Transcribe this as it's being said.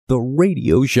The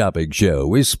Radio Shopping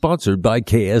Show is sponsored by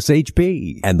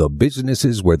KSHP and the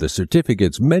businesses where the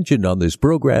certificates mentioned on this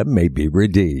program may be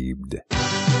redeemed.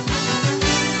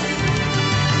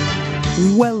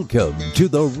 Welcome to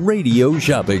the Radio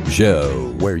Shopping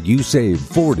Show, where you save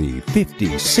 40, 50,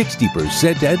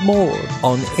 60% and more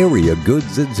on area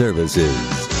goods and services.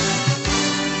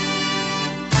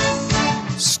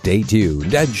 Stay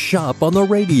tuned and shop on the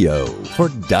radio for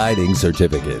dining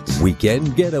certificates,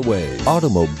 weekend getaway,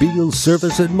 automobile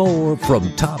service, and more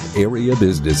from top area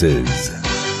businesses.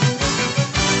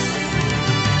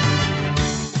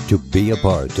 To be a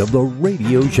part of the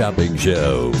Radio Shopping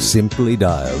Show, simply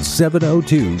dial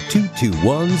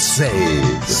 702-221-SAVE,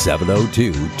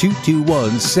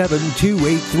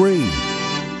 702-221-7283.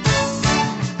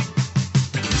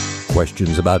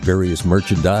 Questions about various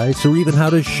merchandise or even how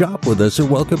to shop with us are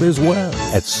welcome as well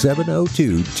at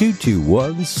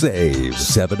 702-221-SAVE,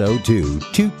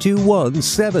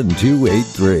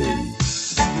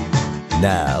 702-221-7283.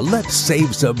 Now, let's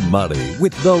save some money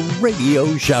with the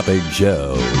Radio Shopping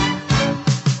Show.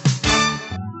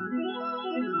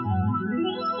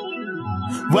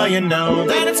 Well, you know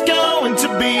that it's going to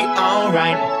be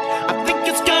alright. I think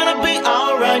it's gonna be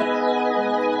alright.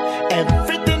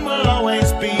 Everything will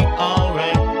always be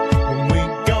alright when we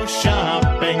go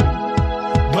shopping.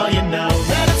 Well, you know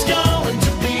that it's going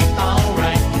to be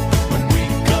alright when we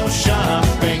go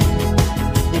shopping.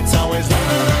 It's always la la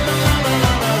la la la la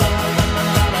la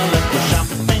la. Let the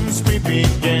shopping spree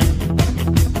begin.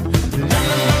 La la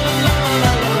la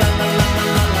la la la la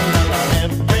la la.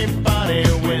 Everybody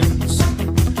wins,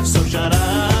 so shut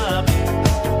up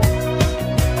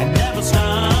and never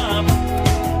stop.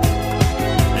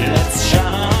 Let's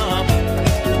shop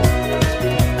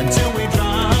until we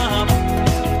drop.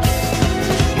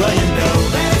 Well, you know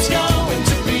that it's going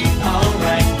to be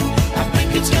alright. I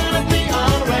think it's gonna be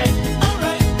alright,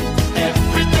 alright.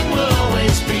 Everything will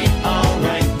always be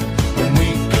alright when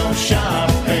we go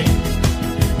shopping.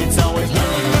 It's always la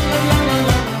la la la la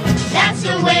la. That's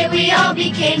the way we all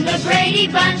became the Brady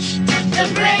Bunch. The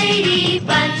Brady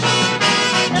Bunch.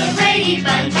 The Brady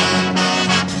Bunch.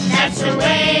 That's the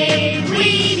way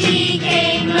we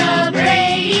became the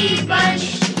Brady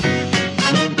Bunch.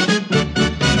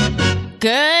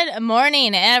 Good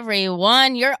morning,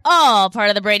 everyone. You're all part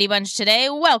of the Brady Bunch today.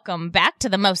 Welcome back to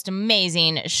the most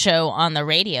amazing show on the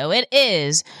radio. It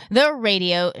is the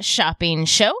Radio Shopping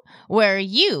Show, where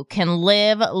you can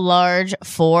live large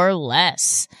for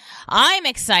less. I'm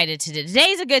excited today.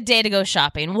 Today's a good day to go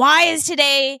shopping. Why is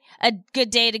today a good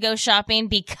day to go shopping?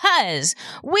 Because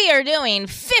we are doing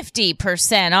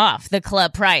 50% off the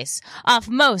club price off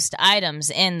most items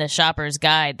in the Shopper's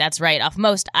Guide. That's right, off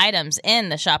most items in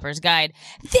the Shopper's Guide.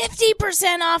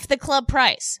 50% off the club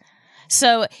price.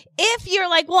 So if you're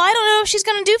like, well, I don't know if she's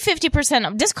going to do 50%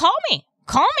 off, just call me.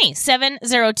 Call me,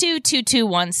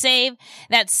 702-221-SAVE.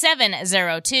 That's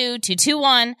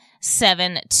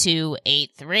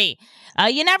 702-221-7283.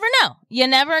 You never know. You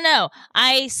never know.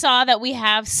 I saw that we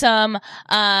have some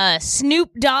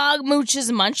Snoop Dogg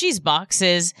Mooches Munchies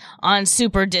boxes on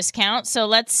super discount. So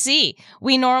let's see.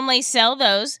 We normally sell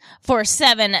those for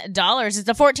 $7. It's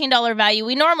a $14 value.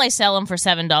 We normally sell them for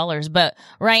 $7. But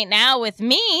right now with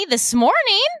me this morning,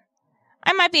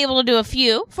 I might be able to do a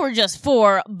few for just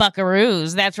 $4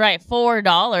 buckaroos. That's right,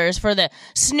 $4 for the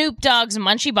Snoop Dogg's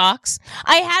Munchie Box.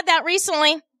 I had that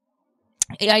recently.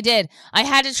 I did. I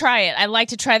had to try it. I like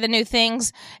to try the new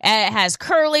things. It has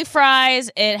curly fries.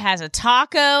 It has a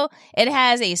taco. It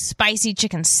has a spicy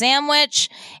chicken sandwich.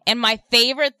 And my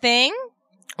favorite thing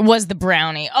was the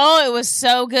brownie. Oh, it was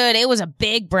so good. It was a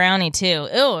big brownie too.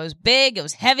 It was big. It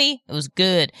was heavy. It was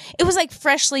good. It was like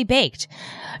freshly baked.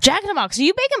 Jack in the Box, are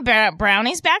you baking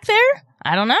brownies back there?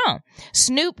 I don't know.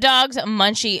 Snoop Dogg's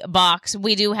Munchie Box.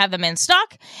 We do have them in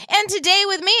stock. And today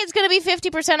with me, it's going to be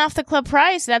 50% off the club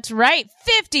price. That's right.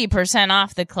 50%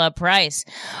 off the club price.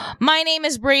 My name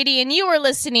is Brady and you are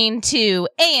listening to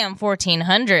AM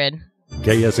 1400.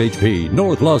 KSHP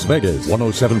North Las Vegas,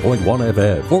 107.1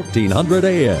 FM, 1400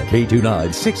 AM, K29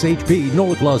 6HP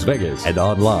North Las Vegas, and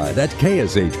online at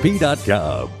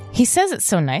kshp.com. He says it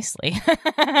so nicely.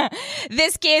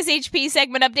 This KSHP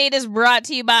segment update is brought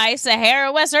to you by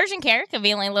Sahara West Urgent Care,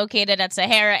 conveniently located at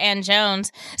Sahara and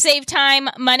Jones. Save time,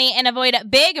 money, and avoid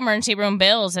big emergency room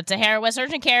bills at Sahara West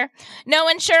Urgent Care. No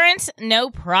insurance, no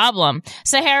problem.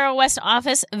 Sahara West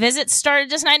office visits start at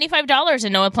just $95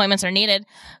 and no appointments are needed.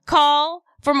 Call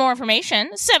for more information,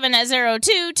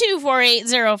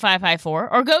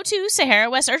 702-248-0554, or go to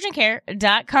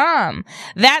SaharaWestUrgentCare.com.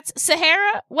 That's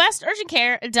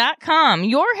SaharaWestUrgentCare.com.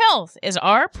 Your health is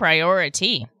our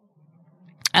priority.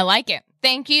 I like it.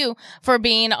 Thank you for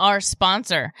being our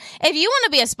sponsor. If you want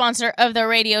to be a sponsor of the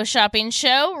Radio Shopping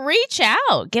Show, reach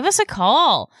out. Give us a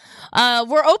call.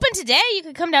 We're open today. You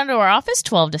can come down to our office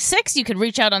 12 to 6. You could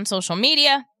reach out on social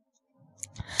media.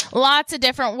 Lots of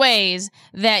different ways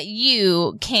that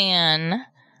you can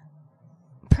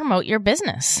promote your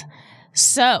business.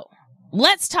 So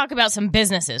let's talk about some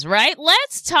businesses, right?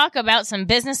 Let's talk about some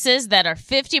businesses that are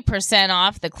 50%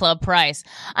 off the club price.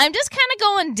 I'm just kind of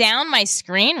going down my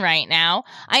screen right now.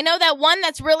 I know that one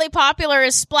that's really popular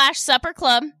is Splash Supper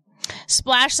Club.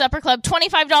 Splash Supper Club,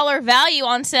 $25 value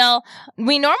on sale.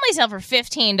 We normally sell for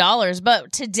 $15,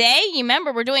 but today, you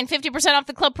remember, we're doing 50% off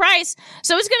the club price,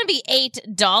 so it's going to be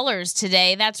 $8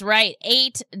 today. That's right,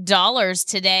 $8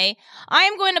 today. I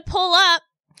am going to pull up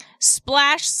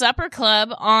Splash Supper Club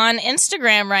on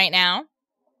Instagram right now.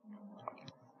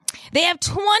 They have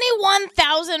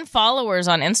 21,000 followers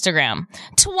on Instagram.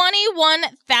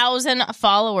 21,000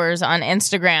 followers on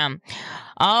Instagram.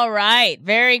 All right.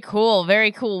 Very cool.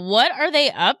 Very cool. What are they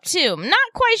up to? I'm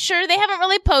not quite sure. They haven't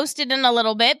really posted in a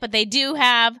little bit, but they do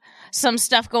have some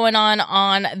stuff going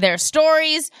on their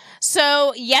stories.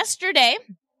 So yesterday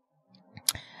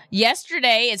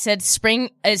it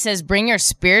says bring your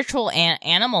spiritual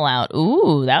animal out.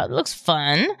 Ooh, that looks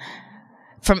fun.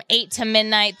 From 8 to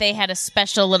midnight, they had a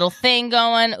special little thing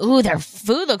going. Ooh, their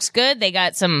food looks good. They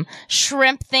got some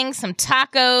shrimp things, some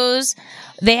tacos.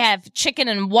 They have chicken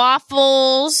and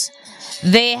waffles.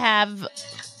 They have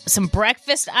some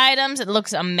breakfast items. It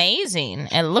looks amazing.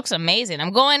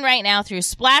 I'm going right now through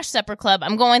Splash Supper Club.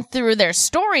 I'm going through their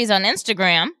stories on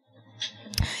Instagram.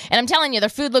 And I'm telling you, their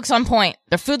food looks on point.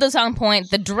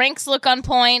 The drinks look on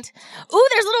point. Ooh,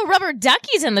 there's little rubber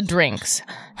duckies in the drinks.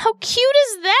 How cute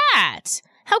is that?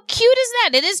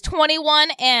 It is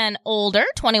 21 and older.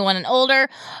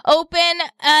 Open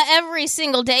every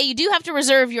single day. You do have to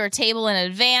reserve your table in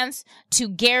advance to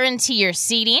guarantee your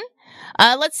seating.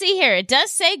 Let's see here. It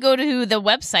does say go to the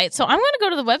website. So I'm going to go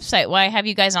to the website while I have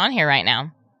you guys on here right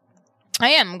now.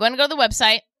 I'm going to go to the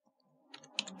website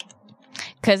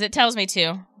because it tells me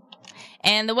to.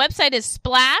 And the website is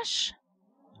Splash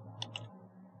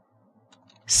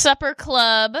Supper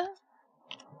Club.com.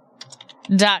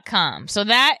 So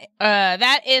that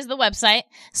is the website,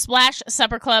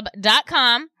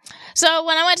 splashsupperclub.com. So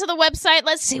when I went to the website,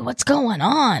 let's see what's going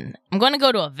on. I'm going to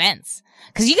go to events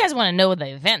because you guys want to know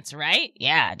the events, right?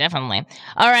 Yeah, definitely.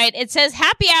 All right. It says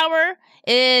happy hour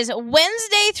is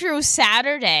Wednesday through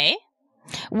Saturday.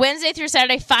 5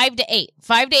 to 8.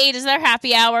 5 to 8 is their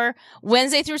happy hour,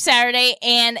 Wednesday through Saturday,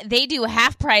 and they do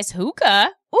half price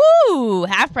hookah. Ooh,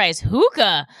 half price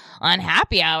hookah on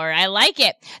happy hour. I like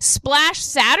it. Splash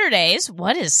Saturdays.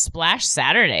 What is Splash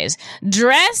Saturdays?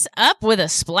 Dress up with a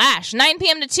splash. 9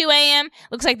 p.m. to 2 a.m.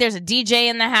 Looks like there's a DJ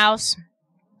in the house.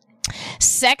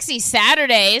 Sexy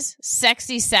Saturdays.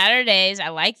 I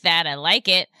like that. I like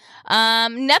it.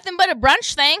 Nothing but a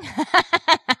brunch thing.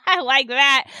 I like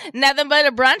that. Nothing but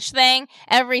a brunch thing.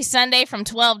 Every Sunday from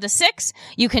 12 to 6.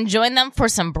 You can join them for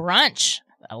some brunch.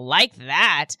 I like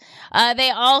that. They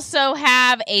also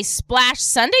have a Splash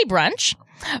Sunday brunch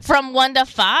from 1 to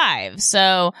 5.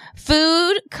 So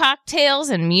food, cocktails,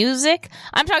 and music.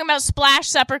 I'm talking about Splash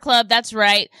Supper Club. That's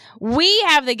right. We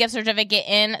have the gift certificate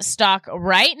in stock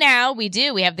right now. We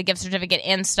do. We have the gift certificate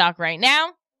in stock right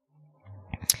now.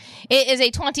 It is a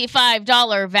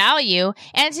 $25 value,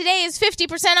 and today is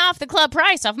 50% off the club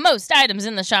price off most items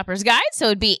in the shopper's guide, so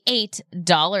it'd be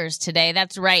 $8 today.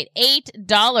 That's right,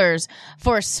 $8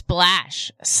 for Splash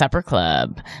Supper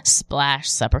Club. Splash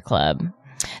Supper Club.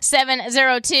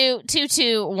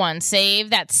 702-221-SAVE.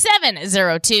 That's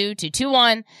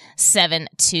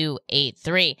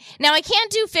 702-221-7283. Now, I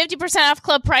can't do 50% off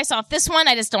club price off this one.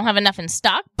 I just don't have enough in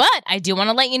stock, but I do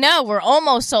want to let you know we're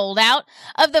almost sold out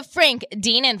of the Frank,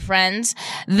 Dean, and Friends,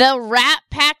 the Rat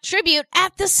Pack Tribute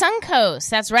at the Suncoast.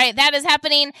 That's right. That is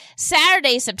happening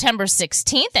Saturday, September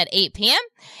 16th at 8 p.m.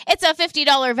 It's a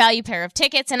 $50 value pair of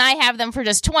tickets, and I have them for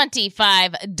just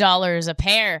 $25 a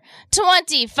pair.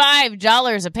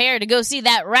 $25 a pair to go see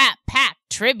that Rat Pack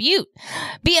Tribute.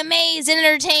 Be amazed and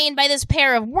entertained by this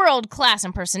pair of world-class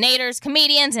impersonators,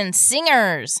 comedians, and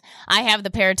singers. I have the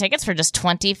pair of tickets for just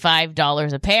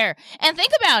 $25 a pair. And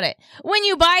think about it. When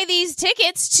you buy these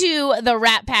tickets to the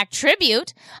Rat Pack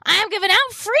Tribute, I'm giving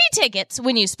out free tickets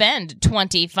when you spend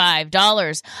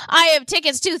 $25. I have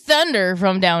tickets to Thunder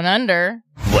from Down Under.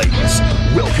 Ladies,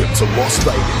 welcome to Las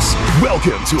Vegas.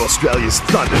 Welcome to Australia's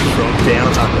Thunder from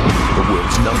Down Under. The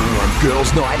world's #1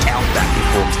 girls' night out that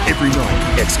performs every night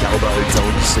at the Excalibur Hotel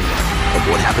and Casino. And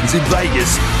what happens in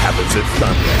Vegas happens at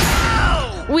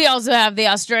Thunder. We also have the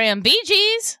Australian Bee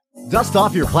Gees. Dust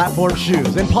off your platform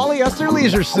shoes and polyester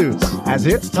leisure suits, as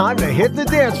it's time to hit the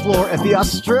dance floor at the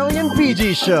Australian Bee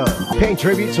Gees Show. Paying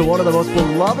tribute to one of the most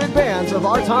beloved bands of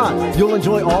our time, you'll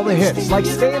enjoy all the hits like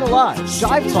Staying Alive,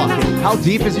 Jive Talking, How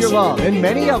Deep Is Your Love, and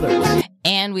many others.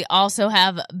 And we also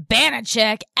have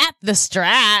Banachek at the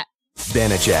Strat.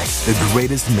 Banachek, the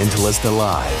greatest mentalist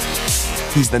alive.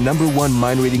 He's the #1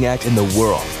 mind-reading act in the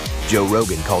world. Joe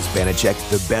Rogan calls Banachek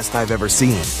the best I've ever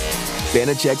seen.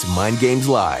 Banachek's Mind Games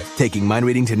Live, taking mind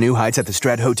reading to new heights at the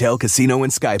Strat Hotel, Casino,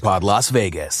 and Skypod, Las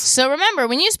Vegas. So remember,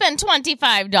 when you spend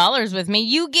 $25 with me,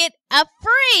 you get a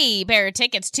free pair of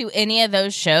tickets to any of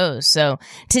those shows. So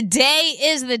today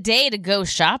is the day to go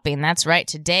shopping. That's right.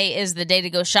 Today is the day to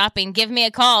go shopping. Give me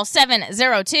a call,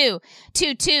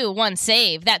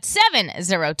 702-221-SAVE. That's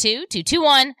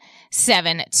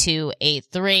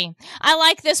 702-221-7283. I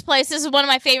like this place. This is one of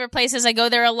my favorite places. I go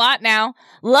there a lot now.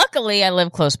 Luckily, I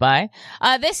live close by.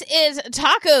 This is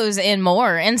Tacos and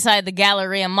More inside the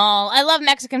Galleria Mall. I love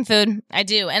Mexican food. I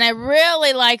do. And I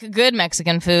really like good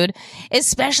Mexican food,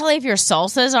 especially if your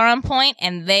salsas are on point,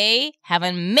 and they have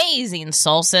amazing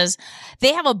salsas.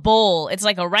 They have a bowl. It's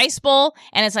like a rice bowl,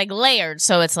 and it's like layered.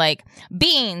 So it's like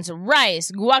beans,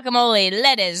 rice, guacamole,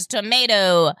 lettuce,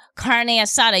 tomato, carne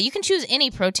asada. You can choose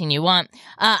any protein you want.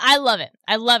 I love it.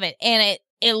 I love it. And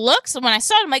it looks, when I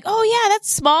saw it, I'm like, oh yeah,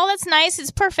 that's small, that's nice, it's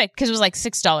perfect, because it was like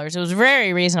 $6. It was a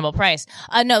very reasonable price.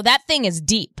 No, that thing is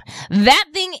deep. That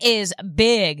thing is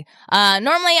big.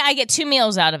 Normally I get 2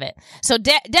 meals out of it. So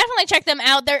definitely check them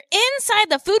out. They're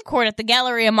inside the food court at the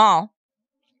Galleria Mall.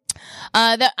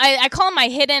 I call them my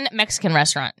hidden Mexican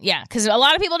restaurant. Yeah, because a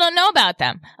lot of people don't know about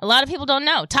them. A lot of people don't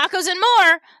know. Tacos and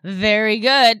More, very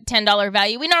good, $10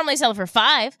 value. We normally sell it for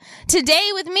 $5. Today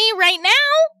with me right now,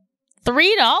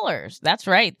 $3. That's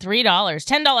right, $3.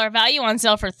 $10 value on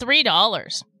sale for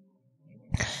 $3.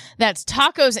 That's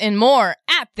Tacos and More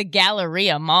at the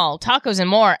Galleria Mall. Tacos and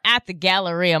More at the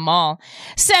Galleria Mall.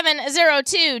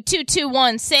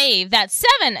 702-221-SAVE. That's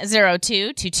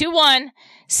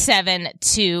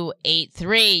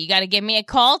 702-221-7283. You got to give me a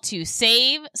call to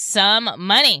save some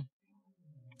money.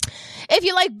 If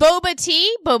you like boba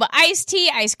tea, boba iced tea,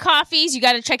 iced coffees, you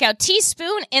got to check out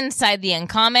Teaspoon inside the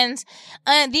Uncommons.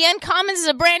 The Uncommons is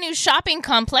a brand new shopping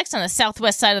complex on the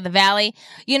southwest side of the valley.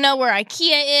 You know where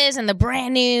IKEA is and the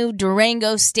brand new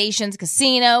Durango Stations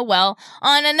Casino. Well,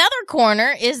 on another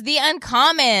corner is the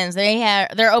Uncommons.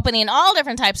 They're opening all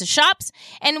different types of shops,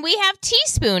 and we have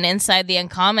Teaspoon inside the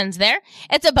Uncommons there.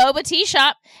 It's a boba tea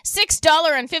shop,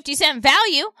 $6.50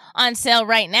 value on sale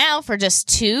right now for just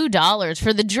 $2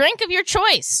 for the drink of your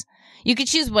choice. You can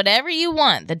choose whatever you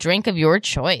want, the drink of your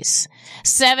choice.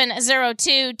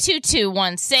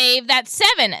 702-221-SAVE. That's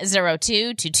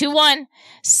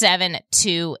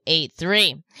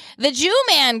 702-221-7283. The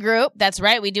Jew-Man Group. That's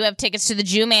right, we do have tickets to the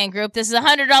Jew-Man Group. This is a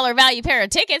 $100 value pair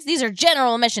of tickets. These are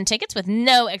general admission tickets with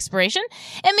no expiration.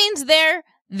 It means they're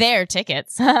their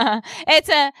tickets. It's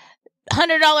a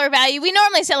 $100 value. We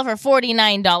normally sell it for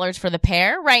 $49 for the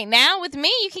pair. Right now, with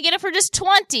me, you can get it for just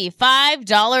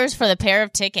 $25 for the pair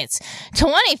of tickets.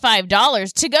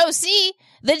 $25 to go see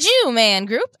the Jew-Man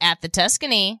Group at the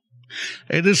Tuscany.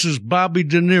 Hey, this is Bobby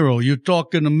De Niro. You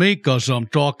talking to me because I'm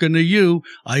talking to you.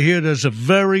 I hear there's a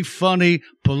very funny,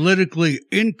 politically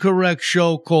incorrect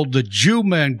show called The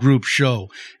Jew-Man Group Show.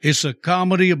 It's a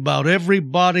comedy about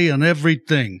everybody and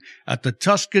everything at the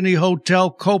Tuscany Hotel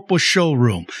Copa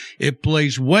Showroom. It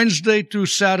plays Wednesday through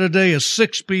Saturday at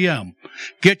 6 p.m.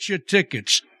 Get your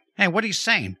tickets. Hey, what are you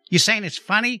saying? You saying it's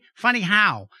funny? Funny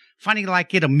how? Funny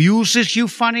like it amuses you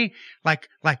funny? Like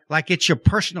it's your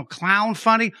personal clown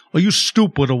funny? Are you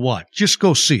stupid or what? Just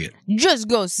go see it. Just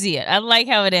go see it. I like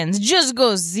how it ends. Just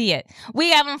go see it. We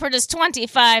have them for just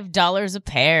 $25 a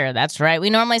pair. That's right.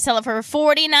 We normally sell it for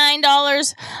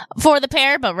 $49 for the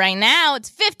pair, but right now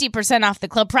it's 50% off the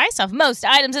club price off most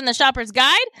items in the shopper's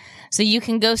guide. So you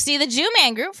can go see the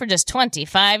Jew-Man Group for just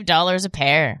 $25 a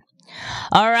pair.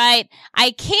 All right.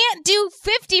 I can't do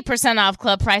 50% off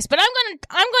club price, but I'm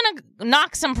going to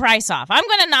knock some price off. I'm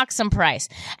going to knock some price.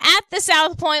 At the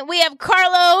South Point, we have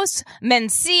Carlos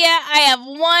Mencia. I have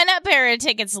one pair of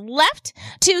tickets left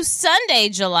to Sunday,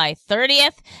 July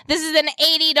 30th. This is an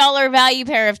 $80 value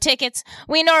pair of tickets.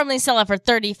 We normally sell it for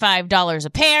 $35 a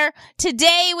pair.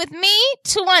 Today with me,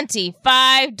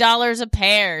 $25 a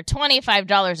pair.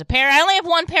 $25 a pair. I only have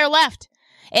one pair left.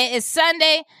 It is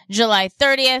Sunday, July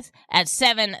 30th at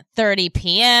 7:30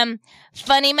 p.m.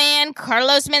 Funny man,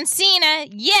 Carlos Mencia.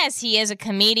 Yes, he is a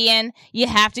comedian. You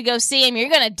have to go see him. You're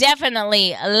going to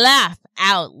definitely laugh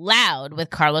out loud with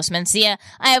Carlos Mencia.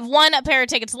 I have one pair of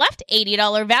tickets left,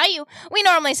 $80 value. We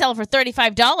normally sell for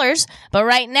 $35, but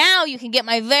right now you can get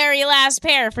my very last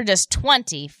pair for just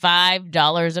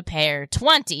 $25 a pair.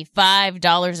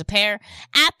 $25 a pair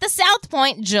at the South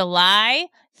Point, July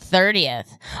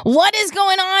 30th. What is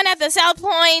going on at the South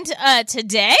Point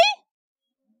today?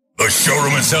 The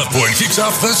showroom in South Point kicks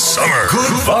off the summer. Good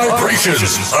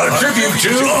Vibrations, a tribute to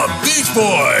the Beach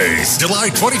Boys. July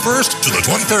 21st to the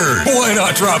 23rd. Why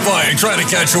not drop by and try to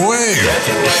catch a wave?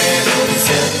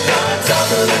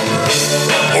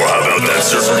 Or how about that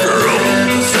surfer girl?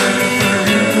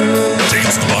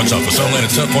 Tickets at the box office online at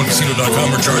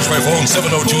SouthPointCasino.com or charged by phone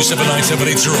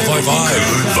 702-797-8055.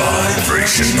 Good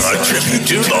Vibration, a tribute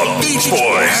to the Beach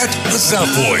Boys at the South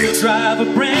Point. Drive a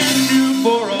brand new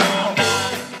 409.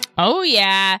 Oh,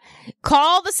 yeah.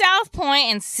 Call the South Point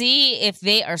and see if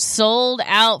they are sold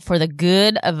out for the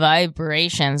Good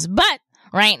Vibrations. But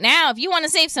right now, if you want to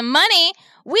save some money,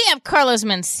 we have Carlos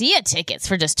Mencia tickets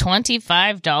for just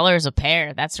 $25 a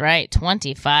pair. That's right,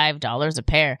 $25 a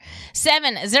pair.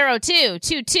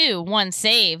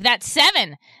 702-221-SAVE. That's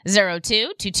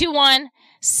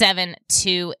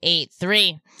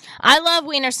 702-221-7283. I love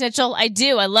Wiener Schnitzel. I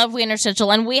do. I love Wiener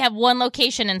Schnitzel. And we have one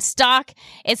location in stock.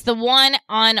 It's the one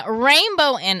on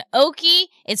Rainbow and Oakey.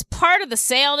 It's part of the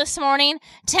sale this morning.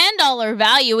 $10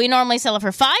 value. We normally sell it for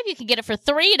 $5. You can get it for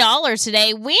 $3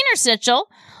 today. Wiener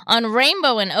Schnitzel on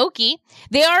Rainbow and Oakey.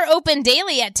 They are open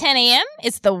daily at 10 a.m.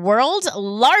 It's the world's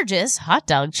largest hot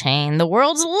dog chain. The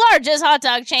world's largest hot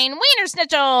dog chain, Wiener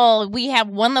Schnitzel. We have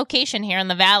one location here in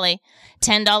the Valley.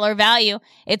 $10 value.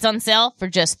 It's on sale for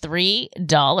just $3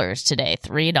 today.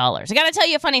 $3. I gotta tell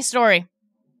you a funny story.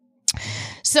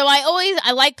 So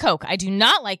I like Coke. I do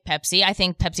not like Pepsi. I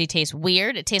think Pepsi tastes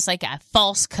weird. It tastes like a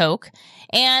false Coke.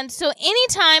 And so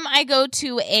anytime I go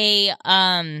to a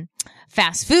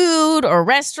fast food or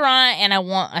restaurant and I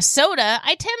want a soda,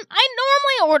 I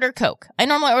normally order Coke.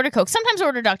 Sometimes I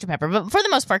order Dr. Pepper, but for the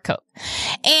most part, Coke.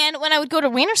 And when I would go to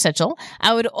Wiener Schnitzel,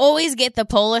 I would always get the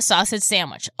Polish sausage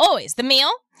sandwich. Always. The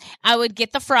meal. I would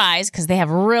get the fries because they have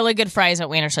really good fries at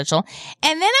Wiener Schnitzel.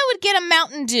 And then I would get a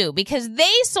Mountain Dew because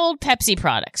they sold Pepsi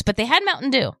products, but they had Mountain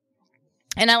Dew.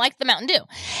 And I liked the Mountain Dew.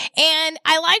 And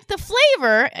I liked the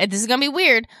flavor, this is going to be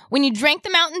weird, when you drank the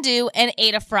Mountain Dew and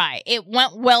ate a fry. It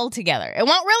went well together. It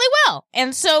went really well.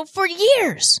 And so for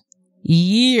years,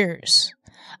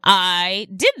 I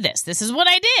did this. This is what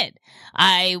I did.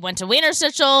 I went to Wiener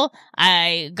Schnitzel.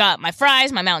 I got my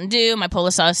fries, my Mountain Dew, my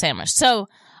Polish sausage sandwich. So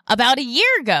about a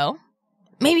year ago,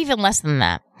 maybe even less than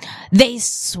that, they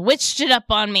switched it up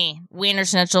on me. Wiener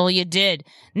Schnitzel, you did.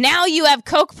 Now you have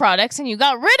Coke products and you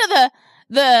got rid of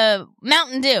the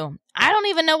Mountain Dew. I don't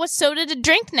even know what soda to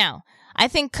drink now. I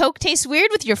think Coke tastes weird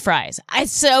with your fries.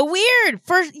 It's so weird.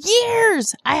 For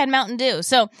years, I had Mountain Dew.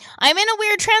 So I'm in a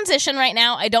weird transition right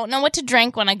now. I don't know what to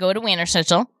drink when I go to Wiener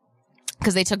Schnitzel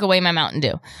because they took away my Mountain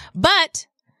Dew. But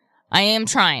I am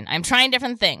trying. I'm trying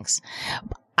different things.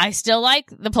 I still like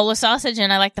the Polish sausage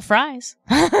and I like the fries.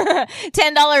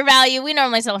 $10 value. We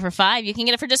normally sell it for $5. You can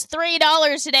get it for just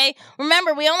 $3 today.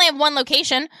 Remember, we only have one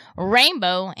location,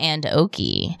 Rainbow and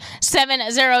Oakey.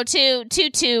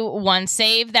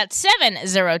 702-221-SAVE. That's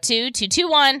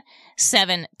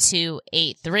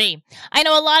 702-221-7283. I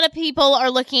know a lot of people are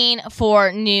looking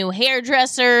for new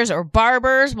hairdressers or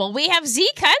barbers. Well, we have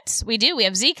Z-Cuts. We do. We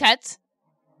have Z-Cuts.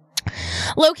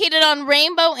 Located on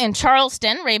Rainbow in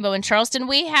Charleston,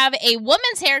 we have a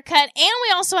woman's haircut and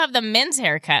we also have the men's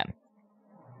haircut.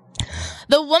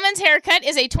 The woman's haircut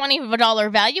is a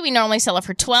 $20 value. We normally sell it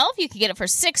for $12. You can get it for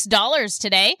 $6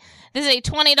 today. This is a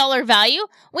 $20 value.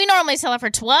 We normally sell it for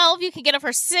 $12. You can get it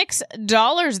for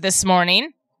 $6 this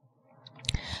morning.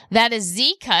 That is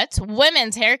Z-Cuts,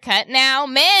 women's haircut. Now,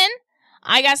 men,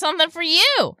 I got something for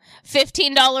you.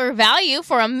 $15 value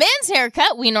for a men's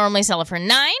haircut. We normally sell it for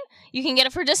 $9. You can get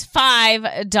it for just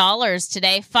 $5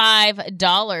 today.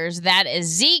 $5. That is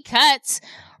Z-Cuts.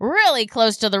 Really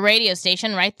close to the radio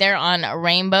station right there on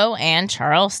Rainbow and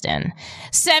Charleston.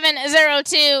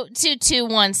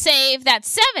 702-221-SAVE.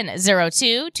 That's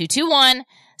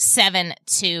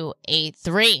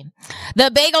 702-221-7283.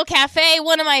 The Bagel Cafe,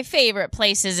 one of my favorite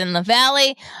places in the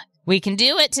Valley. We can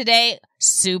do it today.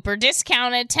 Super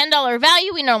discounted. $10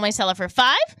 value. We normally sell it for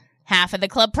 $5. Half of the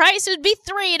club price would be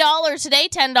 $3 today.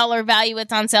 $10 value.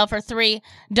 It's on sale for $3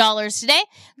 today.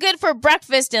 Good for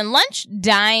breakfast and lunch.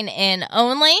 Dine in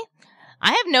only.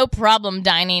 I have no problem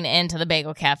dining into the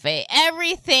Bagel Cafe.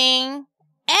 Everything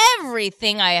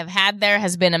I have had there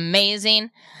has been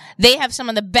amazing. They have some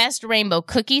of the best rainbow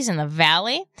cookies in the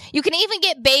Valley. You can even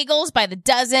get bagels by the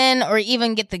dozen or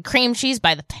even get the cream cheese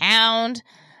by the pound.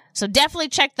 So definitely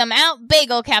check them out.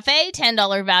 Bagel Cafe,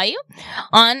 $10 value.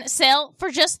 On sale for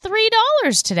just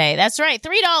 $3 today. That's right,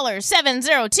 $3.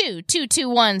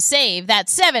 702-221-SAVE.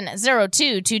 That's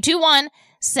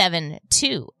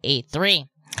 702-221-7283.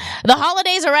 The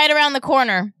holidays are right around the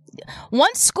corner.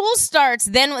 Once school starts,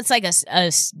 then it's like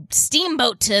a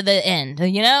steamboat to the end.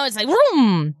 You know, it's like,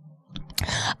 vroom.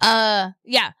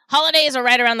 Yeah, holidays are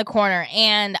right around the corner,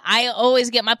 and I always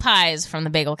get my pies from the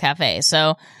Bagel Cafe.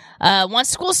 So, once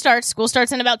school starts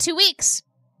in about 2 weeks.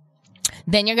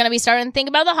 Then you're going to be starting to think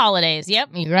about the holidays. Yep,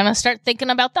 you're going to start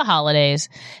thinking about the holidays.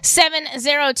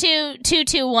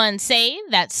 702-221-SAVE.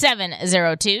 That's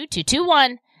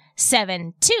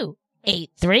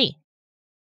 702-221-7283.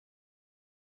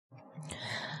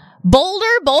 Boulder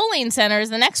Bowling Center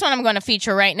is the next one I'm going to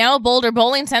feature right now. Boulder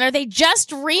Bowling Center, they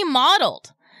just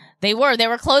remodeled. They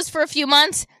were closed for a few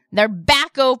months. They're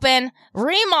back open,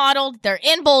 remodeled. They're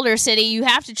in Boulder City. You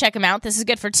have to check them out. This is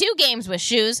good for 2 games with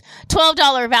shoes.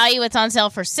 $12 value. It's on sale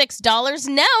for $6.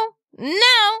 No,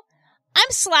 I'm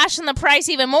slashing the price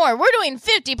even more. We're doing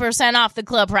 50% off the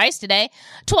club price today.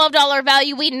 $12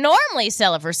 value. We normally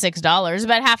sell it for $6,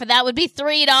 but half of that would be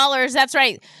 $3. That's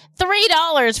right.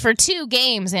 $3 for 2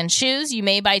 games and shoes. You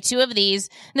may buy 2 of these.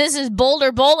 This is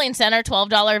Boulder Bowling Center,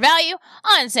 $12 value,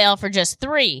 on sale for just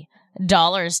 $3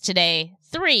 today.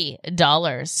 $3.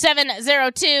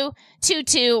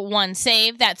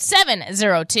 702-221-SAVE. That's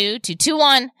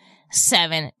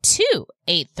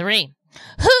 702-221-7283.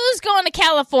 Who's going to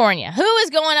California? Who is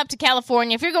going up to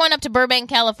California? If you're going up to Burbank,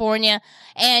 California,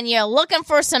 and you're looking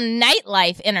for some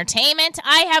nightlife entertainment,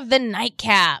 I have the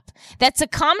Nightcap. That's a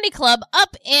comedy club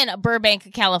up in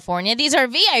Burbank, California. These are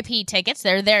VIP tickets.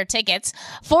 They're their tickets.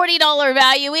 $40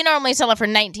 value. We normally sell it for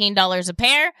 $19 a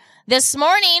pair. This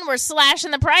morning, we're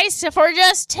slashing the price for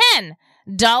just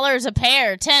 $10 a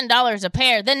pair. $10 a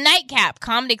pair. The Nightcap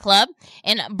Comedy Club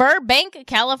in Burbank,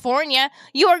 California.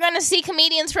 You are going to see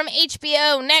comedians from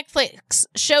HBO, Netflix,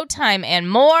 Showtime, and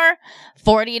more.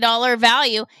 $40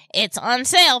 value. It's on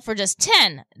sale for just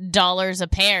 $10 a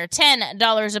pair.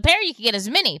 $10 a pair. You can get as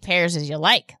many pairs as you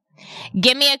like.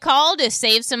 Give me a call to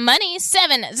save some money.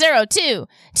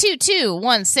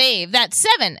 702-221-SAVE. That's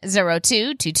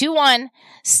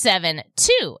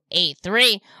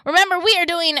 702-221-7283. Remember, we are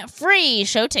doing free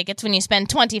show tickets when you spend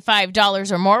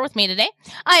 $25 or more with me today.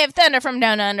 I have Thunder from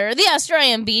Down Under, the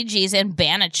Australian Bee Gees, and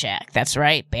Banachek. That's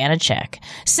right, Banachek.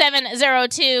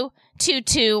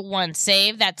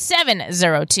 702-221-SAVE. That's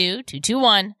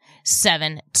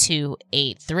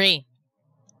 702-221-7283.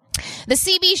 The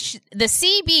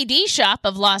CBD shop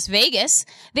of Las Vegas.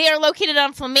 They are located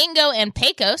on Flamingo and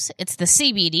Pecos. It's the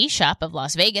CBD shop of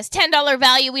Las Vegas. $10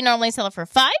 value. We normally sell it for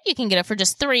 $5. You can get it for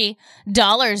just $3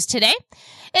 today.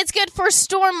 It's good for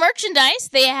store merchandise.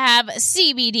 They have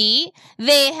CBD,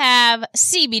 they have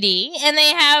CBD, and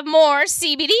they have more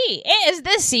CBD. It is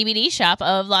the CBD shop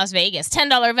of Las Vegas.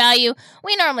 $10 value.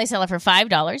 We normally sell it for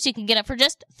 $5. You can get it for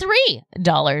just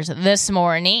 $3 this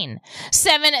morning.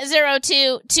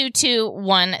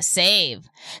 702-221-SAVE.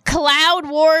 Cloud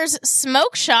Wars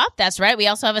Smoke Shop. That's right. We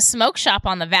also have a smoke shop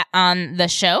on the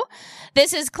show.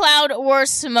 This is Cloud Wars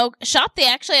Smoke Shop. They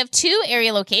actually have 2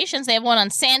 area locations. They have one on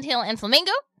Sand Hill and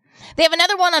Flamingo. They have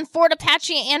another one on Fort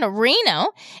Apache and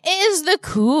Reno. It is the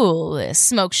coolest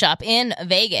smoke shop in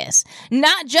Vegas.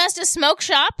 Not just a smoke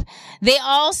shop, they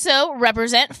also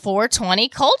represent 420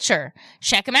 culture.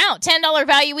 Check them out. $10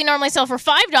 value. We normally sell for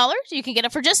 $5. You can get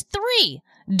it for just $3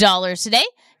 today.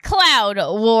 Cloud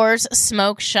Wars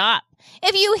Smoke Shop.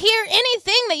 If you hear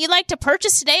anything that you'd like to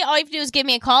purchase today, all you have to do is give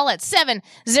me a call at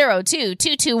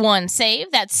 702-221-SAVE.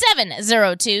 That's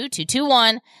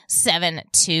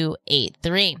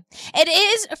 702-221-7283. It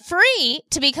is free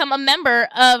to become a member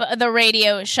of the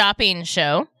radio shopping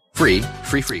show. Free.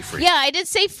 Yeah, I did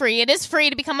say free. It is free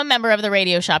to become a member of the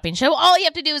radio shopping show. All you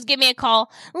have to do is give me a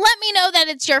call. Let me know that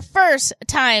it's your first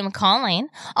time calling.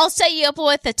 I'll set you up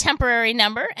with a temporary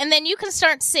number, and then you can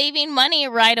start saving money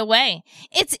right away.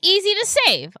 It's easy to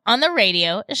save on the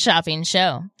radio shopping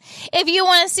show. If you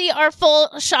want to see our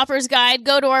full shopper's guide,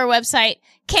 go to our website,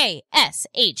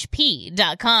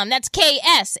 kshp.com. That's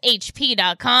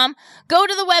kshp.com. Go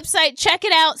to the website, check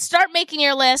it out, start making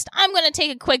your list. I'm going to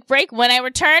take a quick break. When I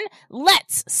return,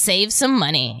 let's save some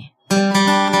money.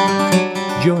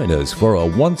 Join us for a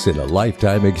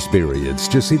once-in-a-lifetime experience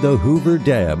to see the Hoover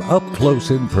Dam up close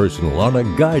and personal on a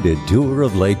guided tour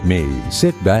of Lake Mead.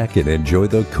 Sit back and enjoy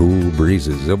the cool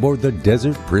breezes aboard the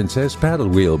Desert Princess paddle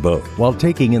wheel boat while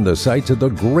taking in the sights of the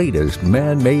greatest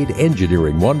man-made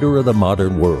engineering wonder of the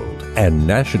modern world and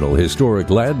National Historic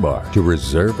Landmark. To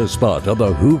reserve a spot on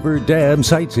the Hoover Dam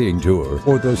sightseeing tour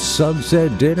or the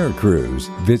Sunset Dinner Cruise,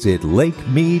 visit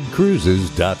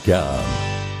LakeMeadCruises.com.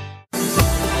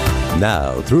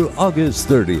 Now, through August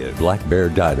 30th, Black Bear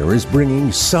Diner is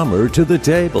bringing summer to the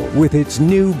table with its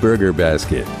new burger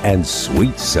basket and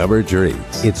sweet summer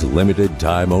treats. Its limited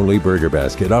time only burger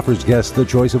basket offers guests the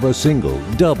choice of a single,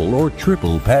 double, or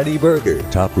triple patty burger,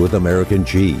 topped with American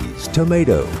cheese,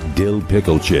 tomato, dill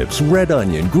pickle chips, red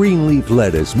onion, green leaf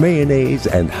lettuce, mayonnaise,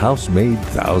 and house-made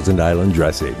Thousand Island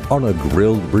dressing on a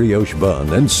grilled brioche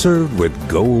bun and served with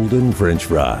golden French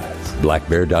fries. Black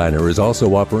Bear Diner is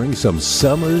also offering some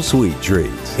summer sweet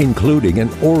treats, including an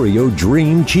Oreo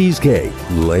Dream Cheesecake,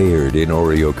 layered in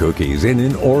Oreo cookies in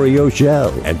an Oreo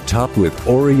shell, and topped with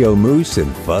Oreo mousse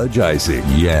and fudge icing.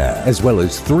 Yeah, as well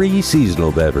as 3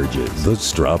 seasonal beverages: the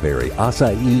Strawberry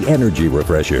Acai Energy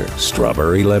Refresher,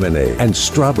 Strawberry Lemonade, and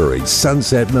Strawberry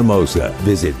Sunset Mimosa.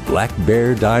 Visit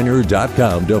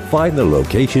blackbeardiner.com to find the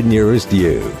location nearest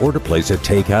you, or to place a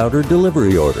takeout or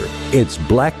delivery order. It's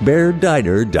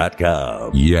blackbeardiner.com.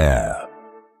 Yeah.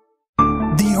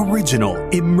 The original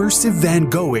immersive Van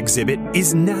Gogh exhibit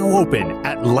is now open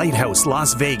at Lighthouse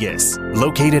Las Vegas,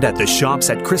 located at the Shops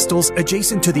at Crystals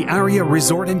adjacent to the Aria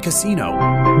Resort and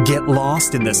Casino. Get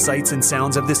lost in the sights and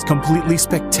sounds of this completely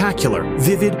spectacular,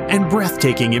 vivid, and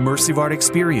breathtaking immersive art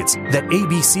experience that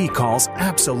ABC calls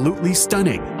absolutely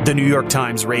stunning. The New York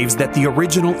Times raves that the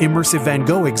original immersive Van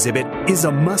Gogh exhibit is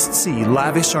a must-see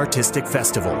lavish artistic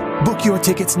festival. Book your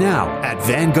tickets now at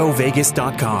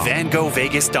VanGoVegas.com.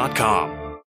 VanGoVegas.com.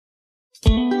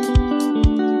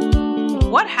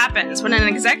 What happens when an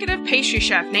executive pastry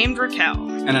chef named Raquel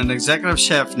and an executive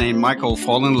chef named Michael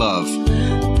fall in love?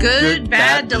 Good,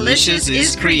 Bad, Delicious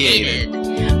is created.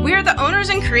 We are the owners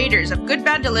and creators of Good,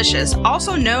 Bad, Delicious,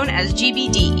 also known as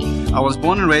GBD. I was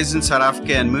born and raised in South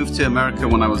Africa and moved to America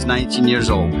when I was 19 years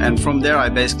old. And from there, I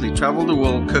basically traveled the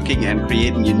world cooking and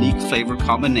creating unique flavor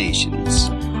combinations.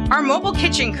 Our mobile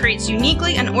kitchen creates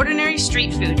uniquely unordinary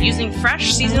street food using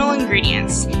fresh seasonal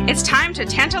ingredients. It's time to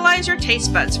tantalize your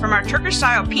taste buds, from our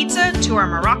Turkish-style pizza to our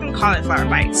Moroccan cauliflower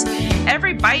bites.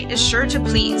 Every bite is sure to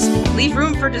please. Leave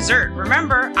room for dessert.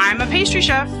 Remember, I'm a pastry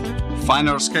chef. Find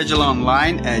our schedule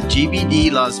online at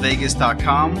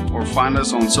gbdlasvegas.com or find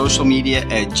us on social media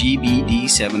at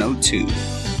gbd702.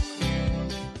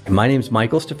 My name is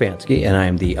Michael Stefanski, and I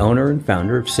am the owner and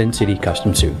founder of Sin City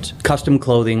Custom Suits, custom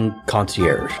clothing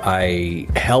concierge. I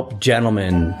help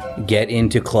gentlemen get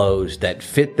into clothes that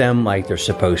fit them like they're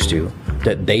supposed to,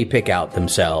 that they pick out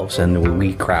themselves, and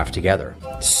we craft together.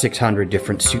 600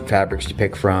 different suit fabrics to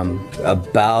pick from,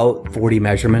 about 40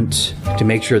 measurements to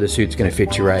make sure the suit's going to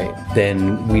fit you right.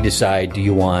 Then we decide, do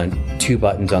you want 2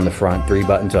 buttons on the front, 3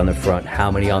 buttons on the front,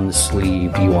 how many on the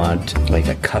sleeve? Do you want like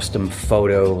a custom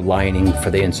photo lining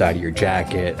for the inside of your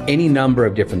jacket? Any number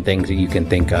of different things that you can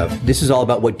think of. This is all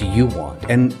about what do you want.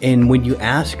 And when you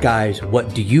ask guys,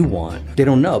 what do you want? They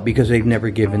don't know because they've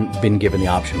never been given the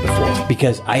option before.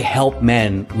 Because I help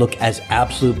men look as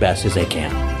absolute best as they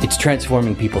can. It's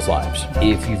transforming people's lives.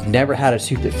 If you've never had a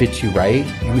suit that fits you right,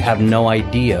 you have no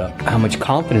idea how much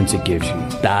confidence it gives you.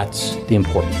 That's the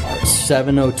important part.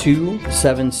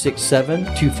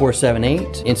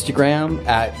 702-767-2478. Instagram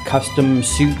at Custom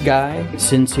Suit Guy,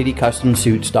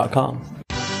 SinCityCustomSuits.com.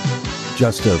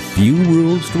 Just a few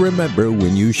rules to remember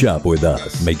when you shop with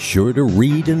us. Make sure to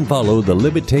read and follow the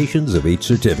limitations of each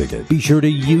certificate. Be sure to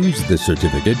use the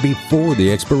certificate before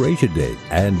the expiration date.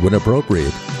 And when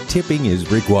appropriate, tipping is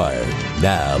required.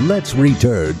 Now, let's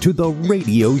return to the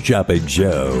Radio Shopping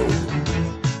Show.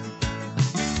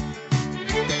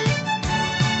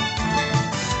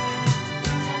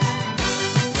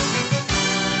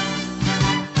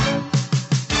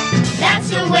 That's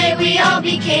the way we all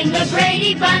became the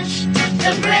Brady Bunch.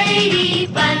 The Brady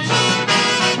Bunch.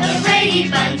 The Brady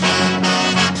Bunch.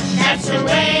 That's the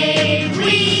way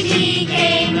we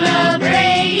became the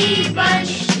Brady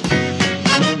Bunch.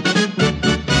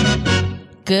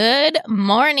 Good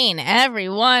morning,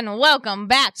 everyone. Welcome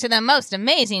back to the most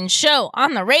amazing show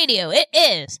on the radio. It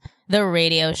is the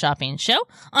Radio Shopping Show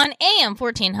on AM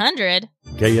 1400.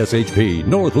 KSHP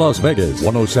North Las Vegas,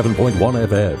 107.1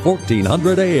 FM,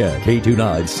 1400 AM,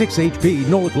 K29 6HP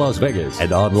North Las Vegas,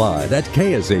 and online at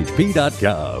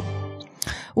kshp.com.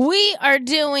 We are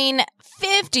doing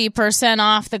 50%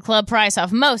 off the club price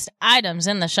off most items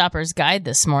in the Shopper's Guide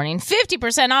this morning.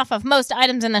 50% off of most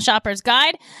items in the Shopper's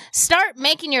Guide. Start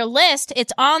making your list.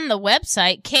 It's on the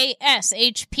website,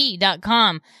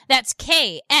 kshp.com. That's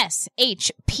kshp.com.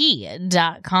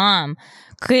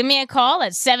 Give me a call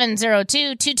at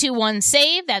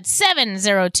 702-221-SAVE. That's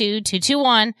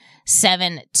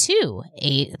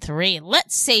 702-221-7283.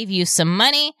 Let's save you some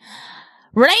money.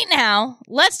 Right now,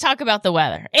 let's talk about the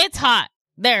weather. It's hot.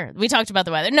 There, we talked about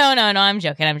the weather. No, I'm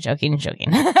joking.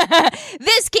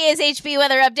 This KSHP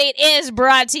weather update is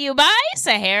brought to you by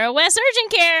Sahara West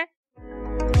Urgent Care.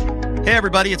 Hey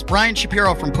everybody, it's Brian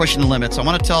Shapiro from Pushing the Limits. I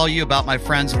want to tell you about my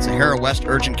friends at Sahara West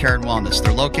Urgent Care and Wellness.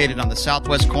 They're located on the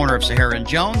southwest corner of Sahara and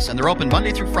Jones, and they're open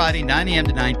Monday through Friday, 9 a.m.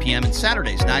 to 9 p.m., and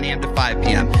Saturdays, 9 a.m. to 5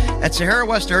 p.m. At Sahara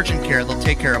West Urgent Care, they'll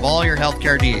take care of all your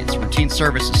healthcare needs, routine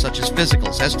services such as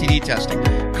physicals, STD testing,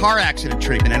 car accident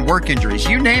treatment, and work injuries.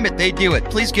 You name it, they do it.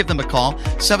 Please give them a call,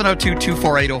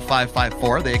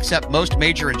 702-248-0554. They accept most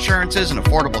major insurances and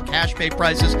affordable cash pay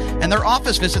prices, and their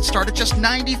office visits start at just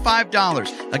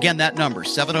 $95. Again, that number,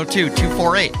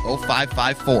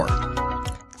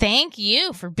 702-248-0554. Thank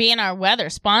you for being our weather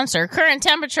sponsor. Current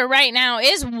temperature right now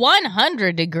is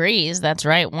 100 degrees. That's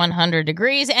right, 100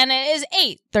 degrees, and it is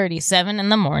 8:37 in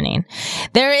the morning.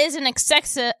 There is an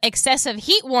excessive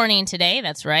heat warning today.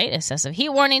 That's right, excessive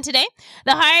heat warning today.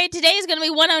 The high today is going to be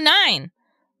 109.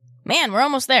 Man, we're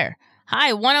almost there.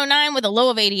 High 109 with a low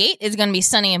of 88 is going to be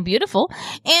sunny and beautiful.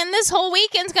 And this whole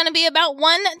weekend's going to be about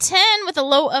 110 with a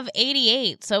low of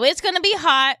 88. So it's going to be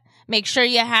hot. Make sure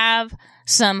you have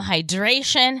some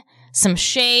hydration, some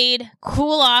shade,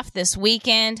 cool off this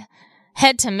weekend.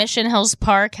 Head to Mission Hills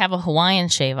Park, have a Hawaiian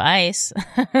shave ice.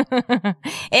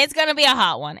 It's going to be a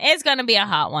hot one.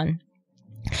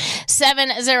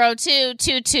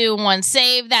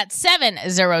 702-221-SAVE. That's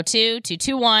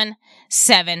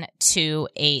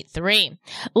 702-221-7283.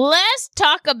 Let's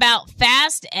talk about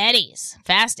Fast Eddie's.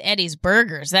 Fast Eddie's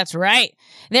Burgers. That's right.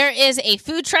 There is a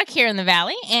food truck here in the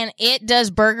Valley, and it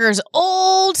does burgers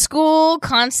old school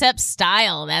concept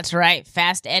style. That's right.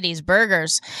 Fast Eddie's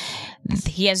Burgers.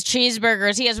 He has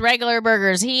cheeseburgers. He has regular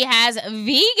burgers. He has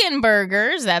vegan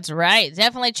burgers. That's right.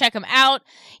 Definitely check him out.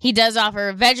 He does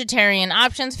offer vegetarian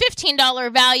options.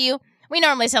 $15 value. We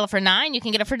normally sell it for $9. You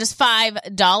can get it for just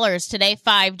 $5 today.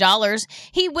 $5.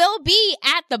 He will be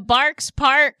at the Barks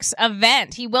Parks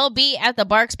event.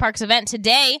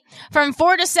 Today from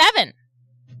 4 to 7.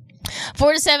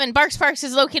 4 to 7. Barks Parks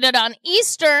is located on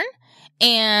Eastern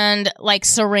and like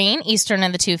Serene, Eastern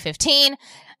and the 215.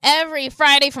 Every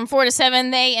Friday from 4 to 7,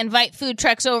 they invite food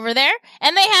trucks over there,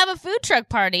 and they have a food truck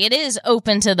party. It is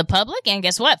open to the public, and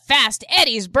guess what? Fast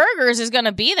Eddie's Burgers is going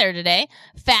to be there today.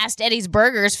 Fast Eddie's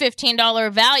Burgers,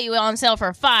 $15 value on sale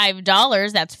for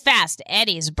 $5. That's Fast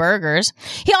Eddie's Burgers.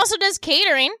 He also does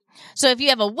catering, so if you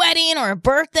have a wedding or a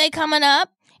birthday coming up,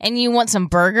 and you want some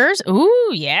burgers, ooh,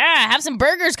 yeah, have some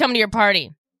burgers come to your party.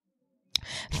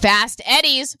 Fast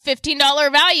Eddie's,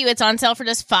 $15 value. It's on sale for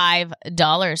just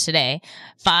 $5 today.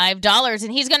 $5.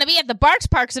 And he's going to be at the Barks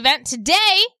Parks event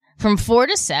today from 4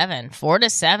 to 7. 4 to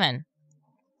 7.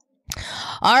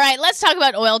 All right, let's talk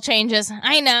about oil changes.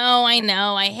 I know.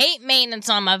 I hate maintenance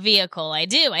on my vehicle. I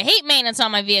do. I hate maintenance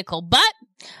on my vehicle, but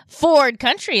Ford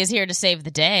Country is here to save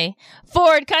the day.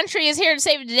 Ford Country is here to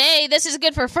save the day. This is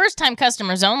good for first-time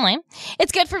customers only.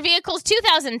 It's good for vehicles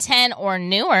 2010 or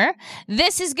newer.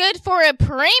 This is good for a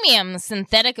premium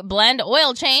synthetic blend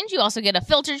oil change. You also get a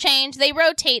filter change. They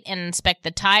rotate and inspect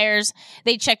the tires.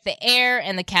 They check the air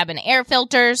and the cabin air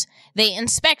filters. They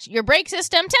inspect your brake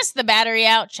system, test the battery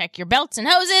out, check your belts and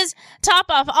hoses, top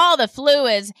off all the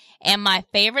fluids, and my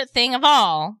favorite thing of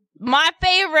all,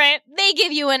 they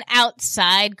give you an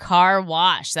outside car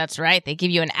wash. That's right. They give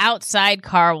you an outside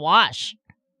car wash.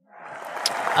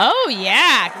 Oh,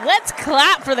 yeah. Let's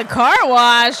clap for the car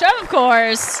wash. Of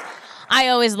course. I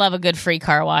always love a good free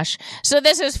car wash. So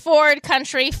this is Ford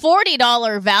Country,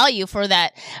 $40 value for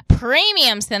that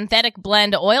premium synthetic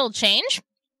blend oil change.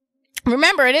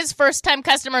 Remember, it is first-time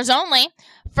customers only.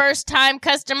 First-time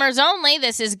customers only.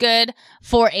 This is good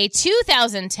for a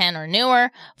 2010 or newer.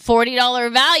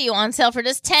 $40 value on sale for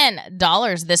just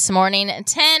 $10 this morning.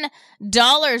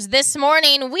 $10 this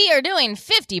morning. We are doing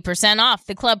 50% off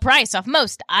the club price off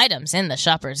most items in the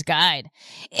Shopper's Guide.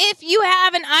 If you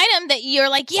have an item that you're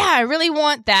like, yeah, I really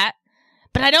want that,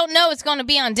 but I don't know it's going to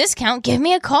be on discount, give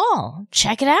me a call.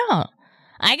 Check it out.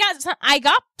 I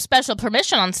got special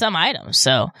permission on some items,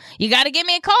 so you got to give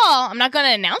me a call. I'm not going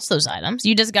to announce those items.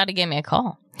 You just got to give me a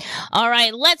call. All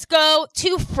right, let's go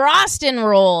to Frost and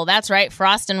Roll. That's right,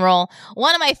 Frost and Roll.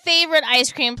 One of my favorite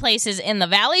ice cream places in the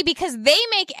Valley because they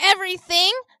make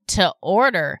everything to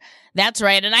order. That's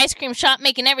right, an ice cream shop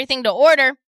making everything to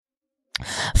order.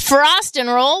 Frost and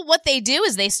Roll, what they do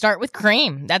is they start with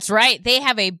cream. That's right. They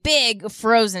have a big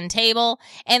frozen table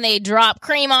and they drop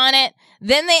cream on it.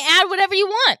 Then they add whatever you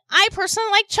want. I personally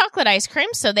like chocolate ice cream,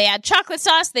 so they add chocolate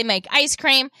sauce, they make ice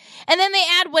cream, and then they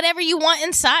add whatever you want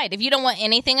inside. If you don't want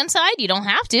anything inside, you don't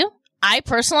have to. I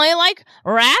personally like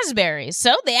raspberries,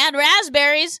 so they add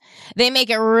raspberries. They make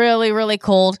it really, really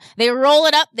cold. They roll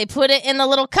it up, they put it in the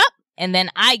little cup, and then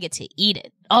I get to eat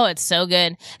it. Oh, it's so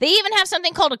good. They even have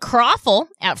something called a croffle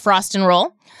at Frost and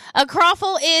Roll. A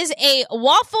croffle is a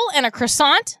waffle and a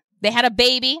croissant. They had a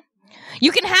baby.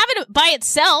 You can have it by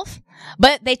itself,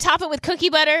 but they top it with cookie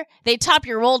butter. They top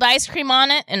your rolled ice cream on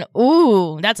it, and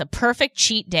ooh, that's a perfect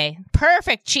cheat day.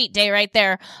 Perfect cheat day right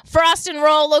there. Frost and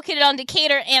Roll, located on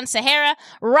Decatur and Sahara,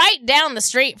 right down the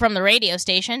street from the radio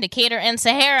station. Decatur and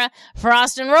Sahara,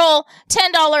 Frost and Roll,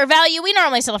 $10 value. We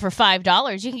normally sell it for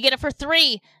 $5. You can get it for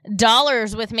 $3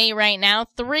 with me right now.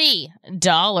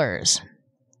 $3.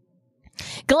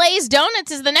 Glazed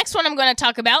Donuts is the next one I'm going to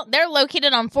talk about. They're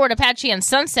located on Fort Apache and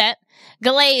Sunset.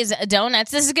 Glazed Donuts.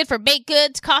 This is good for baked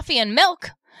goods, coffee, and milk.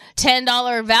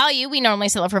 $10 value. We normally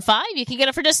sell it for $5. You can get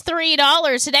it for just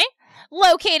 $3 today.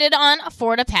 Located on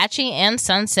Fort Apache and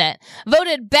Sunset.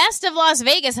 Voted best of Las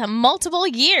Vegas multiple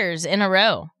years in a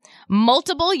row.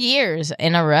 Multiple years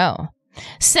in a row.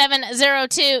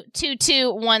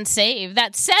 702-221-SAVE.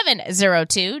 That's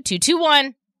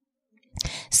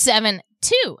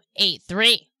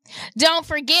 702-221-7283. Don't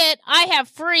forget, I have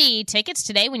free tickets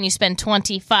today when you spend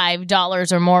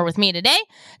 $25 or more with me today.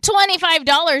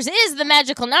 $25 is the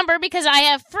magical number because I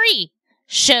have free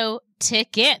show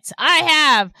tickets. I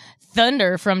have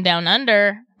Thunder from Down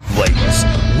Under. Ladies,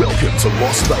 welcome to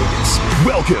Las Vegas.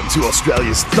 Welcome to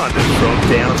Australia's Thunder from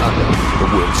Down Under. The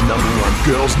world's #1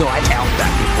 girls' night out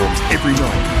that performs every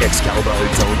night. Excalibur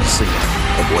Hotel Casino.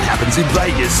 And what happens in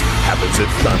Vegas happens at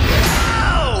Thunder.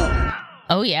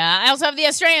 Oh, yeah. I also have the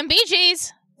Australian Bee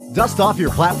Gees. Dust off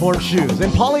your platform shoes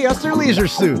and polyester leisure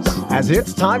suits, as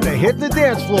it's time to hit the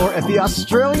dance floor at the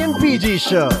Australian Bee Gees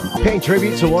Show. Paying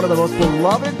tribute to one of the most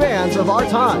beloved bands of our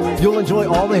time. You'll enjoy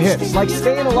all the hits like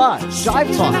Staying Alive,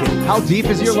 Jive Talking, How Deep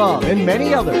Is Your Love, and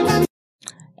many others.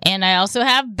 And I also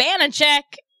have Banachek.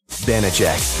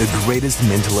 Banachek, the greatest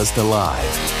mentalist alive.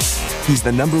 He's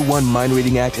the #1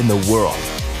 mind-reading act in the world.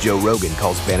 Joe Rogan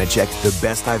calls Banachek the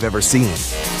best I've ever seen.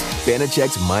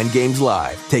 Banachek's Mind Games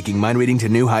Live, taking mind reading to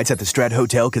new heights at the Strat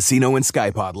Hotel, Casino, and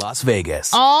Skypod, Las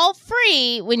Vegas. All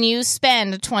free when you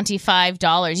spend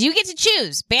 $25. You get to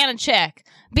choose Banachek,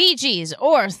 Bee Gees,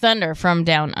 or Thunder from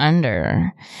Down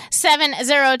Under.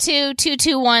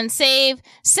 702-221-SAVE,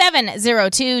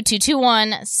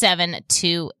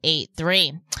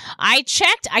 702-221-7283. I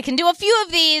checked. I can do a few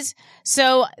of these.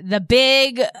 So the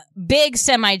big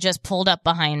semi just pulled up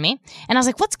behind me, and I was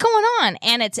like, what's going on?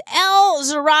 And it's El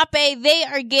Zarape. They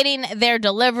are getting their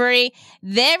delivery.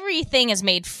 Everything is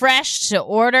made fresh to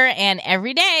order, and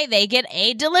every day they get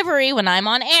a delivery when I'm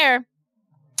on air.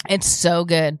 It's so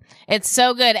good. It's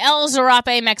so good. El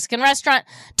Zarape Mexican Restaurant,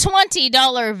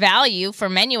 $20 value for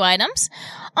menu items.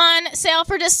 On sale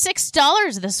for just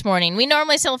 $6 this morning. We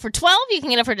normally sell it for $12. You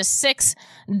can get it for just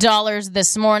 $6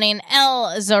 this morning.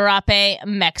 El Zarape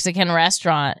Mexican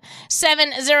Restaurant.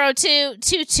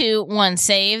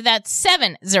 702-221-SAVE. That's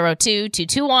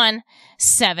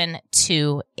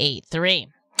 702-221-7283.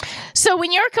 So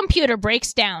when your computer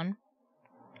breaks down,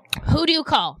 who do you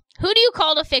call? Who do you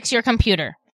call to fix your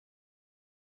computer?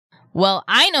 Well,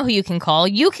 I know who you can call.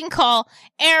 You can call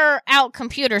Air Out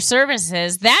Computer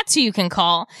Services. That's who you can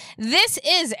call. This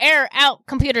is Air Out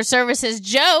Computer Services.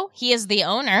 Joe, he is the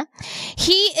owner.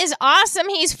 He is awesome.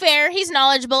 He's fair. He's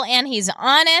knowledgeable, and he's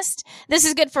honest. This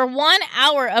is good for 1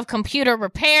 hour of computer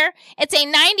repair. It's a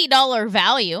 $90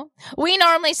 value. We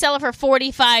normally sell it for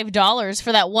 $45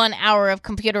 for that 1 hour of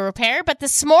computer repair. But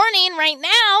this morning, right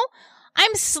now,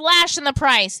 I'm slashing the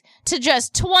price to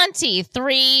just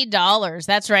 $23.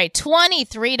 That's right,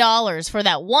 $23 for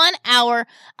that 1 hour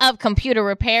of computer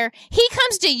repair. He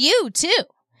comes to you, too.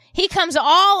 He comes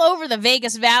all over the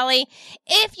Vegas Valley.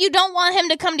 If you don't want him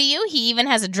to come to you, he even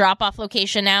has a drop-off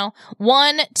location now,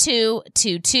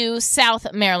 1222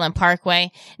 South Maryland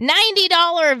Parkway.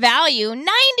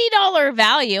 $90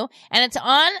 value, and it's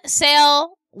on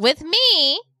sale with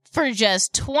me for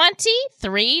just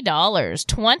 $23.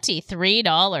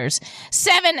 $23.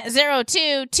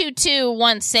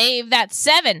 702-221-SAVE. That's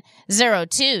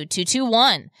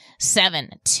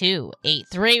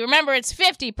 702-221-7283. Remember, it's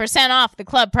 50% off the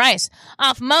club price,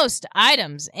 off most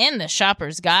items in the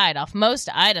Shopper's Guide.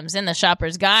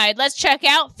 Let's check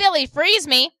out Philly Freeze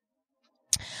Me.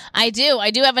 I do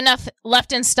have enough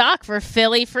left in stock for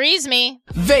Philly Freeze Me.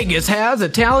 Vegas has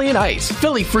Italian Ice.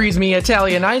 Philly Freeze Me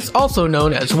Italian Ice, also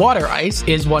known as water ice,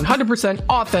 is 100%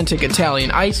 authentic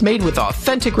Italian ice made with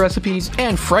authentic recipes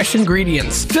and fresh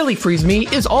ingredients. Philly Freeze Me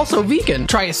is also vegan.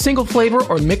 Try a single flavor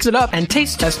or mix it up and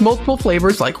taste test multiple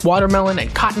flavors like watermelon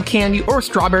and cotton candy or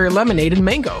strawberry lemonade and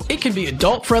mango. It can be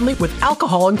adult friendly with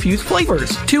alcohol-infused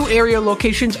flavors. 2 area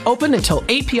locations open until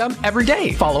 8 p.m. every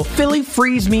day. Follow Philly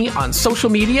Freeze Me on social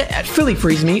media at Philly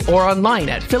Freeze Me or online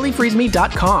at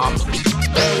phillyfreezeme.com.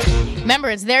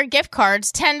 Remember, it's their gift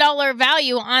cards, $10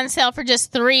 value on sale for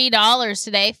just $3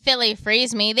 today. Philly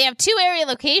Freeze Me. They have 2 area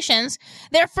locations.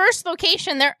 Their first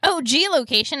location, their OG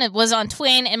location, it was on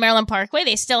Twain and Maryland Parkway.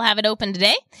 They still have it open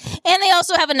today. And they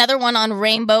also have another one on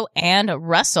Rainbow and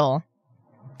Russell.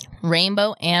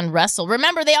 Remember,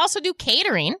 they also do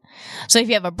catering. So if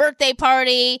you have a birthday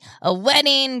party, a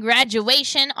wedding,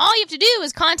 graduation, all you have to do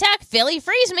is contact Philly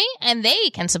Freeze Me and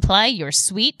they can supply your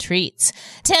sweet treats.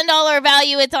 $10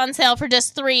 value. It's on sale for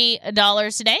just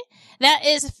 $3 today. That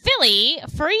is Philly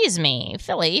Freeze Me.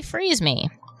 Philly Freeze Me.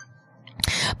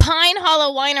 Pine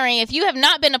Hollow Winery. If you have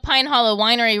not been to Pine Hollow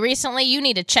Winery recently, you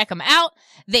need to check them out.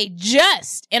 They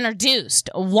just introduced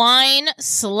wine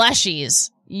slushies.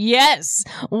 Yes,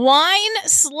 wine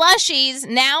slushies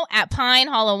now at Pine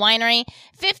Hollow Winery.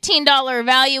 $15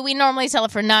 value. We normally sell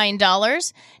it for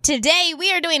 $9. Today,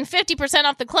 we are doing 50%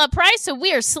 off the club price, so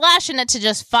we are slashing it to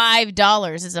just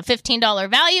 $5. It's a $15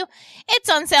 value. It's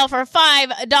on sale for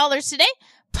 $5 today.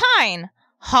 Pine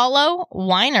Hollow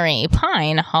Winery.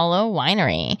 Pine Hollow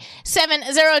Winery.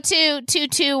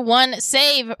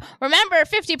 702-221-SAVE. Remember,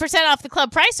 50% off the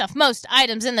club price off most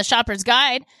items in the shopper's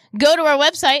guide. Go to our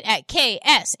website at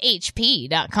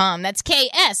kshp.com. That's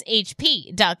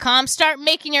kshp.com. Start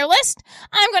making your list.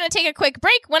 I'm going to take a quick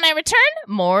break. When I return,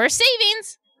 more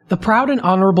savings. The proud and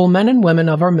honorable men and women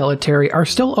of our military are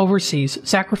still overseas,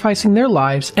 sacrificing their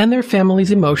lives and their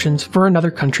families' emotions for another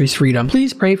country's freedom.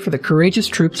 Please pray for the courageous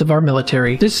troops of our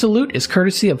military. This salute is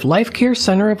courtesy of Life Care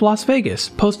Center of Las Vegas,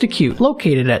 post-acute,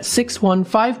 located at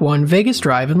 6151 Vegas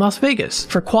Drive in Las Vegas.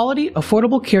 For quality,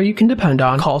 affordable care you can depend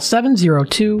on, call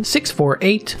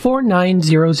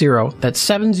 702-648-4900. That's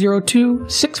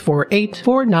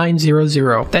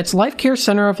 702-648-4900. That's Life Care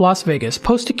Center of Las Vegas,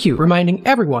 post-acute, reminding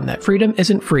everyone that freedom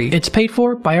isn't free. It's paid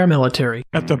for by our military.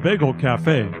 At the Bagel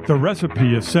Cafe, the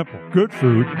recipe is simple. Good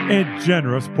food and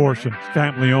generous portions.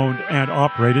 Family owned and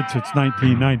operated since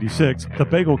 1996, the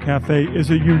Bagel Cafe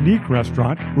is a unique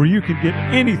restaurant where you can get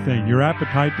anything your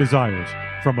appetite desires.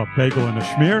 From a bagel and a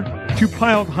schmear to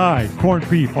piled high corned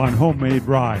beef on homemade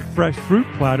rye, fresh fruit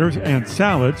platters and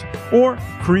salads, or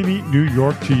creamy New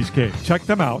York cheesecake. Check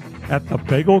them out at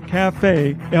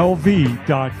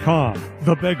thebagelcafeLV.com.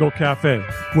 The Bagel Cafe,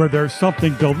 where there's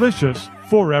something delicious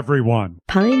for everyone.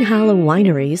 Pine Hollow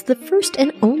Winery is the first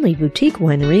and only boutique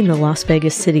winery in the Las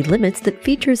Vegas city limits that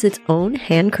features its own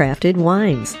handcrafted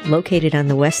wines. Located on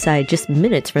the west side, just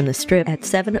minutes from the Strip at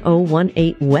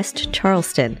 7018 West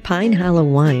Charleston, Pine Hollow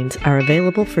wines are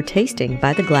available for tasting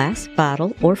by the glass,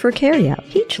 bottle, or for carryout.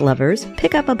 Peach lovers,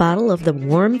 pick up a bottle of the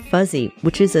Warm Fuzzy,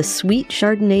 which is a sweet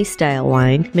Chardonnay-style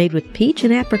wine made with peach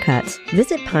and apricots.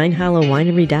 Visit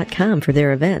PineHollowWinery.com for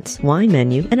their events, wine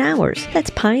menu, and hours. That's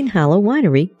PineHollowWinery.com.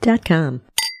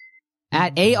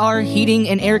 At AR Heating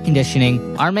and Air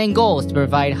Conditioning, our main goal is to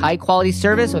provide high-quality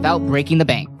service without breaking the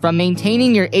bank. From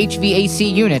maintaining your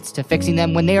HVAC units to fixing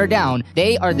them when they are down,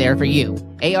 they are there for you.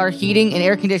 AR Heating and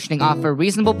Air Conditioning offer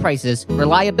reasonable prices,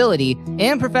 reliability,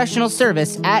 and professional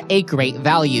service at a great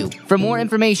value. For more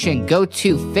information, go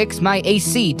to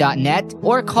fixmyac.net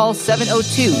or call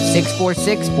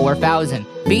 702-646-4000.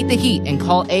 Beat the heat and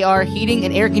call AR Heating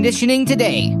and Air Conditioning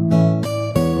today.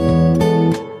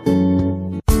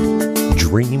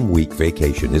 Dream Week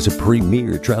Vacation is a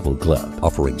premier travel club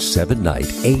offering 7-night,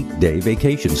 8-day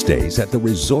vacation stays at the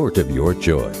resort of your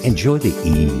choice. Enjoy the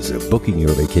ease of booking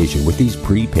your vacation with these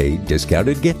prepaid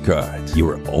discounted gift cards. You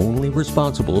are only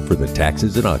responsible for the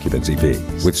taxes and occupancy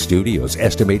fees. With studios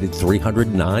estimated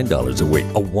 $309 a week,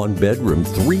 a one-bedroom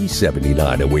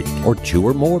 $379 a week, or 2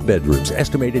 or more bedrooms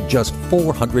estimated just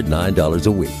 $409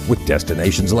 a week. With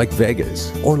destinations like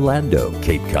Vegas, Orlando,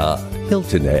 Cape Cod,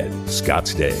 Hilton Head,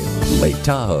 Scottsdale, Lake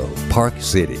Tahoe, Park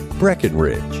City,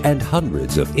 Breckenridge, and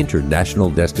hundreds of international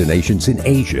destinations in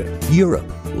Asia, Europe,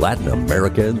 Latin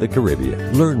America, and the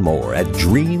Caribbean. Learn more at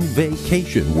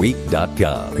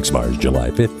DreamVacationWeek.com. Expires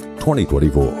July 5th,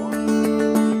 2024.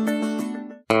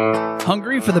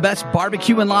 Hungry for the best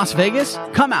barbecue in Las Vegas?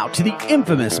 Come out to the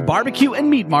infamous barbecue and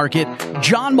meat market,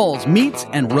 John Mole's Meats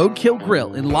and Roadkill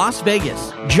Grill in Las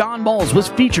Vegas. John Mole's was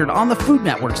featured on the Food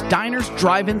Network's Diners,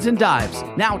 Drive-Ins, and Dives.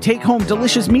 Now take home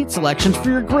delicious meat selections for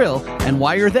your grill, and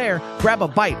while you're there, grab a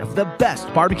bite of the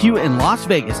best barbecue in Las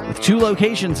Vegas. With 2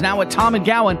 locations now at Tom and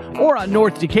Gowan or on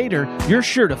North Decatur, you're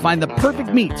sure to find the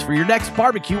perfect meats for your next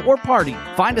barbecue or party.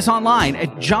 Find us online at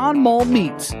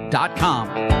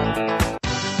johnmolemeats.com.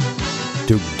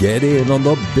 To get in on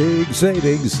the big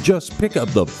savings, just pick up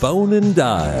the phone and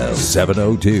dial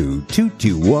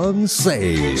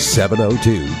 702-221-SAVE.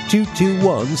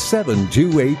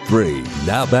 702-221-7283.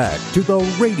 Now back to the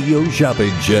Radio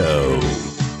Shopping Show.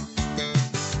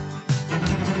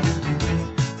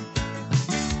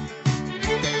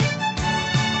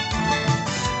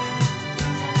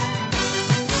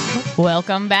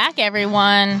 Welcome back,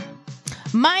 everyone.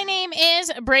 My name is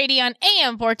Brady on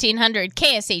AM 1400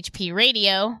 KSHP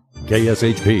Radio.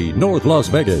 KSHP North Las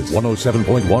Vegas,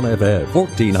 107.1 FM,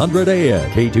 1400 AM,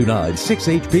 K29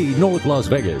 6HP North Las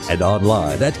Vegas, and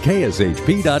online at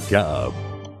kshp.com.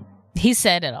 He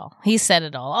said it all. He said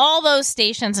it all. All those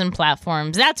stations and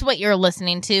platforms. That's what you're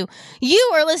listening to.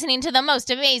 You are listening to the most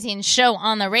amazing show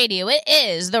on the radio. It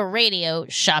is the Radio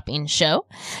Shopping Show.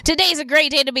 Today's a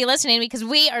great day to be listening because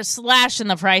we are slashing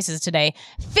the prices today.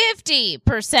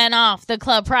 50% off the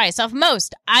club price off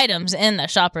most items in the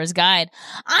Shopper's Guide.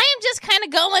 I am just kind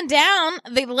of going down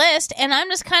the list and I'm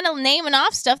just kind of naming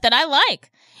off stuff that I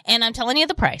like. And I'm telling you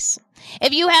the price.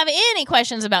 If you have any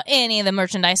questions about any of the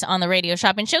merchandise on the Radio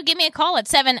Shopping Show, give me a call at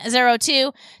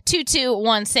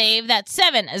 702-221-SAVE. That's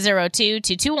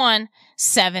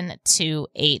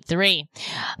 702-221-7283.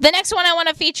 The next one I want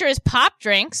to feature is pop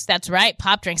drinks. That's right,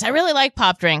 pop drinks. I really like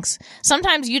pop drinks.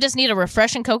 Sometimes you just need a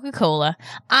refreshing Coca-Cola.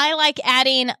 I like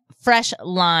adding fresh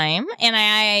lime, and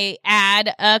I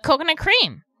add coconut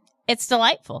cream. It's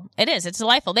delightful. It is. It's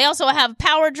delightful. They also have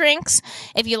power drinks,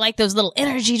 if you like those little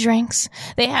energy drinks.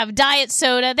 They have diet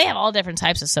soda. They have all different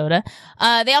types of soda.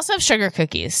 They also have sugar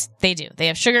cookies. They do. They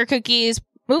have sugar cookies,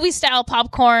 movie-style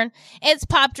popcorn. It's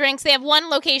pop drinks. They have one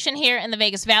location here in the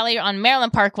Vegas Valley on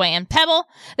Maryland Parkway and Pebble.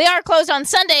 They are closed on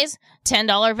Sundays.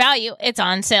 $10 value. It's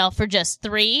on sale for just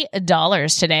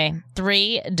 $3 today.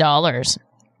 $3.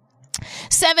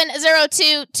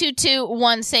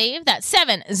 702-221-SAVE. That's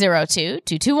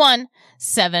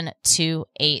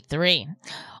 702-221-7283.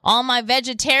 All my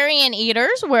vegetarian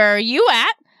eaters, where are you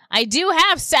at? I do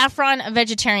have Saffron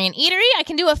Vegetarian Eatery. I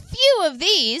can do a few of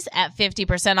these at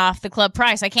 50% off the club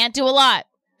price. I can't do a lot.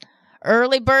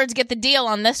 Early birds get the deal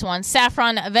on this one.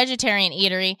 Saffron Vegetarian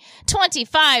Eatery,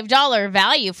 $25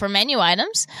 value for menu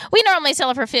items. We normally sell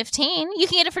it for $15. You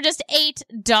can get it for just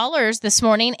 $8 this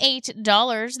morning.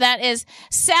 $8. That is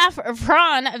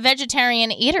Saffron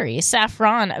Vegetarian Eatery.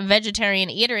 Saffron Vegetarian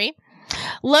Eatery.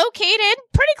 Located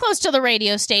pretty close to the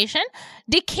radio station,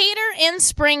 Decatur and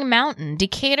Spring Mountain.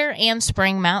 Decatur and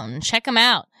Spring Mountain. Check them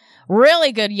out.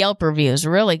 Really good Yelp reviews.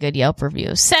 Really good Yelp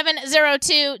reviews.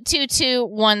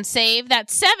 702-221-SAVE.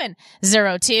 That's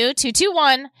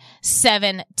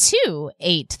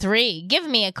 702-221-7283. Give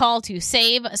me a call to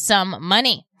save some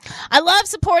money. I love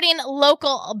supporting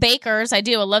local bakers. I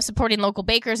do. I love supporting local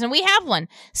bakers, and we have one.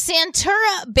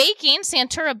 Santura Baking.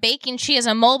 Santura Baking. She is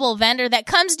a mobile vendor that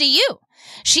comes to you.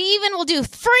 She even will do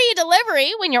free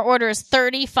delivery when your order is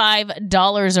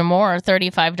 $35 or more.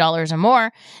 $35 or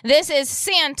more. This is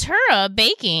Santura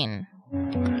Baking.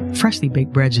 Freshly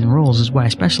baked breads and rolls is what I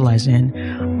specialize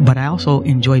in, but I also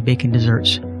enjoy baking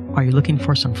desserts. Are you looking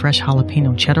for some fresh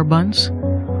jalapeno cheddar buns?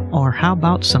 Or how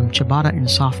about some ciabatta and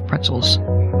soft pretzels?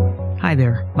 Hi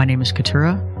there, my name is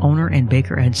Katura, owner and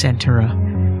baker at Santura.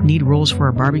 Need rolls for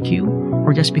a barbecue?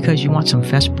 Or just because you want some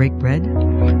fresh baked bread?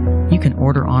 You can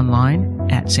order online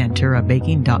at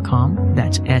santurabaking.com.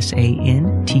 That's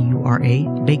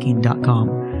SANTURA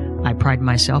baking.com. I pride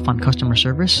myself on customer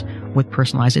service with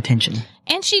personalized attention.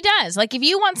 And she does. Like, if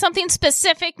you want something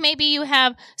specific, maybe you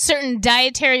have certain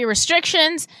dietary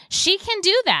restrictions, she can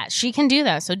do that. She can do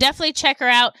that. So definitely check her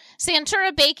out.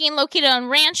 Santura Baking, located on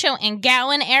Rancho and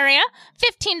Gowan area.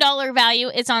 $15 value.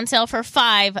 It's on sale for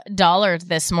 $5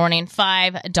 this morning.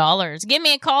 $5. Give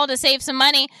me a call to save some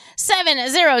money.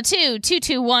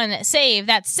 702-221-SAVE.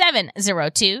 That's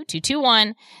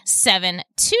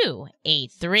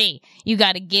 702-221-7283. You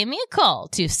got to give me a call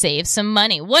to save some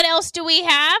money. What else else do we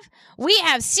have? We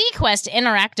have Sequest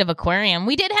Interactive Aquarium.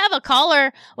 We did have a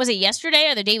caller, was it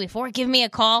yesterday or the day before, give me a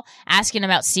call asking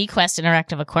about Sequest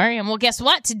Interactive Aquarium. Well, guess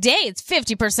what? Today it's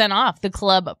 50% off the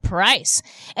club price.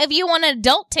 If you want an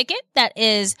adult ticket that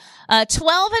is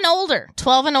 12 and older.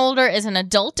 12 and older is an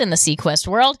adult in the Sequest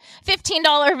world.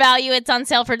 $15 value. It's on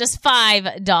sale for just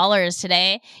 $5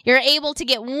 today. You're able to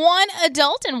get one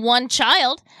adult and one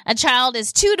child. A child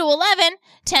is 2 to 11.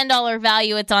 $10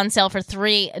 value. It's on sale for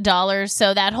 $3.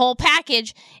 So that whole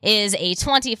package is a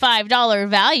 $25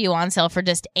 value on sale for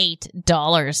just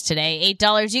 $8 today.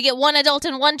 $8. You get one adult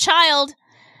and one child.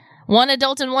 One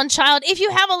adult and one child. If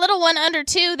you have a little one under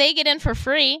 2, they get in for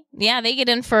free. Yeah, they get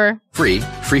in for Free.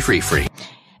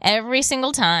 every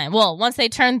single time. Well, once they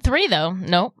turn 3, though,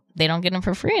 nope, they don't get them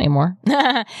for free anymore.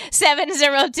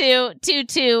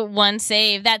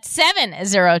 702-221-SAVE. That's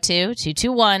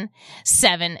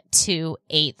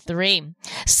 702-221-7283.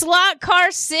 Slot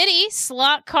Car City.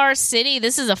 Slot Car City.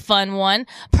 This is a fun one.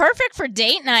 Perfect for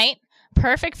date night.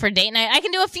 Perfect for date night. I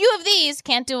can do a few of these.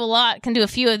 Can't do a lot. Can do a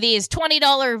few of these.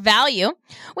 $20 value.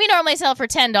 We normally sell for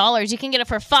 $10. You can get it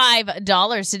for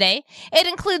 $5 today. It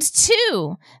includes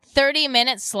 2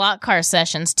 30-minute slot car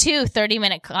sessions. 2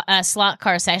 30-minute slot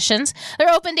car sessions.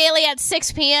 They're open daily at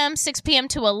 6 p.m.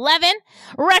 to 11.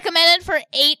 Recommended for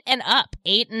 8 and up.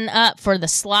 8 and up for the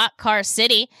Slot Car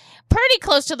City. Pretty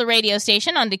close to the radio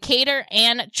station on Decatur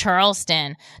and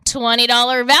Charleston.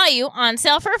 $20 value on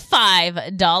sale for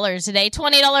 $5 today.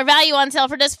 $20 value on sale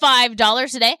for just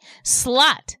 $5 today.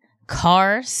 Slot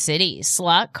Car City.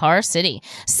 Slot Car City.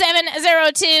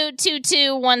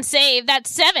 702-221-SAVE.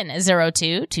 That's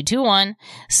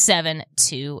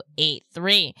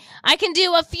 702-221-7283. I can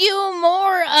do a few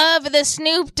more of the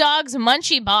Snoop Dogg's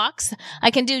Munchie Box.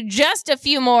 I can do just a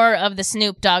few more of the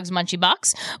Snoop Dogg's Munchie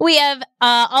Box. We have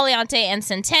Aliante and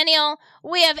Centennial.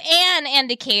 We have Ann and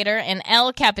Decatur and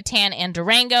El Capitan and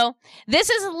Durango. This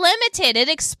is limited. It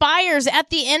expires at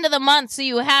the end of the month, so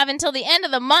you have until the end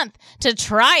of the month to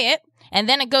try it, and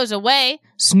then it goes away.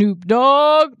 Snoop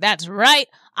Dogg. That's right.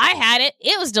 I had it.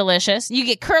 It was delicious. You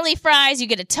get curly fries. You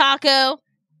get a taco.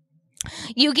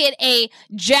 You get a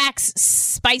Jack's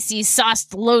spicy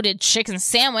sauce loaded chicken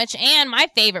sandwich, and my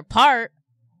favorite part,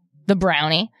 the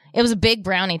brownie. It was a big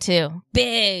brownie, too.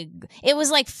 Big. It was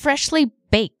like freshly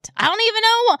baked. I don't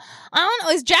know.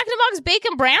 Is Jack in the Box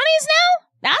baking brownies now?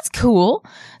 That's cool.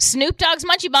 Snoop Dogg's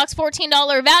Munchie Box,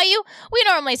 $14 value. We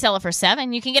normally sell it for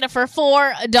 $7. You can get it for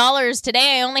 $4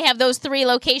 today. I only have those 3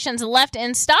 locations left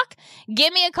in stock.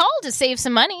 Give me a call to save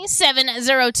some money.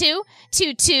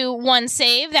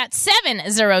 702-221-SAVE. That's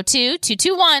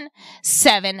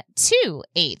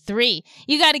 702-221-7283.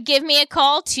 You got to give me a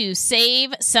call to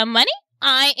save some money.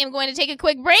 I am going to take a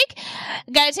quick break.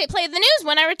 Got to play the news.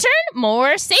 When I return,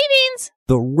 more savings.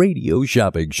 The Radio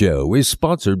Shopping Show is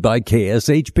sponsored by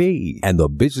KSHP and the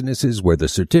businesses where the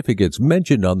certificates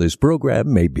mentioned on this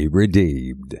program may be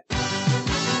redeemed.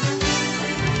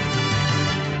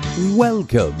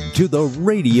 Welcome to the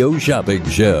Radio Shopping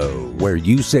Show, where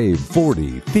you save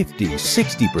 40, 50,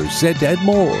 60% and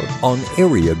more on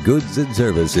area goods and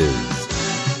services.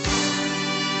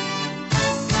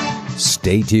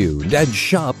 Stay tuned and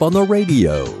shop on the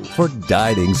radio for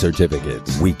dining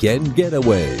certificates, weekend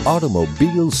getaway,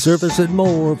 automobile service, and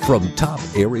more from top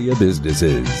area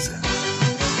businesses.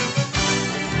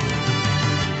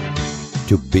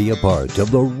 To be a part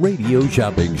of the Radio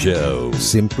Shopping Show,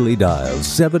 simply dial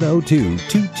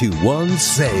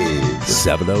 702-221-SAVE,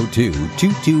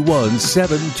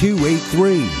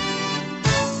 702-221-7283.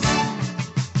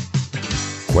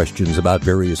 Questions about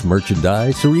various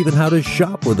merchandise or even how to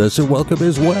shop with us are welcome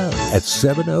as well at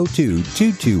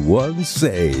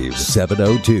 702-221-SAVE,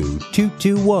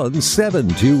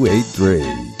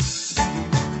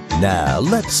 702-221-7283. Now,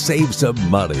 let's save some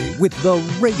money with the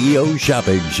Radio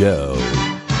Shopping Show.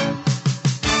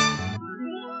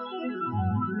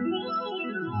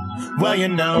 Well, you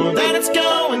know that it's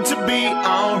going to be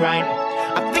alright.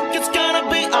 I think it's gonna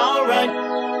be alright.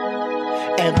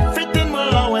 Everything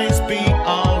will always be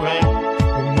alright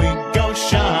when we go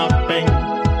shopping.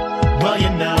 Well, you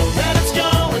know that it's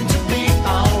going to be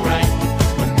alright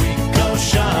when we go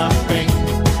shopping.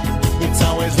 It's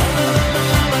always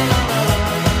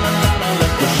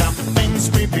let the shopping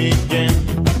spree begin.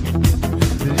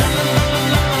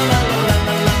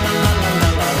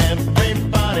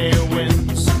 Everybody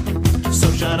wins, so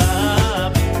shut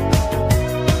up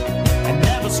and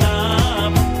never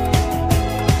stop.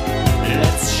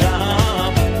 Let's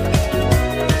shop.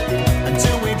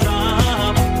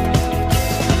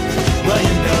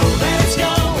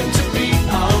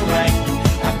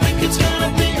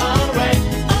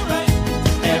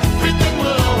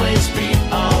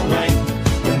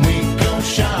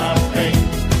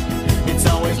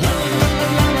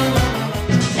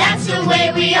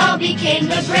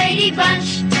 The Brady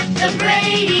Bunch, the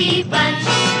Brady Bunch,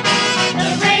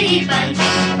 the Brady Bunch.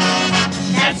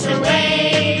 That's the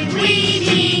way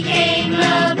we became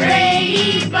the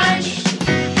Brady Bunch.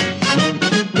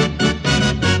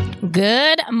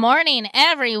 Good morning,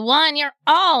 everyone. You're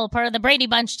all part of the Brady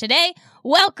Bunch today.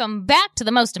 Welcome back to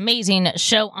the most amazing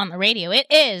show on the radio. It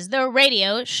is the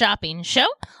Radio Shopping Show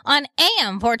on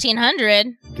AM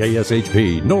 1400.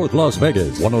 KSHP North Las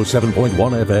Vegas, 107.1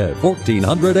 FM,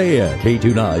 1400 AM,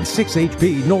 K29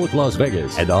 6HP North Las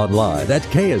Vegas, and online at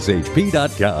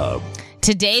kshp.com.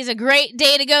 Today's a great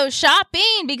day to go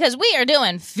shopping because we are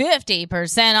doing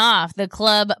 50% off the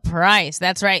club price.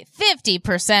 That's right,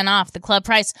 50% off the club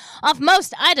price off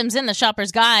most items in the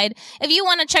Shopper's Guide. If you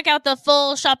want to check out the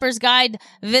full Shopper's Guide,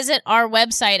 visit our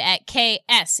website at kshp.com.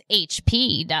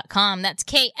 That's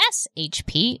kshp.com.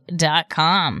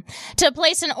 To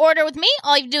place an order with me,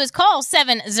 all you do is call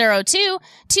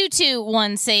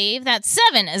 702-221-SAVE. That's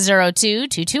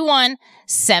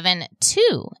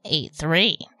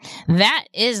 702-221-7283. That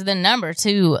is the number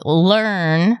to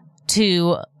learn,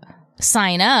 to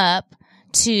sign up,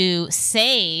 to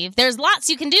save. There's lots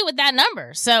you can do with that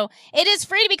number. So it is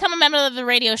free to become a member of the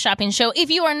Radio Shopping Show. If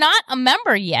you are not a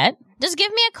member yet, just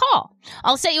give me a call.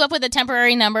 I'll set you up with a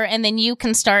temporary number, and then you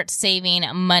can start saving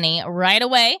money right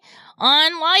away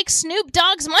on like Snoop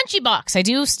Dogg's Munchie Box. I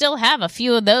do still have a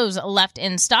few of those left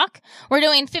in stock. We're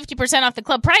doing 50% off the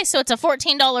club price, so it's a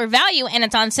 $14 value, and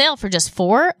it's on sale for just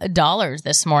 $4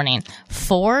 this morning.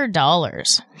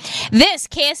 $4. This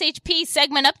KSHP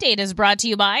segment update is brought to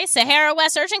you by Sahara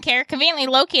West Urgent Care, conveniently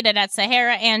located at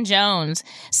Sahara and Jones.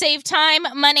 Save time,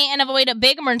 money, and avoid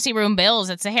big emergency room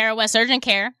bills at Sahara West Urgent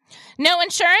Care. No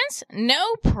insurance?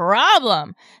 No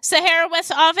problem. Sahara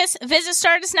West office visits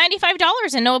start as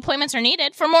 $95 and no appointments are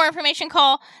needed. For more information,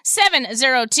 call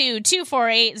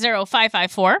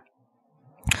 702-248-0554.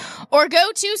 Or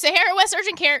go to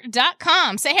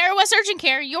SaharaWestUrgentCare.com. Sahara West Urgent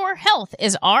Care, your health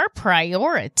is our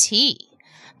priority.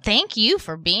 Thank you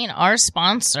for being our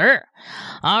sponsor.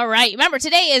 All right. Remember,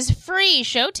 today is free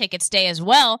show tickets day as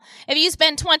well. If you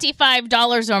spend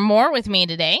 $25 or more with me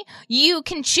today, you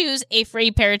can choose a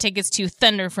free pair of tickets to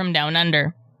Thunder from Down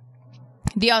Under,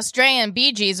 the Australian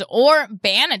Bee Gees, or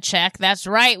Banachek. That's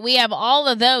right. We have all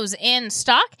of those in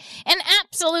stock and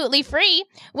absolutely free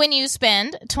when you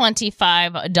spend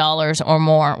 $25 or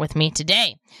more with me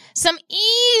today. Some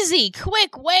easy,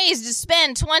 quick ways to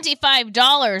spend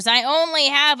 $25. I only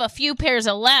have a few pairs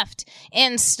left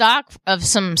in stock of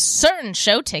some certain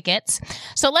show tickets.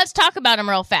 So let's talk about them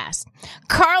real fast.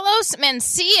 Carlos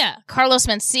Mencia. Carlos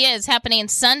Mencia is happening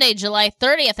Sunday, July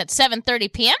 30th at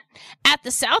 7:30 p.m. at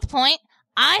the South Point.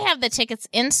 I have the tickets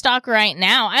in stock right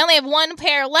now. I only have one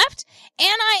pair left, and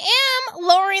I am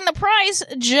lowering the price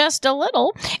just a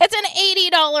little. It's an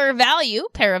 $80 value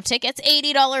pair of tickets,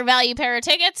 $80 value pair of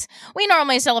tickets. We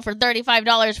normally sell it for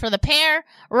 $35 for the pair.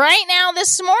 Right now,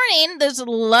 this morning, this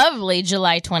lovely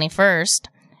July 21st,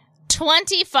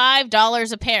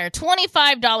 $25 a pair.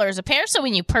 $25 a pair. So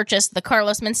when you purchase the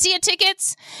Carlos Mencia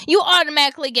tickets, you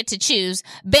automatically get to choose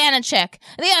Banachek,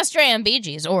 the Australian Bee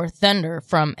Gees, or Thunder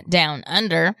from Down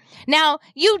Under. Now,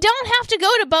 you don't have to go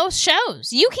to both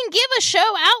shows. You can give a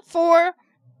show out for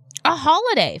a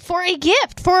holiday, for a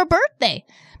gift, for a birthday.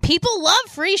 People love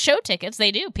free show tickets.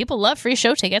 They do. People love free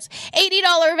show tickets.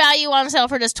 $80 value on sale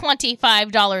for just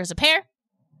 $25 a pair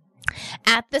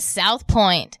at the South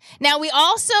Point. Now, we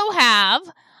also have,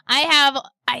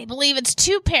 I believe it's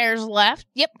 2 pairs left.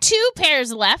 Yep, 2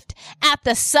 pairs left at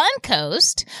the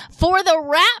Suncoast for the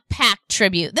Rat Pack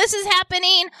tribute. This is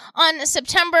happening on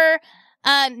September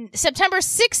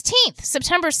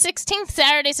 16th,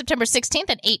 Saturday, September 16th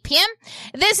at 8 p.m.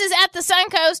 This is at the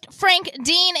Suncoast. Frank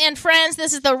Dean and friends.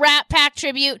 This is the Rat Pack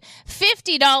tribute.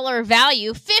 $50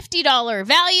 value,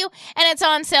 and it's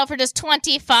on sale for just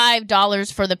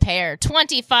 $25 for the pair.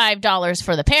 $25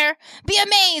 for the pair. Be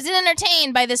amazed and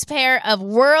entertained by this pair of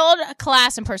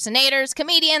world-class impersonators,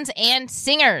 comedians, and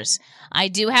singers. I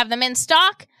do have them in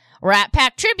stock. Rat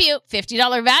Pack Tribute,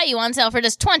 $50 value on sale for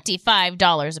just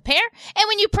 $25 a pair. And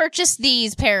when you purchase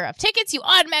these pair of tickets, you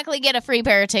automatically get a free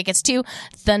pair of tickets to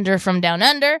Thunder from Down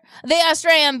Under, the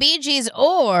Australian Bee Gees,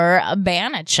 or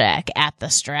Banachek at the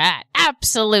Strat.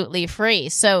 Absolutely free.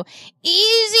 So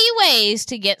easy ways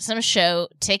to get some show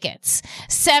tickets.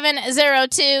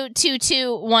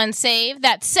 702-221-SAVE.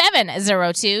 That's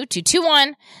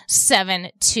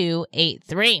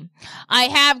 702-221-7283. I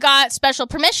have got special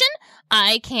permission.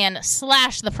 I can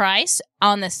slash the price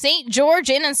on the St. George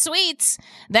Inn and Suites.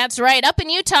 That's right, up in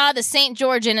Utah, the St.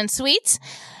 George Inn and Suites.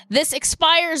 This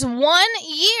expires 1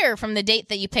 year from the date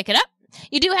that you pick it up.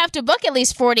 You do have to book at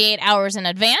least 48 hours in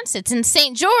advance. It's in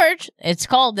St. George. It's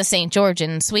called the St. George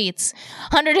Inn Suites.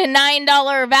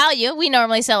 $109 value. We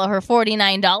normally sell her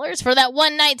 $49 for that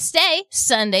one-night stay,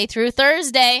 Sunday through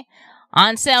Thursday.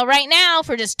 On sale right now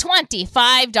for just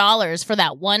 $25 for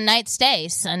that one-night stay,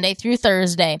 Sunday through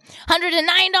Thursday.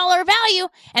 $109 value,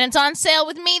 and it's on sale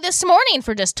with me this morning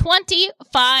for just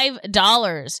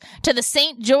 $25 to the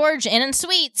St. George Inn and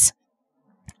Suites.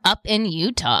 Up in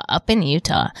Utah.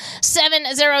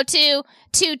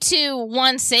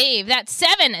 702-221-SAVE. That's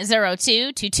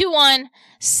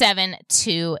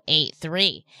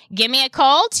 702-221-7283. Give me a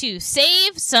call to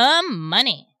save some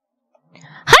money.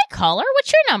 Hi, caller.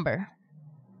 What's your number?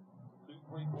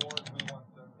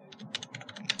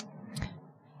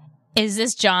 Is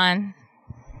this John?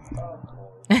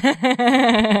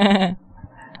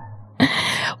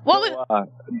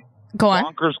 Go on.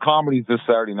 Bonkers Comedy's this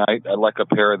Saturday night. I'd like a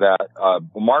pair of that.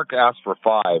 Mark asked for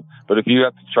 5, but if you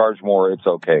have to charge more, it's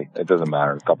okay. It doesn't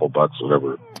matter. A couple bucks,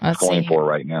 whatever it's going for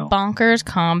right now. Bonkers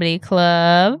Comedy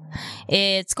Club.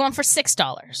 It's going for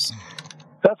 $6.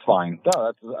 That's fine. No,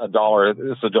 that's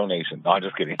 $1. It's a donation. No, I'm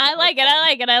just kidding. I like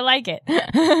it.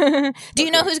 Do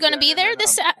you know who's going to be there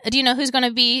this? Do you know who's going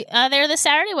to be there this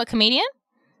Saturday? What comedian?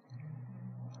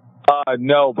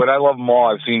 No, but I love them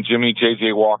all. I've seen Jimmy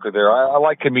J.J. Walker there. I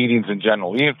like comedians in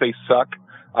general, even if they suck.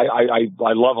 I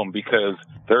love them because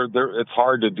they're. It's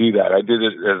hard to do that. I did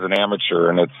it as an amateur,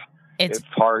 and it's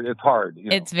hard. It's hard.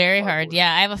 It's very hard.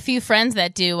 Yeah, I have a few friends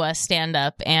that do stand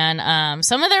up, and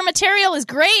some of their material is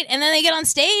great, and then they get on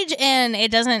stage and it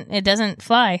doesn't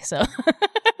fly. So.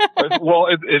 Well,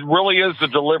 it really is the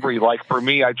delivery. Like for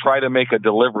me, I try to make a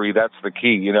delivery. That's the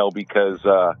key, because.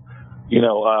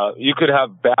 You could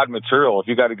have bad material if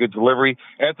you got a good delivery,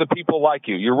 and if the people like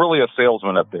you. You're really a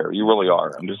salesman up there. You really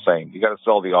are. I'm just saying. You got to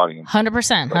sell the audience.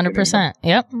 100%.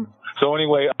 Yep. So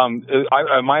anyway,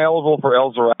 am I eligible for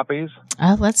El Zarapes?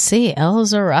 Let's see. El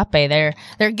Zarape.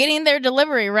 They're getting their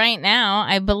delivery right now.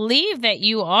 I believe that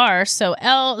you are. So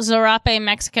El Zarape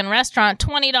Mexican Restaurant,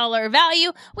 $20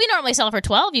 value. We normally sell it for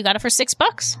 $12. You got it for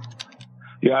 $6.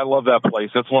 Yeah, I love that place.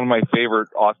 That's one of my favorite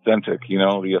authentic, the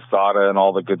asada and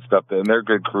all the good stuff. And they're a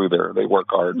good crew there. They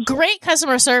work hard. So. Great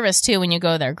customer service, too, when you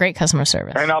go there. Great customer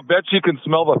service. And I'll bet you can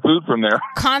smell the food from there.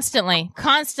 Constantly.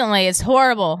 It's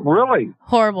horrible. Really?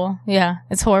 Horrible. Yeah,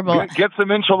 it's horrible. Get some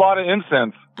enchilada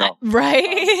incense. No.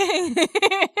 Right?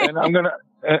 and I'm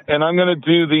gonna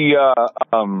do the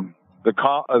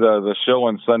show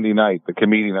on Sunday night. The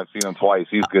comedian, I've seen him twice.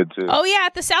 He's good, too. Oh, yeah,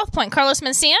 at the South Point. Carlos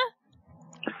Mencia?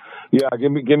 Yeah,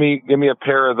 give me a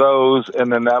pair of those,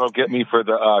 and then that'll get me for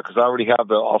the because I already have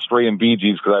the Australian Bee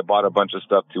Gees because I bought a bunch of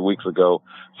stuff 2 weeks ago.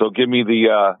 So give me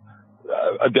the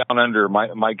Down Under.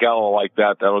 My gal will like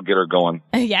that. That'll get her going.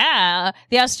 Yeah,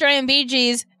 the Australian Bee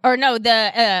Gees, or no,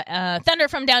 the Thunder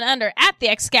from Down Under at the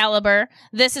Excalibur.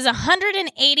 This is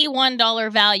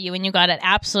 $181 value, and you got it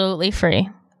absolutely free.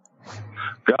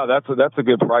 Yeah, that's a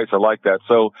good price. I like that.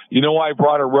 So you know why I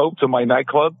brought a rope to my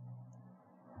nightclub?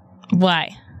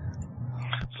 Why?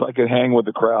 So I could hang with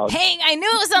the crowd. Hang! I knew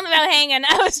it was something about hanging.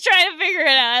 I was trying to figure it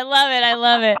out. I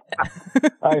love it.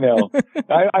 I know.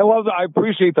 I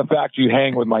appreciate the fact you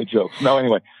hang with my jokes. No,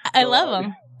 anyway. I love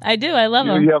them. I do. I love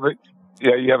them. You have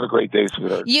a great day,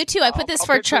 sweetheart. You too. I put this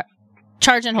for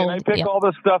charge and hold. Can I pick all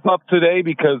this stuff up today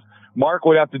because Mark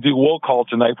would have to do will call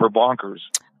tonight for Bonkers.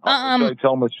 Should I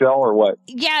tell Michelle or what?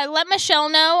 Yeah, let Michelle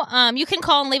know. You can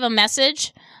call and leave a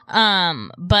message.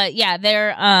 But yeah,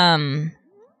 they're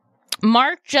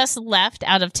Mark just left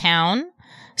out of town,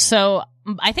 so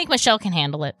I think Michelle can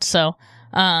handle it. So,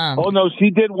 oh no,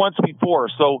 she did once before.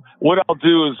 So what I'll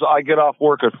do is I get off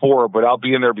work at 4, but I'll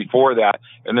be in there before that,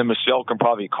 and then Michelle can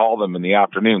probably call them in the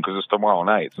afternoon because it's tomorrow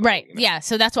night. So, right? Yeah.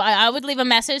 So that's why I would leave a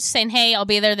message saying, "Hey, I'll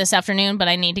be there this afternoon, but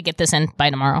I need to get this in by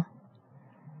tomorrow."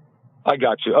 I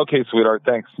got you. Okay, sweetheart.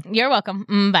 Thanks. You're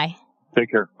welcome. Bye.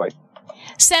 Take care. Bye.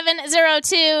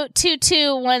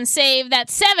 702-221-SAVE.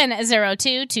 That's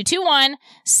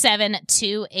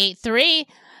 702-221-7283.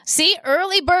 See,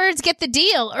 early birds get the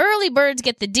deal.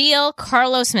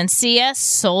 Carlos Mencia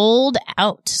sold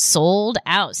out.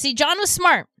 See, John was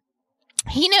smart.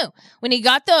 He knew when he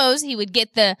got those, he would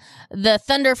get the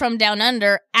Thunder from Down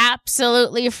Under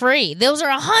absolutely free. Those are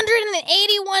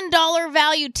 $181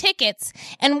 value tickets,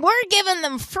 and we're giving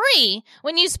them free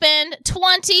when you spend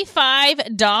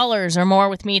 $25 or more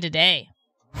with me today.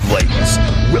 Ladies,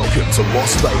 welcome to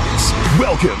Las Vegas.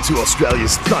 Welcome to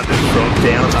Australia's Thunder from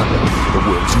Down Under. The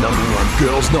world's #1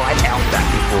 girls' night out that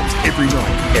performs every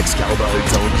night at Excalibur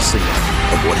Hotel and Casino.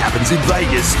 And what happens in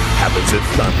Vegas happens at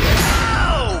Thunder.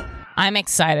 I'm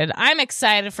excited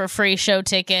for free show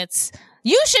tickets.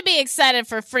 You should be excited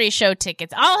for free show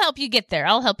tickets. I'll help you get there.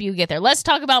 Let's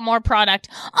talk about more product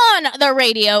on the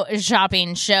Radio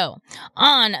Shopping Show.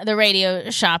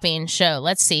 Let's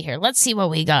see here. Let's see what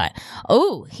we got.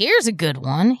 Oh, here's a good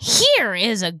one.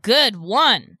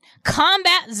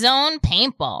 Combat Zone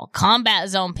Paintball.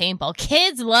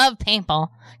 Kids love paintball.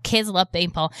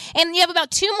 And you have about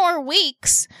 2 more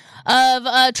weeks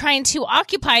of trying to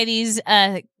occupy these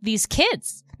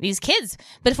kids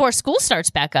before school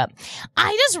starts back up.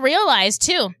 I just realized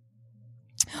too,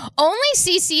 only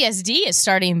CCSD is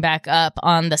starting back up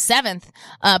on the 7th.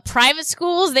 Private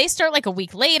schools, they start like a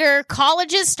week later.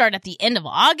 Colleges start at the end of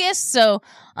August. So,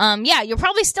 you'll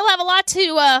probably still have a lot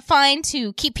to find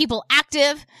to keep people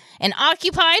active and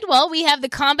occupied. Well, we have the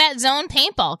Combat Zone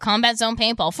Paintball.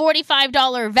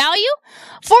 $45 value.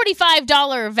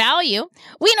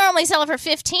 We normally sell it for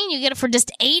 $15. You get it for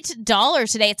just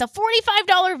 $8 today. It's a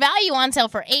 $45 value on sale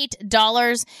for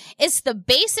 $8. It's the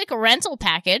basic rental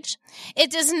package. It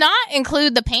does not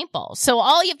include the paintballs. So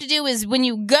all you have to do is when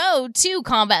you go to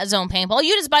Combat Zone Paintball,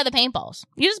 you just buy the paintballs.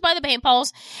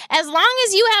 As long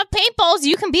as you have paintballs,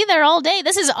 you can be there all day.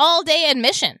 This is all day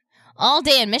admission on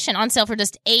sale for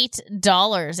just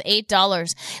 $8.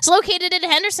 It's located in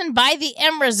Henderson by the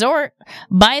M Resort.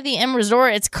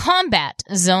 It's Combat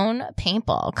Zone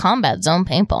Paintball.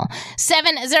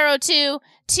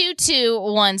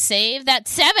 702-221-SAVE.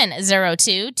 That's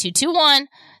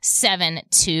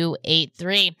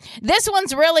 702-221-7283. This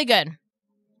one's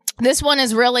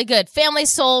really good. Family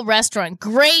Soul Restaurant.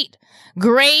 Great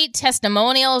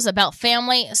testimonials about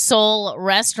Family Soul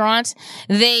Restaurant.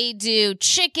 They do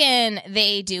chicken,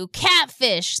 they do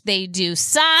catfish, they do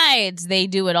sides, they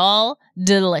do it all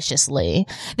deliciously.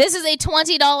 This is a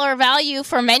 $20 value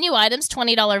for menu items.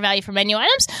 We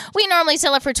normally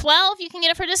sell it for $12. You can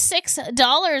get it for just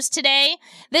 $6 today.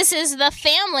 This is the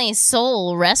Family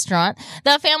Soul Restaurant.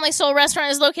 The Family Soul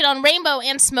Restaurant is located on Rainbow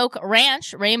and Smoke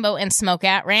Ranch.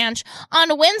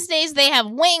 On Wednesdays, they have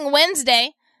Wing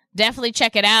Wednesday. Definitely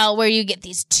check it out, where you get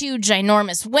these 2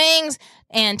 ginormous wings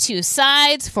and 2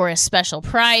 sides for a special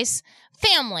price.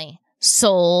 Family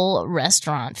Soul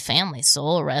Restaurant.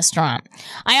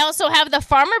 I also have the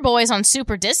Farmer Boys on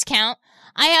super discount.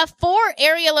 I have 4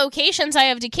 area locations. I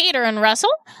have Decatur and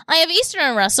Russell. I have Eastern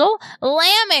and Russell,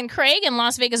 Lamb and Craig, and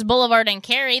Las Vegas Boulevard and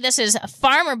Cary. This is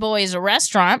Farmer Boys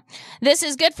Restaurant. This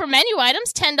is good for menu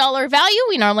items, $10 value.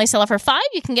 We normally sell it for $5.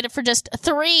 You can get it for just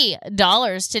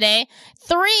 $3 today.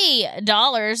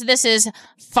 $3. This is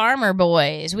Farmer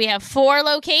Boys. We have 4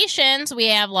 locations. We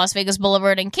have Las Vegas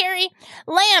Boulevard and Cary,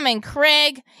 Lamb and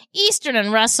Craig, Eastern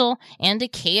and Russell, and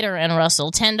Decatur and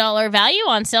Russell. $10 value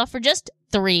on sale for just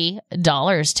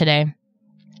 $3 today.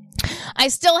 I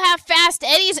still have Fast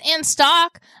Eddie's in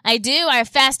stock. I do. I have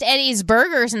Fast Eddie's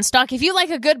burgers in stock. If you like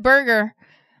a good burger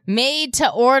made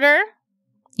to order,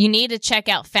 you need to check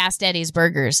out Fast Eddie's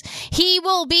Burgers. He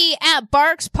will be at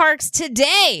Barks Parks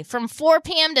today from 4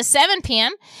 p.m. to 7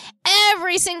 p.m.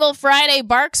 Every single Friday,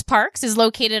 Barks Parks is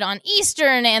located on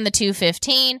Eastern and the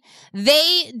 215.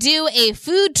 They do a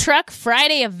Food Truck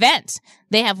Friday event.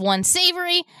 They have 1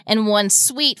 savory and 1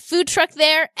 sweet food truck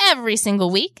there every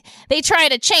single week. They try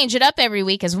to change it up every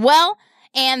week as well.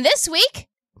 And this week,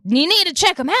 you need to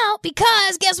check them out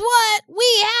because guess what?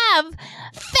 We have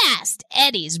Fast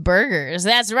Eddie's Burgers.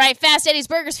 That's right. Fast Eddie's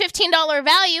Burgers, $15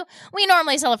 value. We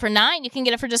normally sell it for $9. You can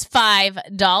get it for just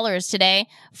 $5 today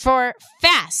for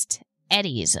Fast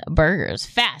Eddie's Burgers.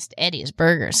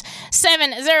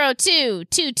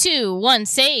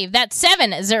 702-221-SAVE. That's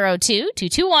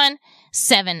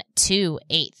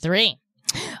 702-221-7283.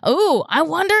 Oh, I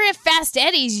wonder if Fast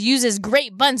Eddie's uses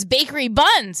Great Buns Bakery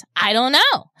buns. I don't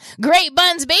know. Great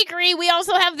Buns Bakery, we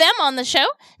also have them on the show.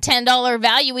 $10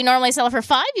 value. We normally sell it for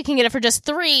 $5. You can get it for just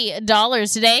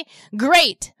 $3 today.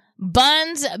 Great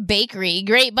Buns Bakery.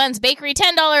 Great Buns Bakery,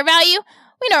 $10 value.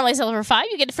 We normally sell it for $5.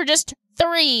 You get it for just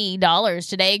 $3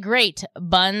 today. Great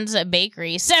Buns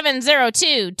Bakery.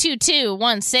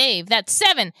 702-221-SAVE. That's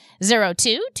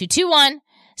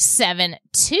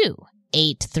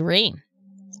 702-221-7283.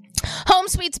 Home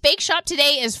Sweets Bake Shop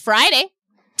today is Friday,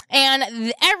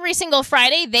 and every single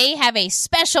Friday they have a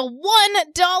special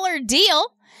 $1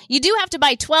 deal. You do have to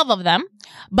buy 12 of them,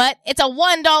 but it's a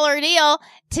 $1 deal.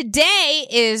 Today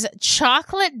is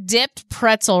chocolate dipped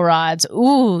pretzel rods.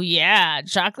 Ooh, yeah,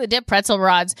 chocolate dipped pretzel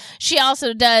rods. She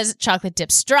also does chocolate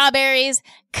dipped strawberries,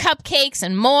 cupcakes,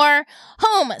 and more.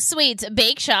 Home Sweets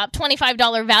Bake Shop,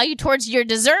 $25 value towards your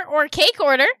dessert or cake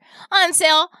order, on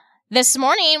sale this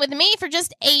morning with me for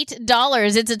just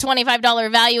 $8. It's a $25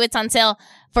 value. It's on sale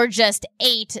for just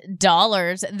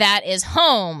 $8. That is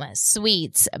Home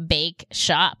Sweets Bake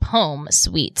Shop. Home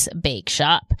Sweets Bake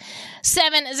Shop.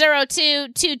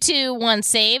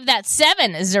 702-221-SAVE. That's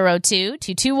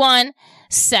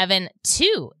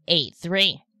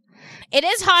 702-221-7283. It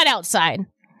is hot outside.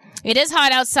 It is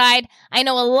hot outside. I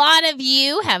know a lot of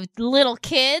you have little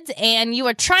kids and you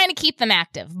are trying to keep them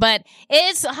active, but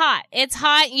it's hot. It's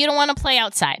hot. You don't want to play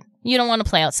outside. You don't want to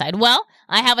play outside. Well,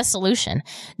 I have a solution.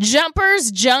 Jumpers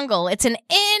Jungle. It's an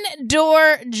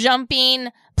indoor jumping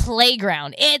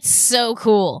playground. It's so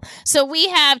cool. So we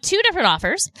have 2 different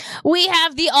offers. We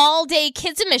have the all-day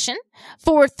kids admission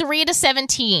for 3 to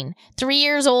 17. 3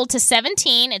 years old to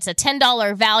 17. It's a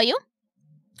 $10 value.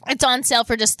 It's on sale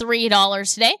for just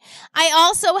 $3 today. I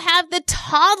also have the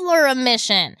toddler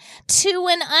admission, 2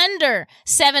 and under,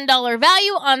 $7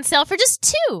 value, on sale for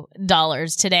just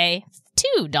 $2 today.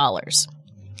 $2.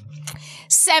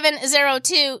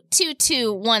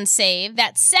 702-221-SAVE.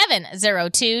 That's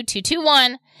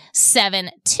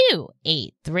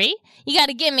 702-221-7283. You got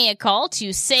to give me a call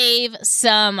to save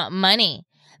some money.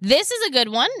 This is a good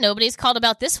one. Nobody's called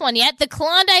about this one yet. The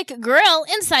Klondike Grill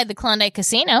inside the Klondike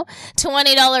Casino.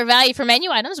 $20 value for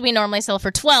menu items. We normally sell for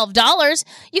 $12.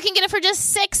 You can get it for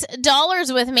just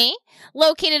 $6 with me.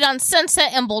 Located on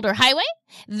Sunset and Boulder Highway.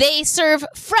 They serve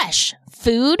fresh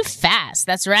food fast.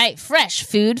 That's right. Fresh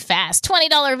food fast.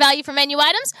 $20 value for menu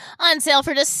items. On sale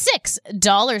for just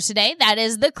 $6 today. That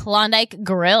is the Klondike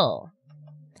Grill.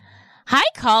 Hi,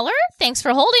 caller. Thanks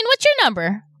for holding. What's your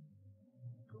number?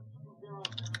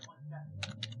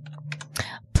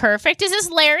 Perfect. Is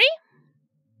this Larry?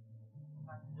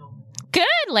 Good,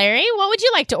 Larry. What would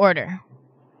you like to order?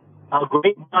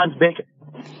 Great Buns Bakery.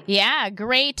 Yeah,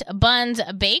 Great Buns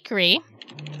Bakery.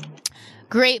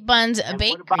 Great Buns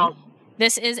Bakery.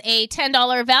 This is a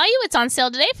 $10 value. It's on sale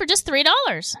today for just $3.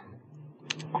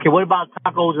 Okay, what about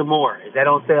tacos and more? Is that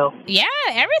on sale? Yeah,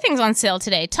 everything's on sale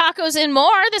today. Tacos and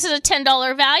more. This is a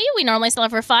 $10 value. We normally sell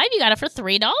it for $5. You got it for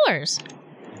 $3.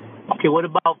 Okay, what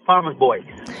about Farmer's Boys?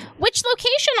 Which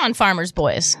location on Farmer's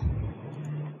Boys?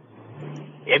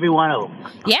 Every one of them.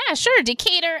 Yeah, sure.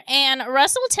 Decatur and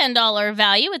Russell, $10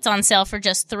 value. It's on sale for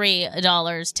just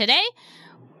 $3 today.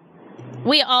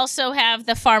 We also have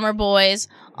the Farmer Boys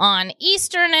on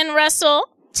Eastern and Russell,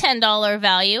 $10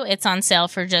 value. It's on sale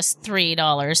for just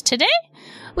 $3 today.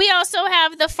 We also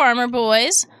have the Farmer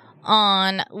Boys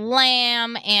on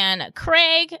Lamb and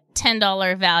Craig,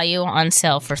 $10 value, on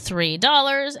sale for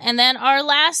 $3. And then our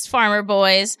last Farmer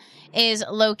Boys is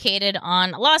located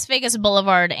on Las Vegas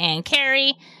Boulevard and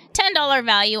Cary, $10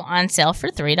 value, on sale for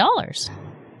 $3.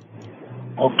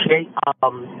 Okay,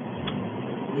 let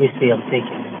me see, I'm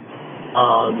thinking.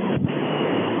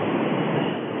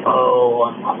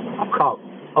 I'm calling.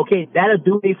 Okay, that'll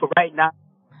do me for right now.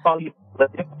 Call you.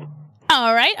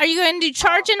 All right. Are you going to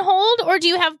charge and hold, or do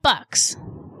you have bucks?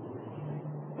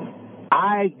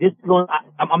 I'm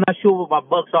not sure what my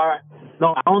bucks are.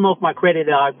 No, I don't know if my credit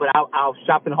are, but I'll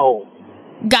shop and hold.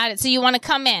 Got it. So you want to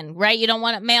come in, right? You don't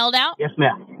want it mailed out? Yes,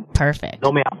 ma'am. Perfect.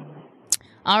 No, ma'am.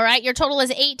 All right. Your total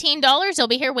is $18. They'll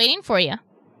be here waiting for you.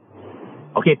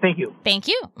 Okay, thank you. Thank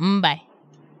you. Bye.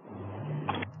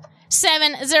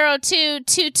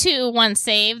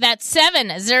 702-221-SAVE. That's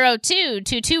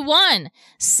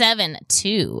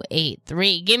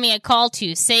 702-221-7283. Give me a call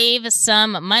to save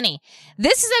some money.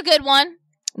 This is a good one.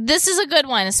 This is a good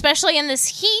one, especially in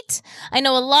this heat. I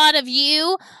know a lot of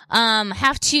you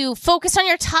have to focus on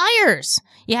your tires.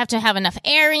 You have to have enough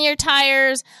air in your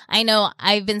tires. I know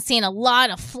I've been seeing a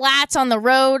lot of flats on the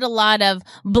road, a lot of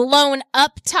blown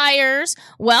up tires.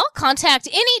 Well, contact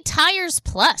Any Tires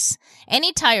Plus.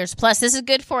 Any Tires Plus. This is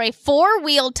good for a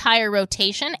 4-wheel tire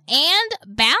rotation and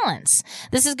balance.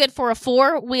 This is good for a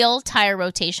 4-wheel tire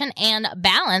rotation and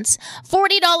balance.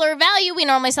 $40 value. We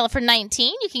normally sell it for $19.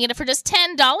 You can get it for just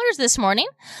 $10 this morning.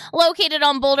 Located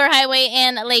on Boulder Highway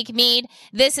and Lake Mead.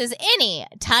 This is Any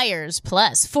Tires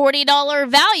Plus. $40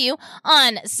 value,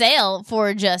 on sale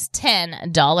for just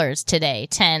 $10 today.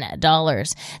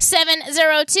 $10.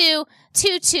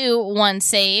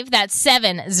 702-221-SAVE. That's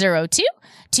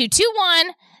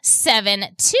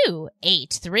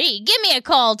 702-221-7283. Give me a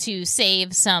call to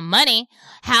save some money.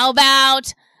 How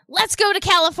about let's go to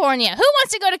California? Who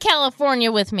wants to go to California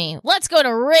with me? Let's go to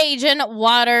Ragin'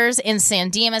 Waters in San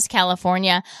Dimas,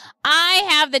 California. I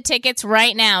have the tickets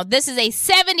right now. This is a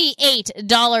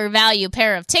 $78 value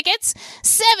pair of tickets.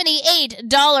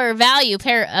 $78 value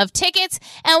pair of tickets.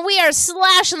 And we are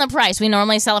slashing the price. We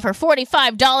normally sell it for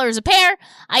 $45 a pair.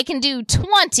 I can do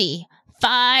 20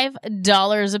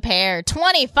 $25 a pair.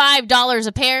 $25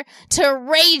 a pair to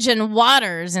Ragin'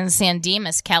 Waters in San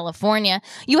Dimas, California.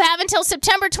 You have until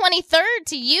September 23rd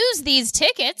to use these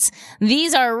tickets.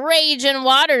 These are Ragin'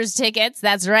 Waters tickets.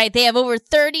 That's right. They have over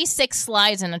 36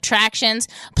 slides and attractions,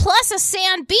 plus a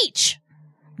sand beach.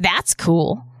 That's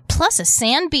cool. Plus a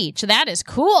sand beach. That is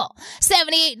cool.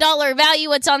 $78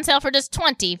 value. It's on sale for just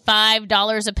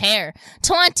 $25 a pair.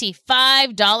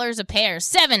 $25 a pair.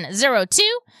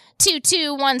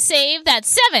 702-221-SAVE.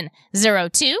 That's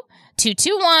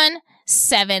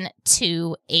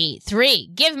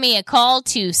 702-221-7283. Give me a call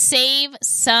to save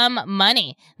some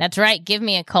money. That's right. Give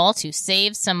me a call to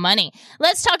save some money.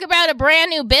 Let's talk about a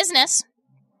brand new business.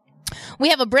 We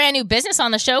have a brand new business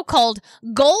on the show called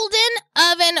Golden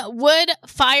Oven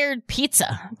Wood-Fired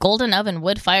Pizza. Golden Oven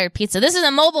Wood-Fired Pizza. This is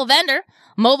a mobile vendor,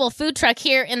 mobile food truck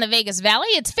here in the Vegas Valley.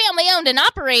 It's family owned and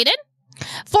operated.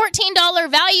 $14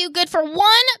 value, good for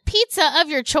one pizza of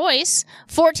your choice.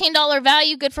 $14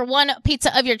 value, good for one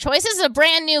pizza of your choice. This is a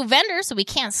brand new vendor, so we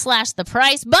can't slash the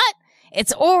price, but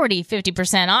it's already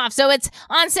 50% off. So it's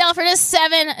on sale for just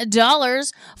 $7.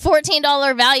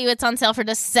 $14 value. It's on sale for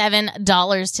just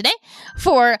 $7 today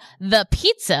for the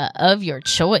pizza of your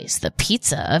choice. The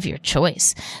pizza of your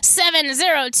choice.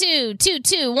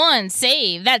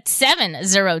 702-221-SAVE. That's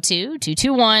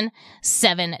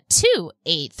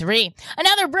 702-221-7283.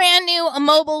 Another brand new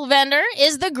mobile vendor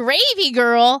is the Gravy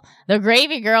Girl. The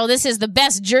Gravy Girl. This is the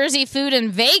best Jersey food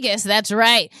in Vegas. That's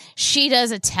right. She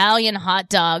does Italian hot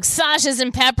dogs, sausages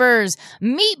and peppers,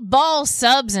 meatball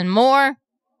subs, and more.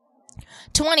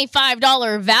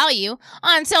 $25 value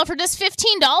on sale for just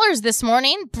 $15 this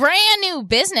morning. Brand new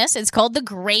business. It's called the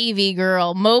Gravy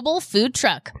Girl Mobile Food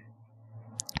Truck.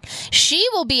 She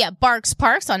will be at Barks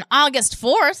Parks on August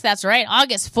 4th. That's right,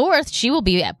 August 4th. She will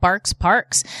be at Barks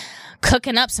Parks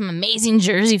cooking up some amazing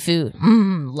Jersey food.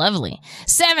 Lovely.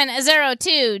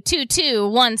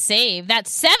 702-221-SAVE.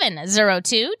 That's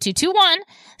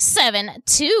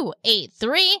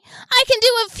 702-221-7283. I can do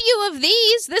a few of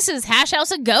these. This is Hash House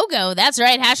A Go-Go. That's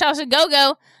right, Hash House A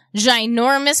Go-Go.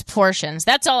 Ginormous portions.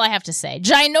 That's all I have to say.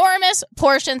 Ginormous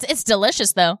portions. It's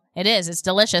delicious, though. It is. It's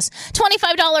delicious.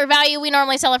 $25 value. We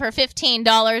normally sell it for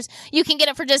 $15. You can get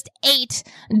it for just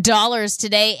 $8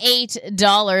 today.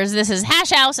 $8. This is Hash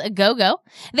House A Go-Go.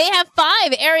 They have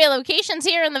 5 area locations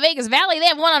here in the Vegas Valley. They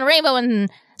have one on Rainbow and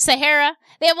Sahara.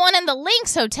 They have one in the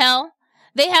Lynx Hotel.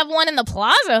 They have one in the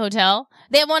Plaza Hotel.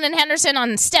 They have one in Henderson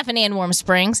on Stephanie and Warm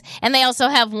Springs. And they also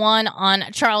have one on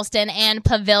Charleston and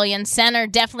Pavilion Center.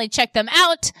 Definitely check them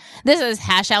out. This is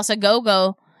Hash House A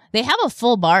Go-Go. They have a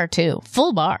full bar, too.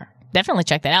 Full bar. Definitely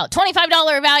check that out.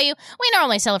 $25 value. We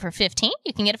normally sell it for $15.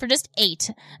 You can get it for just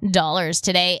 $8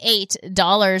 today.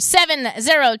 $8.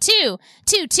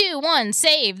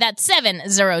 702-221-SAVE. That's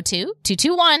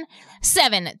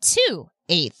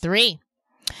 702-221-7283.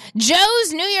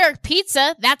 Joe's New York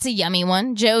Pizza. That's a yummy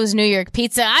one. Joe's New York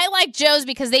Pizza. I like Joe's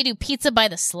because they do pizza by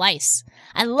the slice.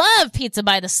 I love pizza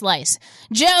by the slice.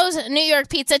 Joe's New York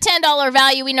Pizza. $10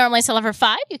 value. We normally sell it for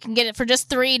 $5. You can get it for just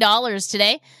 $3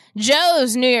 today.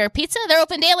 Joe's New York Pizza. They're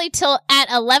open daily till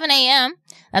at 11 a.m.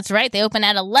 That's right. They open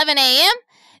at 11 a.m.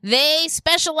 They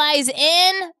specialize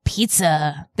in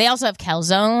pizza. They also have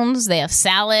calzones. They have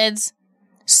salads.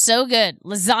 So good.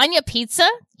 Lasagna pizza?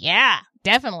 Yeah.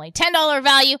 Definitely. $10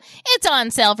 value. It's on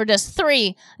sale for just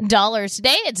 $3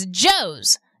 today. It's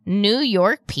Joe's New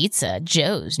York Pizza.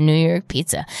 Joe's New York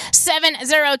Pizza.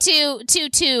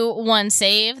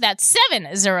 702-221-SAVE. That's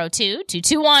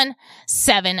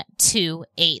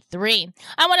 702-221-7283.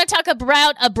 I want to talk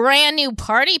about a brand new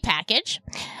party package.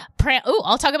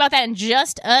 I'll talk about that in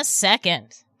just a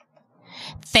second.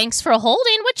 Thanks for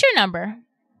holding. What's your number?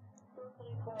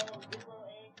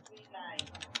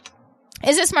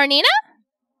 Is this Marnina?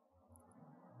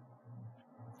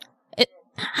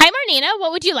 Hi, Marnina.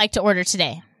 What would you like to order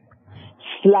today?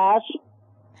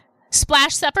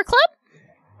 Splash Supper Club?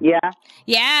 Yeah.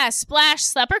 Yeah, Splash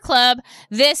Supper Club.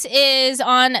 This is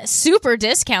on super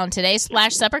discount today.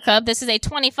 Splash Supper Club. This is a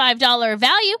 $25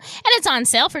 value, and it's on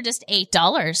sale for just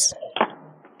 $8.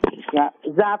 Yeah.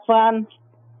 Saffron.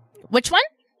 Which one?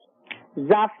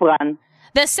 Saffron.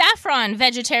 The Saffron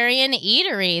Vegetarian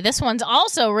Eatery. This one's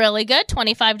also really good.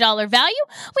 $25 value.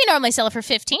 We normally sell it for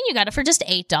 $15. You got it for just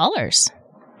 $8.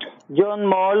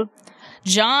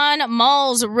 John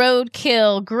Mull's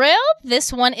Roadkill Grill.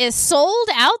 This one is sold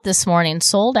out this morning.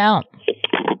 Sold out.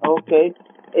 Okay.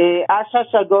 Hash House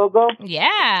A Go-Go.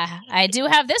 Yeah, I do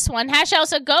have this one. Hash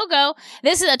House A Go-Go.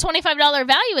 This is a $25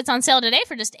 value. It's on sale today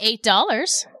for just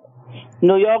 $8.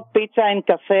 New York Pizza and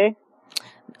Cafe.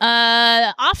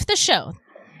 Off the show.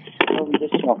 Off the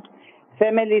show.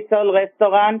 Family Soul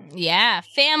Restaurant. Yeah,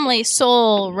 Family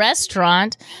Soul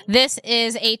Restaurant. This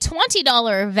is a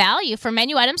 $20 value for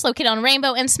menu items located on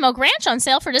Rainbow and Smoke Ranch, on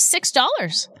sale for just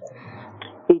 $6.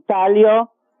 Italio.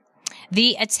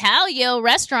 The Italio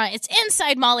restaurant. It's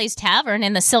inside Molly's Tavern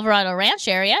in the Silverado Ranch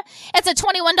area. It's a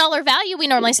 $21 value. We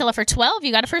normally sell it for $12.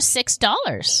 You got it for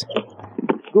 $6.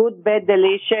 Good, Bad,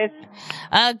 Delicious.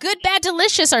 Good, Bad,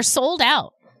 Delicious are sold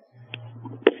out.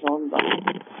 Sold out.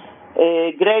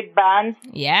 Great Buns.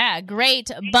 Yeah,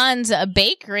 Great Buns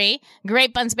Bakery.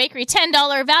 Great Buns Bakery,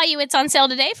 $10 value. It's on sale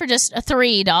today for just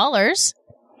 $3.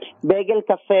 Bagel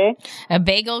Cafe. A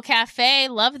Bagel Cafe.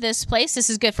 Love this place.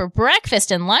 This is good for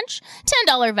breakfast and lunch.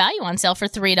 $10 value, on sale for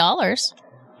 $3.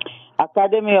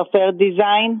 Academy of Hair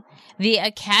Design. The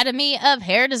Academy of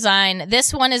Hair Design.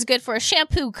 This one is good for a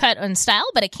shampoo, cut, and style,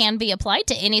 but it can be applied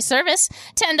to any service.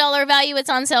 $10 value. It's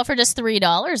on sale for just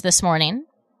 $3 this morning.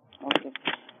 Okay.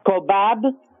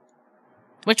 Kebab.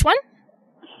 Which one?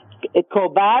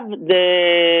 Kebab.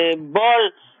 The ball,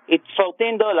 it's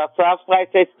 $14, so half price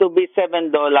has to be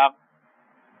 $7.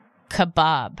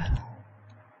 Kebab.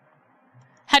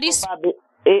 How do you...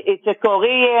 It's a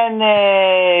Korean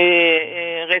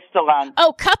restaurant.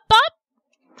 Oh, Kebab?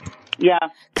 Yeah.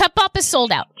 Kebab is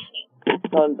sold out.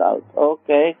 Sold out,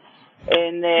 okay.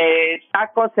 And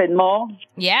tacos and more.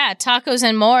 Yeah, tacos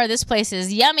and more. This place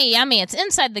is yummy, yummy. It's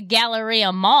inside the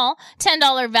Galleria Mall.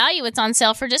 $10 value. It's on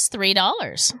sale for just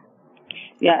 $3.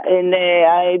 Yeah, and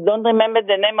I don't remember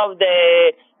the name of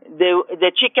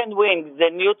the chicken wings, the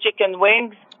new chicken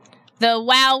wings. The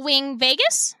Wow Wing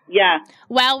Vegas? Yeah.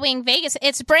 Wow Wing Vegas.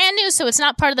 It's brand new, so it's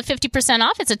not part of the 50%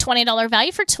 off. It's a $20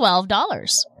 value for $12.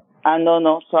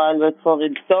 No, so I'll wait for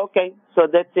it. So, okay, so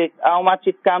that's it. How much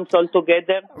it comes all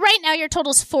together? Right now, your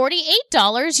total's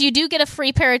 $48. You do get a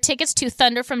free pair of tickets to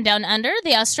Thunder from Down Under,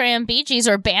 the Australian Bee Gees,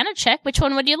 or Banachek. Which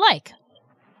one would you like?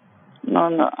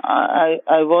 No,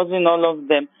 I was in all of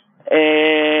them.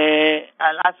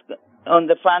 I'll ask on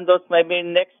the Fandos maybe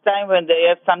next time when they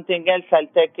have something else. I'll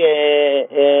take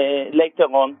later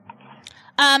on.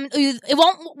 It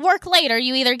won't work later.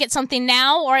 You either get something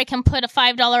now, or I can put a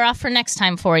 $5 off for next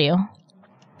time for you.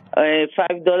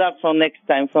 $5 for next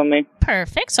time for me.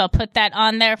 Perfect. So I'll put that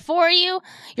on there for you.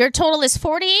 Your total is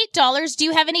 $48. Do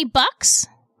you have any bucks?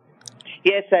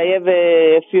 Yes, I have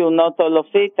a few, not all of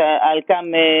it. I'll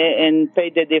come and pay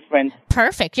the difference.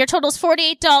 Perfect. Your total is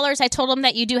 $48. I told them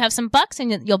that you do have some bucks,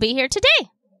 and you'll be here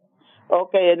today.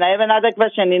 Okay, and I have another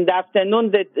question. In the afternoon,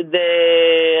 the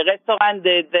restaurant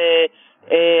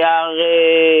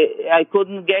I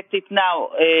couldn't get it now.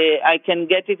 I can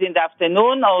get it in the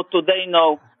afternoon, or today,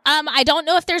 no? I don't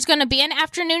know if there's going to be an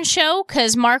afternoon show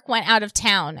because Mark went out of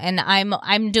town, and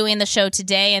I'm doing the show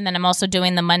today, and then I'm also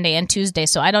doing the Monday and Tuesday,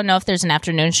 so I don't know if there's an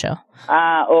afternoon show.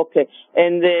 Okay.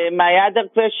 And my other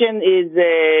question is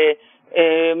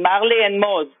Marley and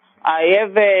Moz. I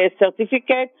have a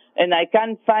certificate, and I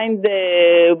can't find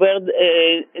where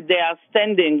they are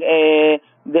standing.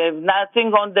 There's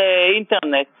nothing on the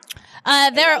internet.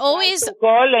 They're always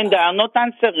call and they are not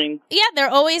answering. Yeah, they're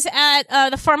always at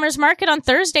the farmers market on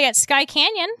Thursday at Sky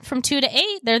Canyon from 2 to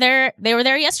 8. They're there. They were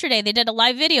there yesterday. They did a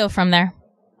live video from there.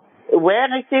 Where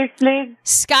it is, please?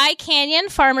 Sky Canyon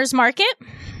Farmers Market.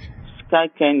 Sky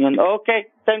Canyon. Okay.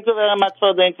 Thank you very much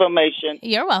for the information.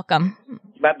 You're welcome.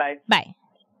 Bye-bye. Bye.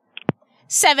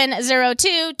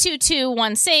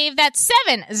 702-221-SAVE. That's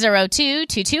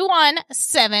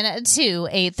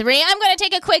 702-221-7283. I'm going to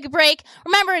take a quick break.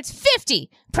 Remember, it's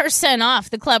 50% off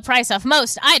the club price off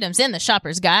most items in the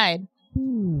Shopper's Guide.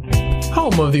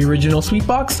 Home of the original Sweet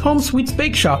Box, Home Sweets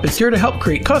Bake Shop is here to help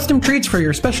create custom treats for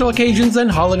your special occasions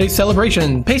and holiday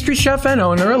celebration. Pastry chef and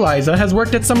owner Eliza has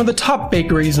worked at some of the top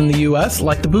bakeries in the U.S.,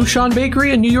 like the Bouchon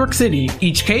Bakery in New York City.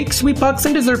 Each cake, Sweet Box,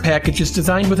 and dessert package is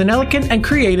designed with an elegant and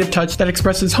creative touch that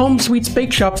expresses Home Sweets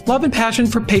Bake Shop's love and passion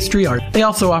for pastry art. They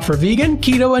also offer vegan,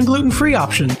 keto, and gluten-free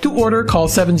options. To order, call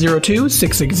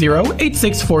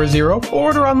 702-660-8640 or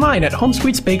order online at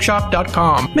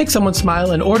homesweetsbakeshop.com. Make someone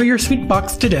smile and order your Sweet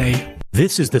Box today.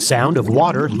 This is the sound of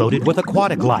water loaded with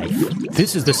aquatic life.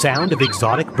 This is the sound of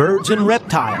exotic birds and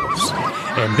reptiles.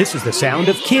 And this is the sound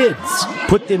of kids.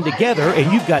 Put them together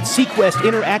and you've got Sequest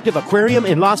Interactive Aquarium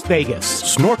in Las Vegas.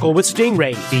 Snorkel with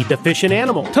stingrays, feed the fish and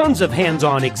animal, tons of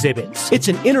hands-on exhibits. It's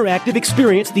an interactive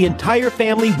experience the entire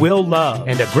family will love.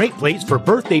 And a great place for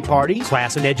birthday parties,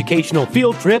 class and educational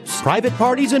field trips, private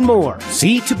parties, and more.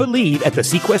 See to believe at the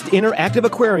Sequest Interactive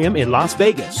Aquarium in Las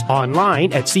Vegas.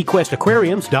 Online at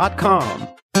sequestaquariums.com.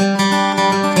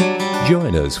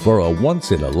 Join us for a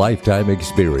once-in-a-lifetime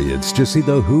experience to see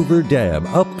the Hoover Dam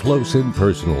up close and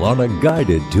personal on a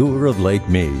guided tour of Lake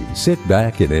Mead. Sit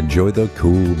back and enjoy the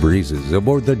cool breezes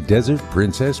aboard the Desert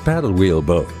Princess paddle wheel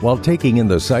boat while taking in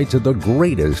the sights of the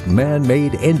greatest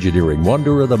man-made engineering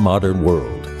wonder of the modern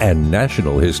world and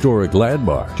National Historic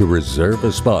Landmark. To reserve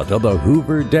a spot on the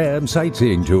Hoover Dam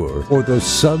sightseeing tour or the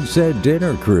Sunset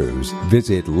Dinner Cruise,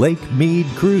 visit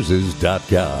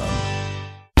LakeMeadCruises.com.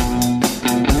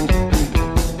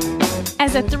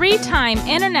 As a 3-time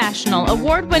international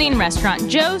award-winning restaurant,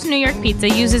 Joe's New York Pizza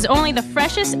uses only the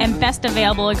freshest and best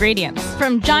available ingredients.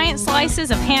 From giant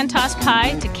slices of hand-tossed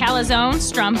pie to calzone,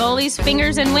 strombolis,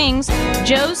 fingers, and wings,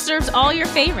 Joe's serves all your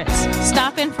favorites.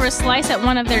 Stop in for a slice at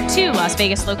one of their 2 Las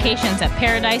Vegas locations at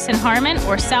Paradise and Harmon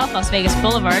or South Las Vegas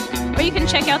Boulevard, or you can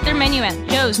check out their menu at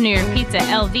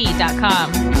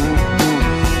joesnewyorkpizzalv.com.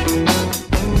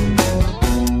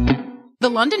 The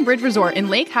London Bridge Resort in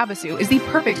Lake Havasu is the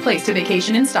perfect place to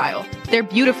vacation in style. Their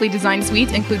beautifully designed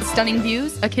suites include stunning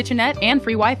views, a kitchenette, and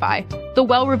free Wi-Fi. The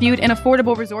well-reviewed and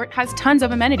affordable resort has tons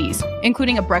of amenities,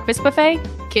 including a breakfast buffet,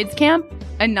 kids camp,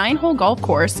 a 9-hole golf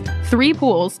course, 3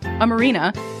 pools, a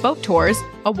marina, boat tours,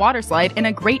 a water slide, and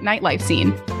a great nightlife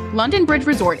scene. London Bridge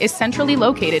Resort is centrally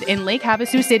located in Lake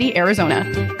Havasu City, Arizona.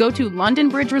 Go to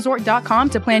londonbridgeresort.com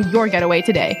to plan your getaway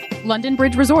today. London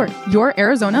Bridge Resort, your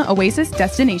Arizona oasis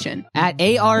destination. At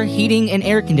AR Heating and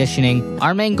Air Conditioning,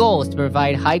 our main goal is to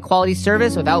provide high-quality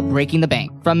service without breaking the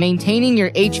bank. From maintaining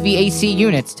your HVAC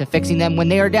units to fixing them when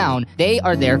they are down, they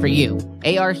are there for you.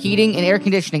 AR Heating and Air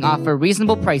Conditioning offer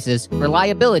reasonable prices,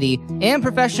 reliability, and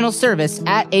professional service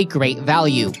at a great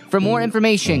value. For more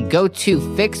information, go to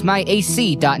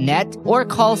fixmyac.net or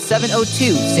call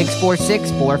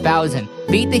 702-646-4000.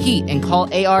 Beat the heat and call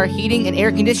AR Heating and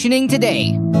Air Conditioning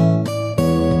today.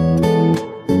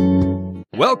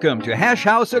 Welcome to Hash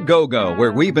House A Go-Go,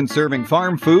 where we've been serving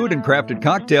farm food and crafted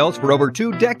cocktails for over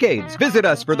 2 decades. Visit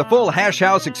us for the full Hash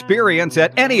House experience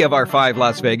at any of our 5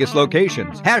 Las Vegas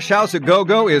locations. Hash House A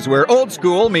Go-Go is where old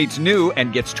school meets new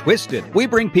and gets twisted. We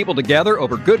bring people together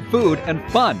over good food and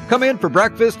fun. Come in for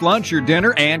breakfast, lunch, or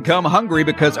dinner, and come hungry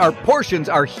because our portions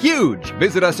are huge.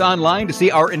 Visit us online to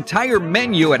see our entire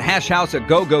menu at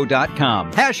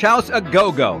hashhouseagogo.com. Hash House A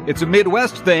Go-Go. It's a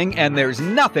Midwest thing, and there's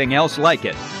nothing else like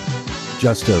it.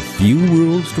 Just a few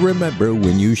rules to remember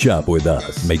when you shop with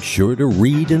us. Make sure to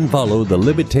read and follow the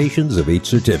limitations of each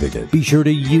certificate. Be sure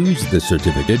to use the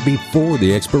certificate before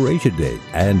the expiration date.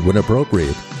 And when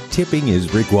appropriate, tipping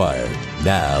is required.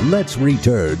 Now, let's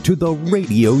return to the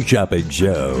Radio Shopping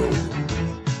Show.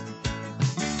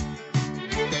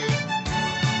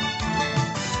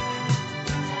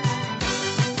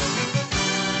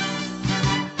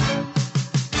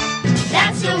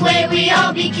 That's the way we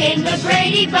all became the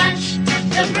Brady Bunch.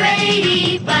 The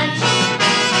Brady Bunch,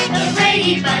 the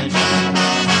Brady Bunch.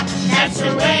 That's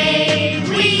the way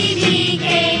we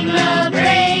became the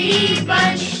Brady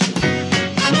Bunch.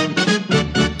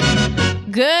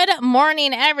 Good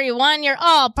morning, everyone. You're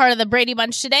all part of the Brady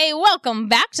Bunch today. Welcome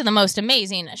back to the most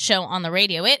amazing show on the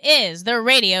radio. It is the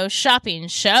Radio Shopping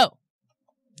Show.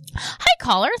 Hi,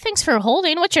 caller. Thanks for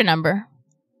holding. What's your number?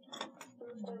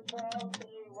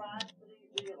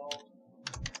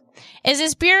 Is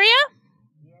this Beria?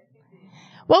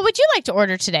 What would you like to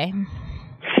order today?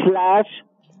 Splash.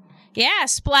 Yeah,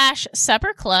 Splash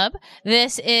Supper Club.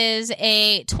 This is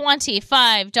a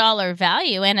 $25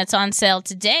 value, and it's on sale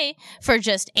today for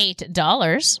just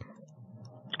 $8.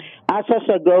 Hash House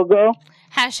A Go-Go.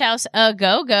 Hash House A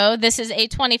Go-Go. This is a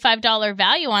 $25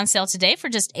 value on sale today for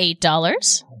just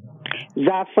 $8.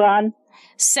 Saffron.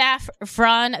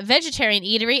 Saffron Vegetarian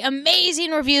Eatery. Amazing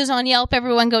reviews on Yelp.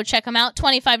 Everyone go check them out.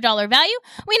 $25 value.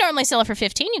 We normally sell it for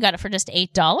 $15. You got it for just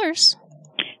 $8.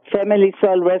 Family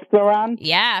Soul Restaurant.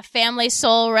 Yeah, Family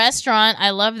Soul Restaurant. I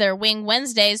love their Wing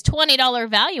Wednesdays. $20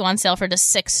 value on sale for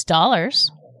just $6.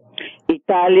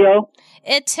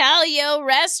 Italio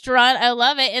Restaurant. I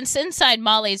love it. It's inside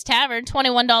Molly's Tavern.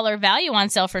 $21 value on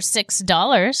sale for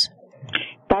 $6.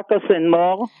 Tacos and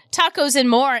More. Tacos and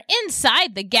More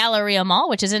inside the Galleria Mall,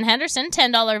 which is in Henderson.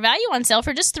 $10 value on sale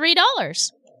for just $3.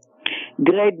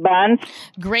 Great Buns.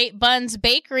 Great Buns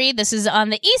Bakery. This is on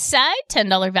the east side.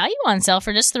 $10 value on sale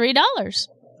for just $3.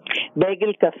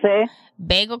 Bagel Cafe.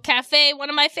 Bagel Cafe, one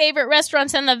of my favorite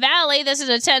restaurants in the Valley. This is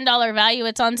a $10 value.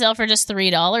 It's on sale for just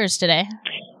 $3 today.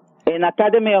 And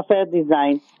Academy of Hair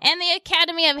Design. And the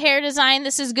Academy of Hair Design.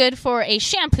 This is good for a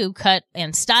shampoo cut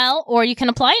and style, or you can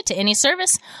apply it to any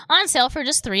service. On sale for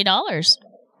just $3.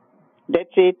 That's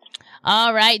it.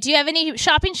 All right. Do you have any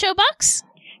shopping show bucks?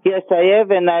 Yes, I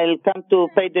have, and I'll come to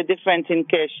pay the difference in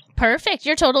cash. Perfect.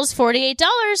 Your total is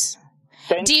 $48.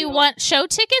 Do you want show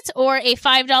tickets or a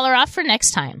 $5 off for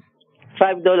next time?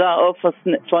 $5 off for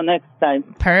next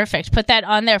time. Perfect. Put that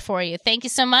on there for you. Thank you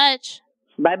so much.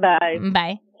 Bye-bye.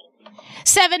 Bye.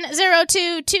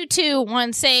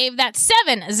 702-221-SAVE. That's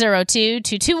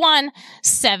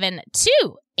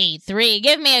 702-221-7283.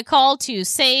 Give me a call to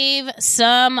save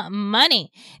some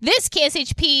money. This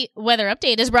KSHP weather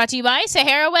update is brought to you by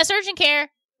Sahara West Urgent Care.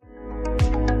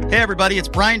 Hey everybody, it's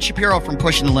Brian Shapiro from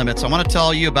Pushing the Limits. I want to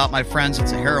tell you about my friends at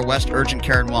Sahara West Urgent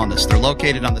Care and Wellness. They're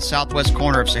located on the southwest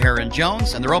corner of Sahara and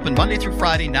Jones, and they're open Monday through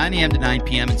Friday, 9 a.m. to 9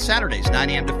 p.m., and Saturdays, 9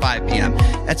 a.m. to 5 p.m.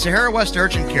 At Sahara West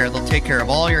Urgent Care, they'll take care of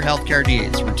all your healthcare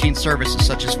needs, routine services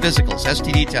such as physicals,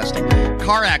 STD testing,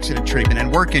 car accident treatment,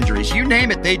 and work injuries. You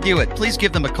name it, they do it. Please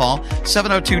give them a call,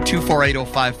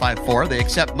 702-248-0554. They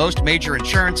accept most major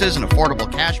insurances and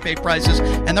affordable cash pay prices,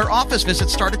 and their office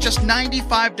visits start at just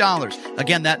 $95.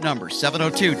 Again, that number,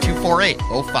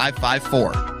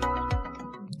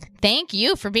 702-248-0554. Thank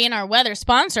you for being our weather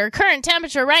sponsor. Current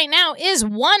temperature right now is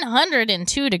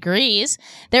 102 degrees.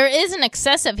 There is an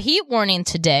excessive heat warning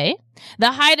today.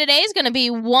 The high today is going to be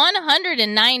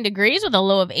 109 degrees with a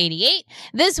low of 88.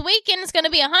 This weekend is going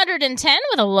to be 110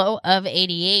 with a low of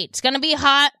 88. It's going to be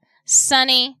hot,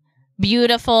 sunny,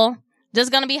 beautiful. Just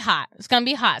going to be hot. It's going to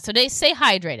be hot. So just stay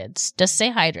hydrated. Just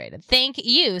stay hydrated. Thank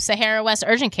you, Sahara West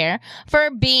Urgent Care, for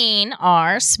being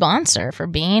our sponsor.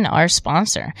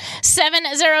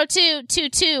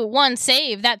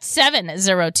 702-221-SAVE. That's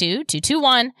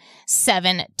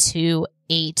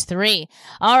 702-221-7283.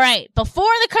 All right.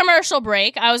 Before the commercial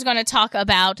break, I was going to talk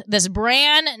about this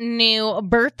brand new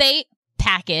birthday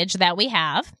package that we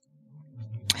have.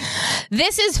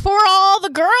 This is for all the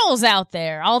girls out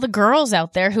there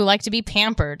who like to be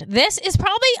pampered. This is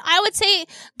probably, I would say,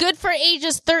 good for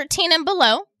ages 13 and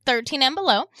below.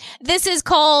 This is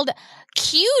called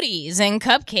Cuties and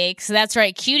Cupcakes. That's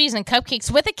right, Cuties and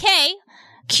Cupcakes with a K.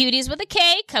 Cuties with a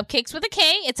K, Cupcakes with a K.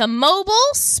 It's a mobile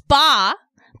spa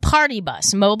party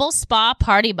bus.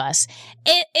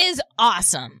 It is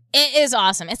awesome.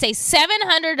 It's a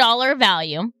 $700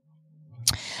 value.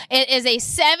 It is a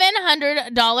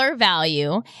 $700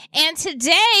 value. And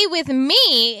today with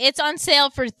me, it's on sale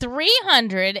for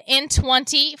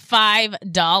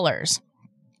 $325.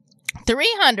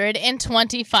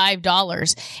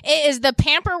 $325. It is the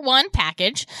Pamper One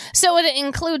package. So it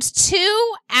includes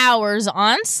 2 hours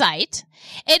on site.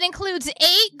 It includes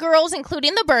 8 girls,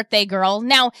 including the birthday girl.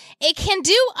 Now, it can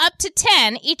do up to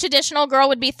 10. Each additional girl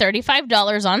would be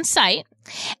 $35 on site.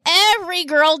 Every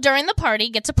girl during the party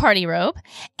gets a party robe.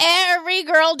 Every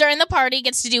girl during the party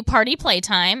gets to do party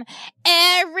playtime.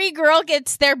 Every girl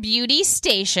gets their beauty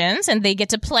stations, and they get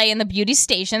to play in the beauty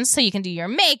stations so you can do your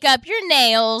makeup, your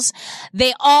nails.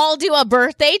 They all do a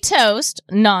birthday toast,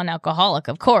 non-alcoholic,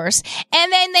 of course,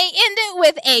 and then they end it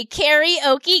with a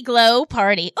karaoke glow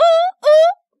party. Ooh, ooh,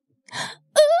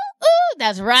 ooh, ooh.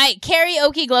 That's right,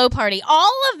 karaoke glow party.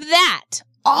 All of that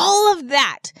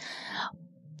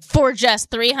for just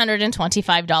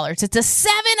 $325. It's a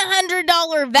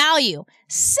 $700 value.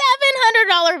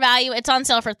 $700 value. It's on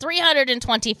sale for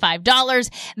 $325.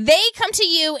 They come to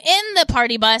you in the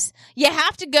party bus. You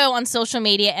have to go on social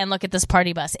media and look at this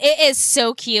party bus. It is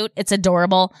so cute. It's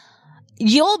adorable.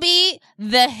 You'll be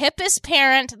the hippest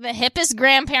parent, the hippest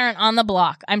grandparent on the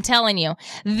block. I'm telling you.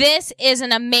 This is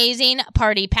an amazing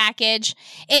party package.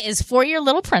 It is for your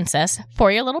little princess.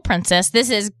 This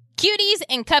is Cuties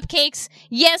and Cupcakes.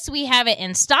 Yes, we have it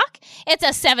in stock. It's a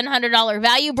 $700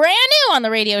 value, brand new on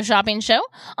the Radio Shopping Show,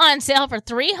 on sale for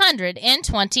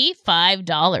 $325.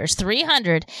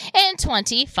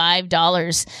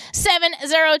 $325.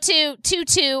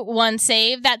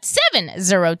 702-221-SAVE. That's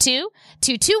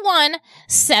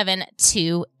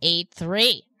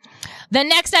 702-221-7283. The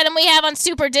next item we have on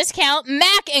super discount,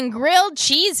 Mac and Grilled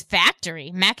Cheese Factory.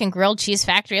 Mac and Grilled Cheese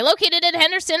Factory, located in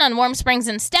Henderson on Warm Springs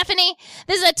and Stephanie.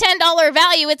 This is a $10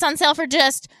 value. It's on sale for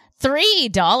just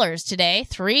 $3 today.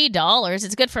 $3.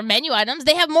 It's good for menu items.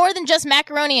 They have more than just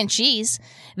macaroni and cheese.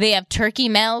 They have turkey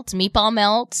melts, meatball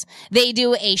melts. They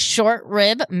do a short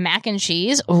rib mac and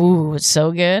cheese. Ooh, it's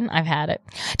so good. I've had it.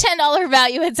 $10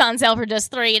 value. It's on sale for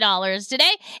just $3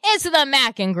 today. It's the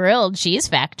Mac and Grilled Cheese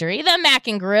Factory. The Mac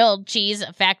and Grilled Cheese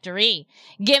Factory.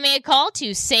 Give me a call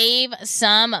to save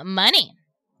some money.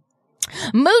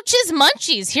 Mooch's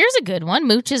Munchies. Here's a good one.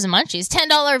 Mooch's Munchies.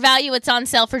 $10 value. It's on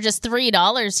sale for just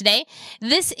 $3 today.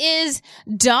 This is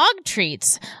dog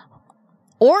treats.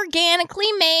 Organically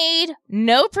made,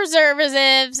 no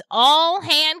preservatives, all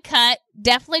hand cut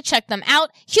Definitely check them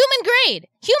out. Human grade.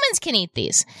 Humans can eat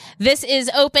these. This is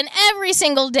open every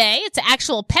single day. It's an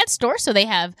actual pet store, so they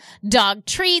have dog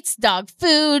treats, dog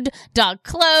food, dog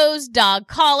clothes, dog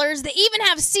collars. They even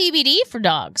have CBD for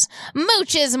dogs.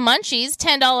 Mooch's Munchies,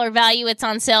 $10 value. It's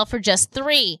on sale for just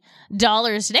 $3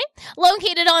 today.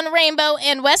 Located on Rainbow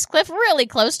and Westcliff, really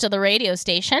close to the radio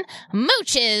station.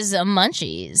 Mooch's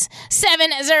Munchies.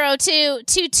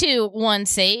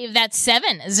 702-221-SAVE. That's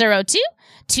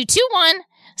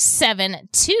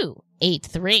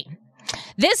 702-221-7283.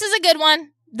 This is a good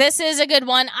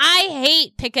one. I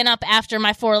hate picking up after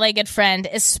my four-legged friend,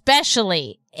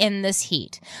 especially in this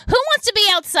heat. Who wants to be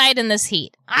outside in this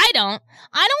heat? I don't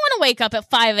want to wake up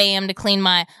at 5 a.m. to clean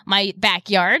my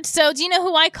backyard. So do you know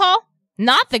who I call?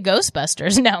 Not the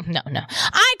Ghostbusters. No.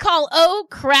 I call Oh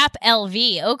Crap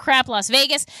LV. Oh Crap Las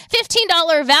Vegas.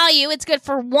 $15 value. It's good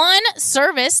for one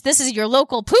service. This is your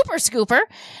local pooper scooper.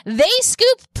 They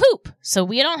scoop poop, so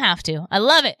we don't have to. I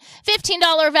love it.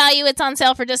 $15 value. It's on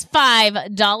sale for just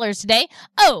 $5 today.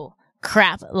 Oh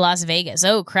Crap Las Vegas.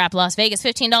 Oh Crap Las Vegas.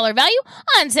 $15 value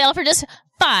on sale for just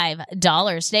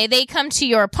 $5 today. They come to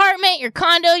your apartment, your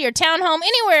condo, your townhome,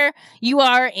 anywhere you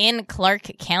are in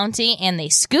Clark County, and they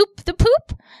scoop the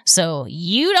poop, so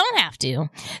you don't have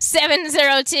to.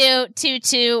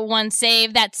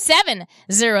 702-221-SAVE. That's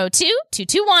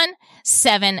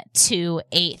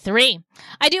 702-221-7283.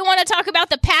 I do want to talk about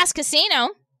the Pass Casino.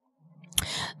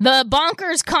 The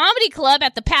Bonkers Comedy Club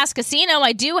at the Pass Casino.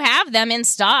 I do have them in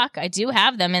stock.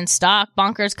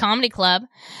 Bonkers Comedy Club.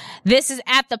 This is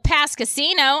at the Pass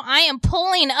Casino. I am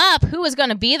pulling up who is going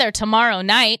to be there tomorrow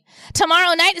night.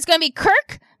 Tomorrow night is going to be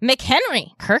Kirk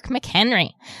McHenry.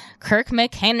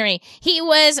 He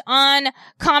was on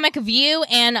Comic View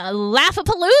and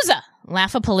Laugh-A-Palooza.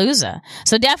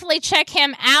 So definitely check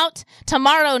him out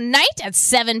tomorrow night at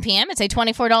 7 p.m. It's a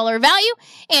 $24 value,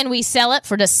 and we sell it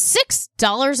for just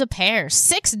 $6 a pair.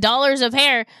 $6 a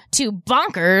pair to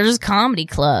Bonkers Comedy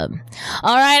Club.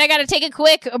 All right, I got to take a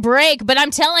quick break, but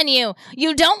I'm telling you,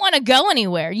 you don't want to go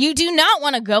anywhere. You do not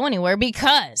want to go anywhere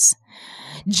because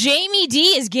Jamie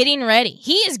D is getting ready.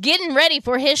 He is getting ready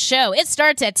for his show. It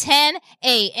starts at 10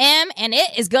 a.m., and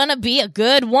it is going to be a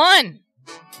good one.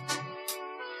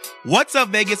 What's up,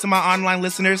 Vegas and my online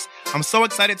listeners? I'm so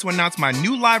excited to announce my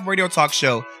new live radio talk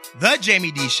show, The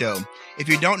Jamie D Show. If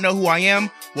you don't know who I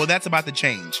am, well, that's about to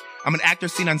change. I'm an actor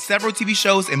seen on several TV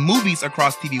shows and movies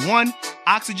across TV One,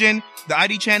 Oxygen, the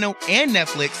ID channel, and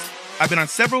Netflix. I've been on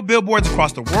several billboards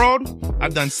across the world.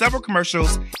 I've done several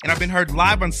commercials, and I've been heard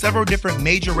live on several different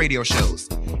major radio shows.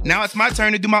 Now it's my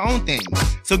turn to do my own thing.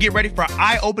 So get ready for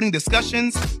eye-opening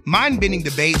discussions, mind-bending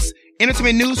debates,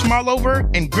 entertainment news from all over,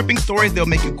 and gripping stories that'll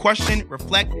make you question,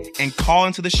 reflect, and call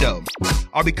into the show.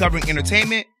 I'll be covering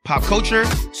entertainment, pop culture,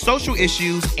 social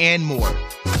issues, and more.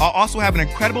 I'll also have an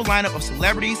incredible lineup of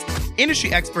celebrities,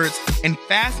 industry experts, and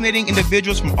fascinating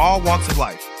individuals from all walks of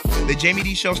life. The Jamie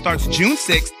D Show starts June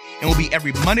 6th and will be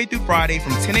every Monday through Friday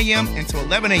from 10 a.m. until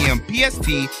 11 a.m. PST,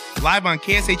 live on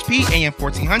KSHP AM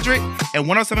 1400 and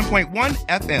 107.1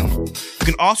 FM. You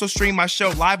can also stream my show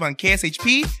live on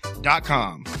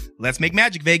KSHP.com. Let's make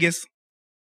magic, Vegas.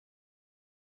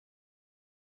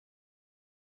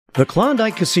 The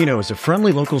Klondike Casino is a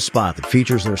friendly local spot that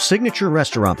features their signature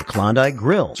restaurant, the Klondike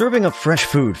Grill, serving up fresh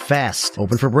food fast.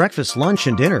 Open for breakfast, lunch,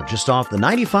 and dinner just off the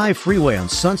 95 freeway on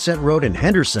Sunset Road in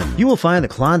Henderson. You will find the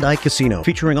Klondike Casino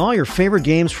featuring all your favorite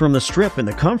games from the Strip in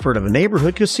the comfort of a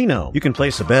neighborhood casino. You can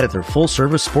place a bet at their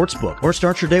full-service sportsbook or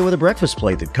start your day with a breakfast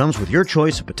plate that comes with your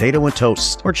choice of potato and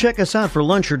toast. Or check us out for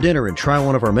lunch or dinner and try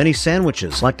one of our many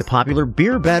sandwiches like the popular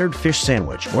beer-battered fish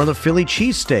sandwich or the Philly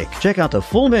cheesesteak. Check out the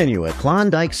full menu at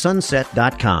KlondikeSunset.com.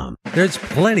 There's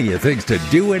plenty of things to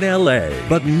do in LA,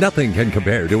 but nothing can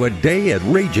compare to a day at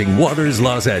Raging Waters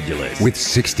Los Angeles. With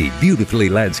 60 beautifully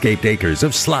landscaped acres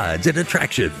of slides and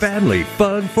attraction, family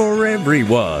fun for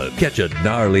everyone. Catch a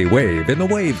gnarly wave in the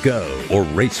Wave Go, or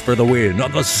race for the win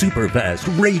on the super fast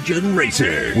Raging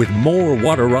Racer. With more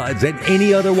water rides than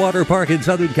any other water park in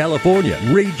Southern California,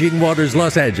 Raging Waters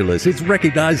Los Angeles is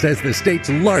recognized as the state's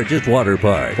largest water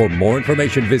park. For more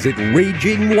information, visit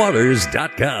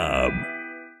RagingWaters.com.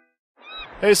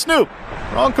 Hey, Snoop,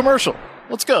 wrong commercial.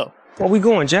 Let's go. Where we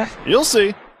going, Jack? You'll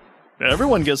see.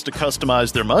 Everyone gets to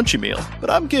customize their munchie meal, but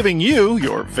I'm giving you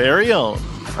your very own.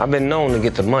 I've been known to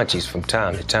get the munchies from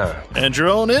time to time. And your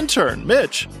own intern,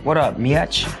 Mitch. What up,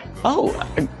 Miach? Oh,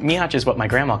 Miach is what my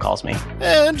grandma calls me.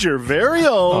 And your very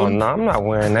own. Oh, no, I'm not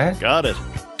wearing that. Got it.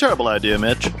 Terrible idea,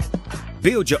 Mitch.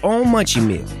 Build your own munchie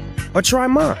meal, or try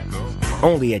mine.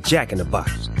 Only at Jack in the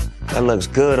Box. That looks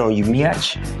good on you,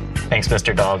 Miach. Thanks,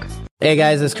 Mr. Dog. Hey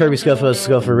guys, it's Kirby Schofield,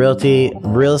 Schofield Realty.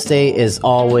 Real estate is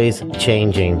always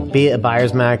changing. Be it a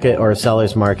buyer's market or a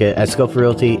seller's market, at Schofield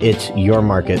Realty, it's your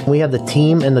market. We have the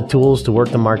team and the tools to work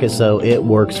the market so it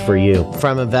works for you.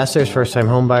 From investors, first-time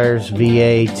home buyers,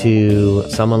 VA, to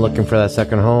someone looking for that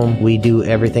second home, we do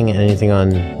everything and anything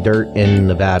on dirt in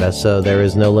Nevada. So there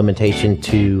is no limitation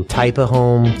to type of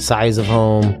home, size of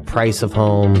home, price of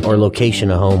home, or location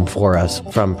of home for us.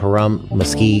 From Pahrump,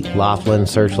 Mesquite, Laughlin,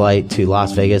 Searchlight, to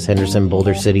Las Vegas, Henderson,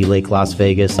 Boulder City, Lake Las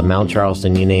Vegas, Mount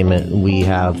Charleston, you name it, we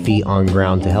have feet on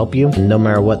ground to help you. And no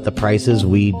matter what the price is,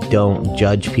 we don't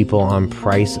judge people on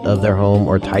price of their home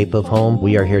or type of home.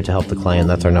 We are here to help the client.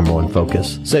 That's our number one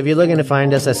focus. So if you're looking to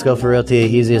find us at Schofield Realty,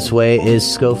 the easiest way is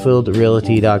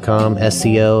SchofieldRealty.com,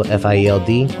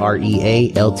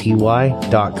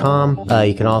 SchofieldRealty.com.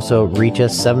 You can also reach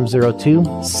us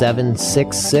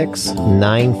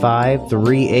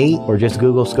 702-766-9538 or just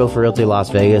Google Schofield Realty Las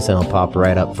Vegas and it'll pop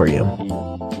right up for you.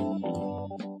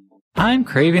 I'm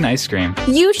craving ice cream.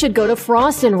 You should go to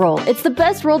Frost & Roll. It's the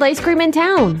best rolled ice cream in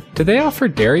town. Do they offer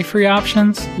dairy-free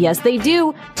options? Yes, they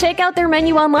do. Check out their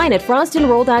menu online at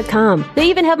frostandroll.com. They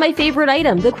even have my favorite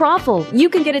item, the Croffle. You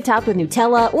can get it topped with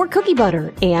Nutella or cookie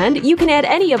butter. And you can add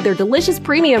any of their delicious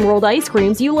premium rolled ice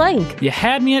creams you like. You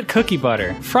had me at cookie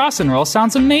butter. Frost & Roll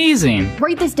sounds amazing.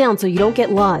 Write this down so you don't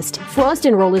get lost. Frost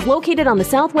 & Roll is located on the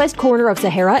southwest corner of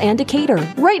Sahara and Decatur,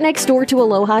 right next door to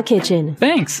Aloha Kitchen.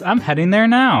 Thanks. I'm heading there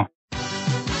now.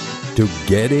 To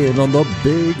get in on the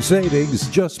big savings,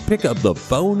 just pick up the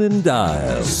phone and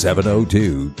dial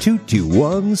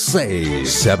 702-221-SAVE.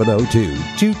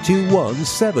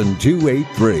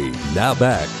 702-221-7283. Now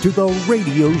back to the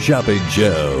Radio Shopping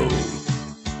Show.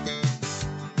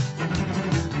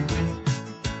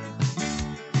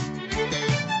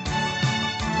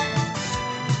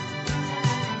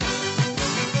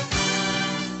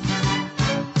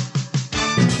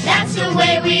 That's the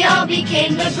way we all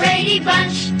became the Brady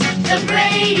Bunch. The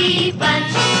Brady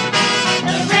Bunch,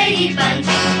 the Brady Bunch.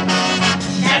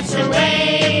 That's the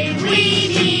way we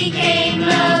became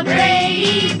the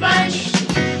Brady Bunch.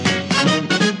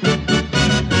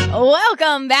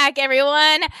 Welcome back,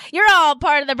 everyone. You're all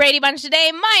part of the Brady Bunch today.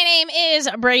 My name is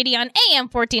Brady on AM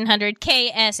 1400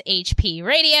 KSHP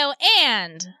Radio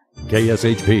and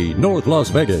KSHP North Las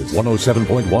Vegas,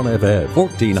 107.1 FM,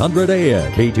 1400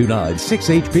 AM, K29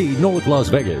 6HP North Las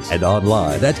Vegas, and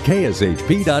online at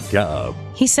kshp.com.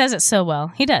 he says it so well.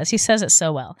 He does. He says it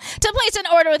so well. To place an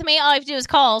order with me, all you have to do is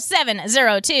call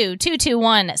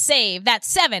 702-221-SAVE.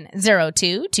 That's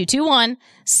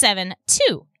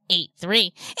 702-221-7283.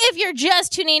 If you're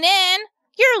just tuning in,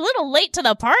 you're a little late to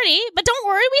the party, but don't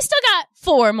worry, we still got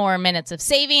 4 more minutes of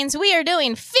savings. We are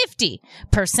doing 50%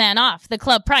 off the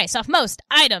club price off most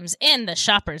items in the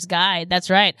Shopper's Guide.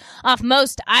 That's right, off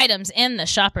most items in the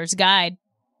Shopper's Guide.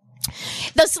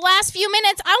 This last few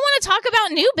minutes, I want to talk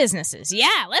about new businesses.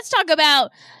 Yeah, let's talk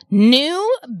about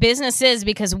new businesses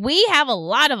because we have a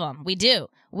lot of them. We do.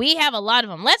 We have a lot of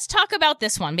them. Let's talk about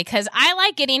this one because I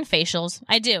like getting facials.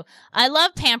 I do. I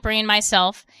love pampering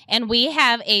myself, and we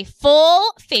have a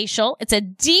full facial. It's a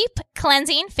deep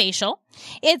cleansing facial.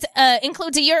 It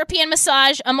includes a European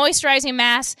massage, a moisturizing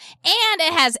mask, and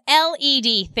it has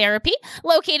LED therapy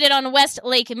located on West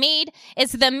Lake Mead.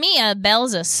 It's the Mia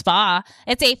Belza Spa.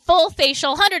 It's a full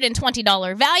facial,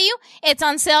 $120 value. It's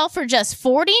on sale for just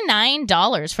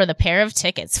 $49 for the pair of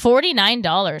tickets.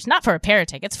 $49. Not for a pair of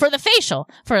tickets, for the facial.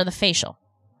 For the facial.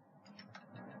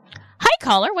 Hi,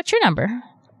 caller. What's your number?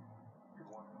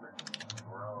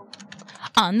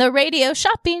 On the Radio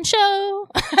Shopping Show.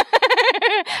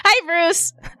 Hi,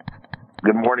 Bruce.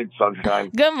 Good morning, sunshine.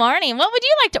 Good morning. What would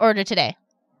you like to order today?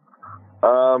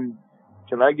 Can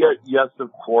I get yes,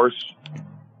 of course?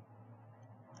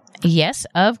 Yes,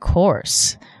 of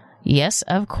course. Yes,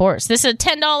 of course. This is a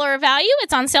 $10 value.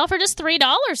 It's on sale for just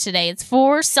 $3 today. It's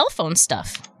for cell phone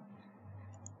stuff.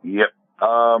 Yep.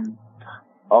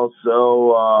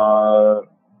 Also,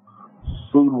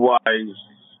 food-wise,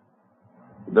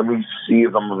 let me see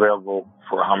if I'm available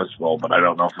for a hummus bowl, but I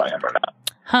don't know if I am or not.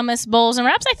 Hummus bowls and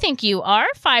wraps, I think you are.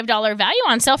 $5 value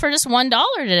on sale for just $1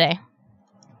 today.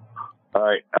 All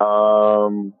right.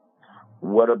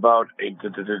 What about a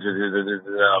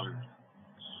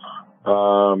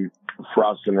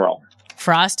Frost and Roll?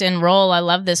 Frost and Roll. I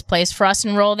love this place. Frost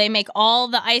and Roll. They make all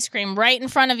the ice cream right in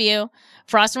front of you.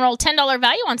 Frost and Roll, $10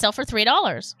 value on sale for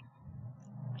 $3.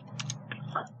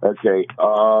 Okay.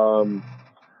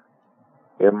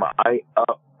 Am I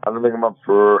up? I don't think I'm up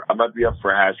for. I might be up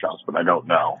for Hash House, but I don't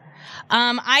know.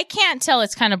 I can't tell.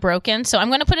 It's kind of broken, so I'm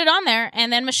going to put it on there,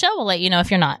 and then Michelle will let you know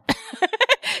if you're not.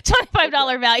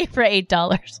 $25 value for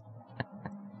 $8.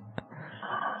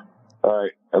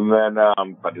 right. And then, I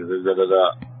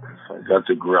got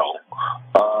the grill.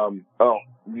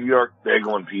 New York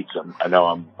Bagel and Pizza. I know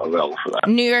I'm available for that.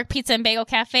 New York Pizza and Bagel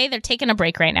Cafe. They're taking a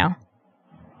break right now.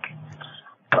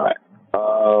 All right.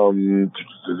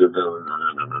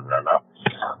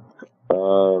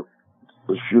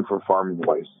 Let's shoot for Farm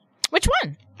Boys. Which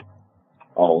one?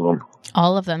 All of them.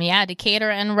 All of them, yeah. Decatur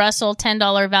and Russell,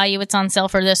 $10 value. It's on sale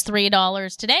for this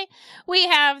 $3 today. We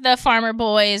have the Farmer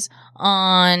Boys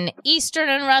on Eastern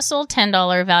and Russell,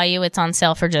 $10 value. It's on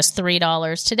sale for just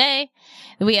 $3 today.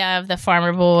 We have the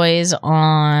Farmer Boys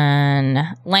on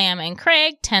Lamb and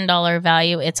Craig, $10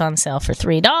 value. It's on sale for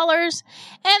 $3.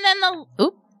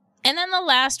 And then the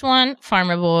last one,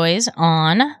 Farmer Boys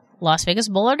on Las Vegas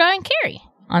Boulevard and Cary,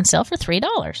 on sale for $3.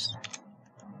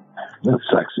 That's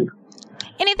sexy.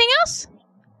 Anything else?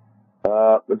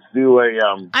 Let's do a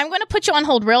I'm going to put you on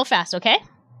hold real fast, okay?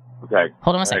 Okay.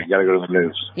 Hold on a second. You gotta go to the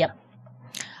news. Yep.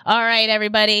 All right,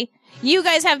 everybody. You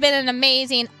guys have been an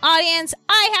amazing audience.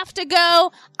 I have to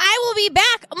go. I will be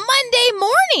back Monday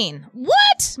morning.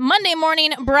 What? Monday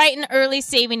morning, bright and early,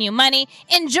 saving you money.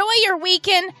 Enjoy your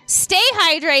weekend. Stay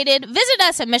hydrated. Visit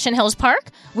us at Mission Hills Park.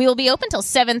 We will be open till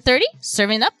 7:30,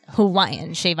 serving up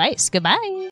Hawaiian shave ice. Goodbye.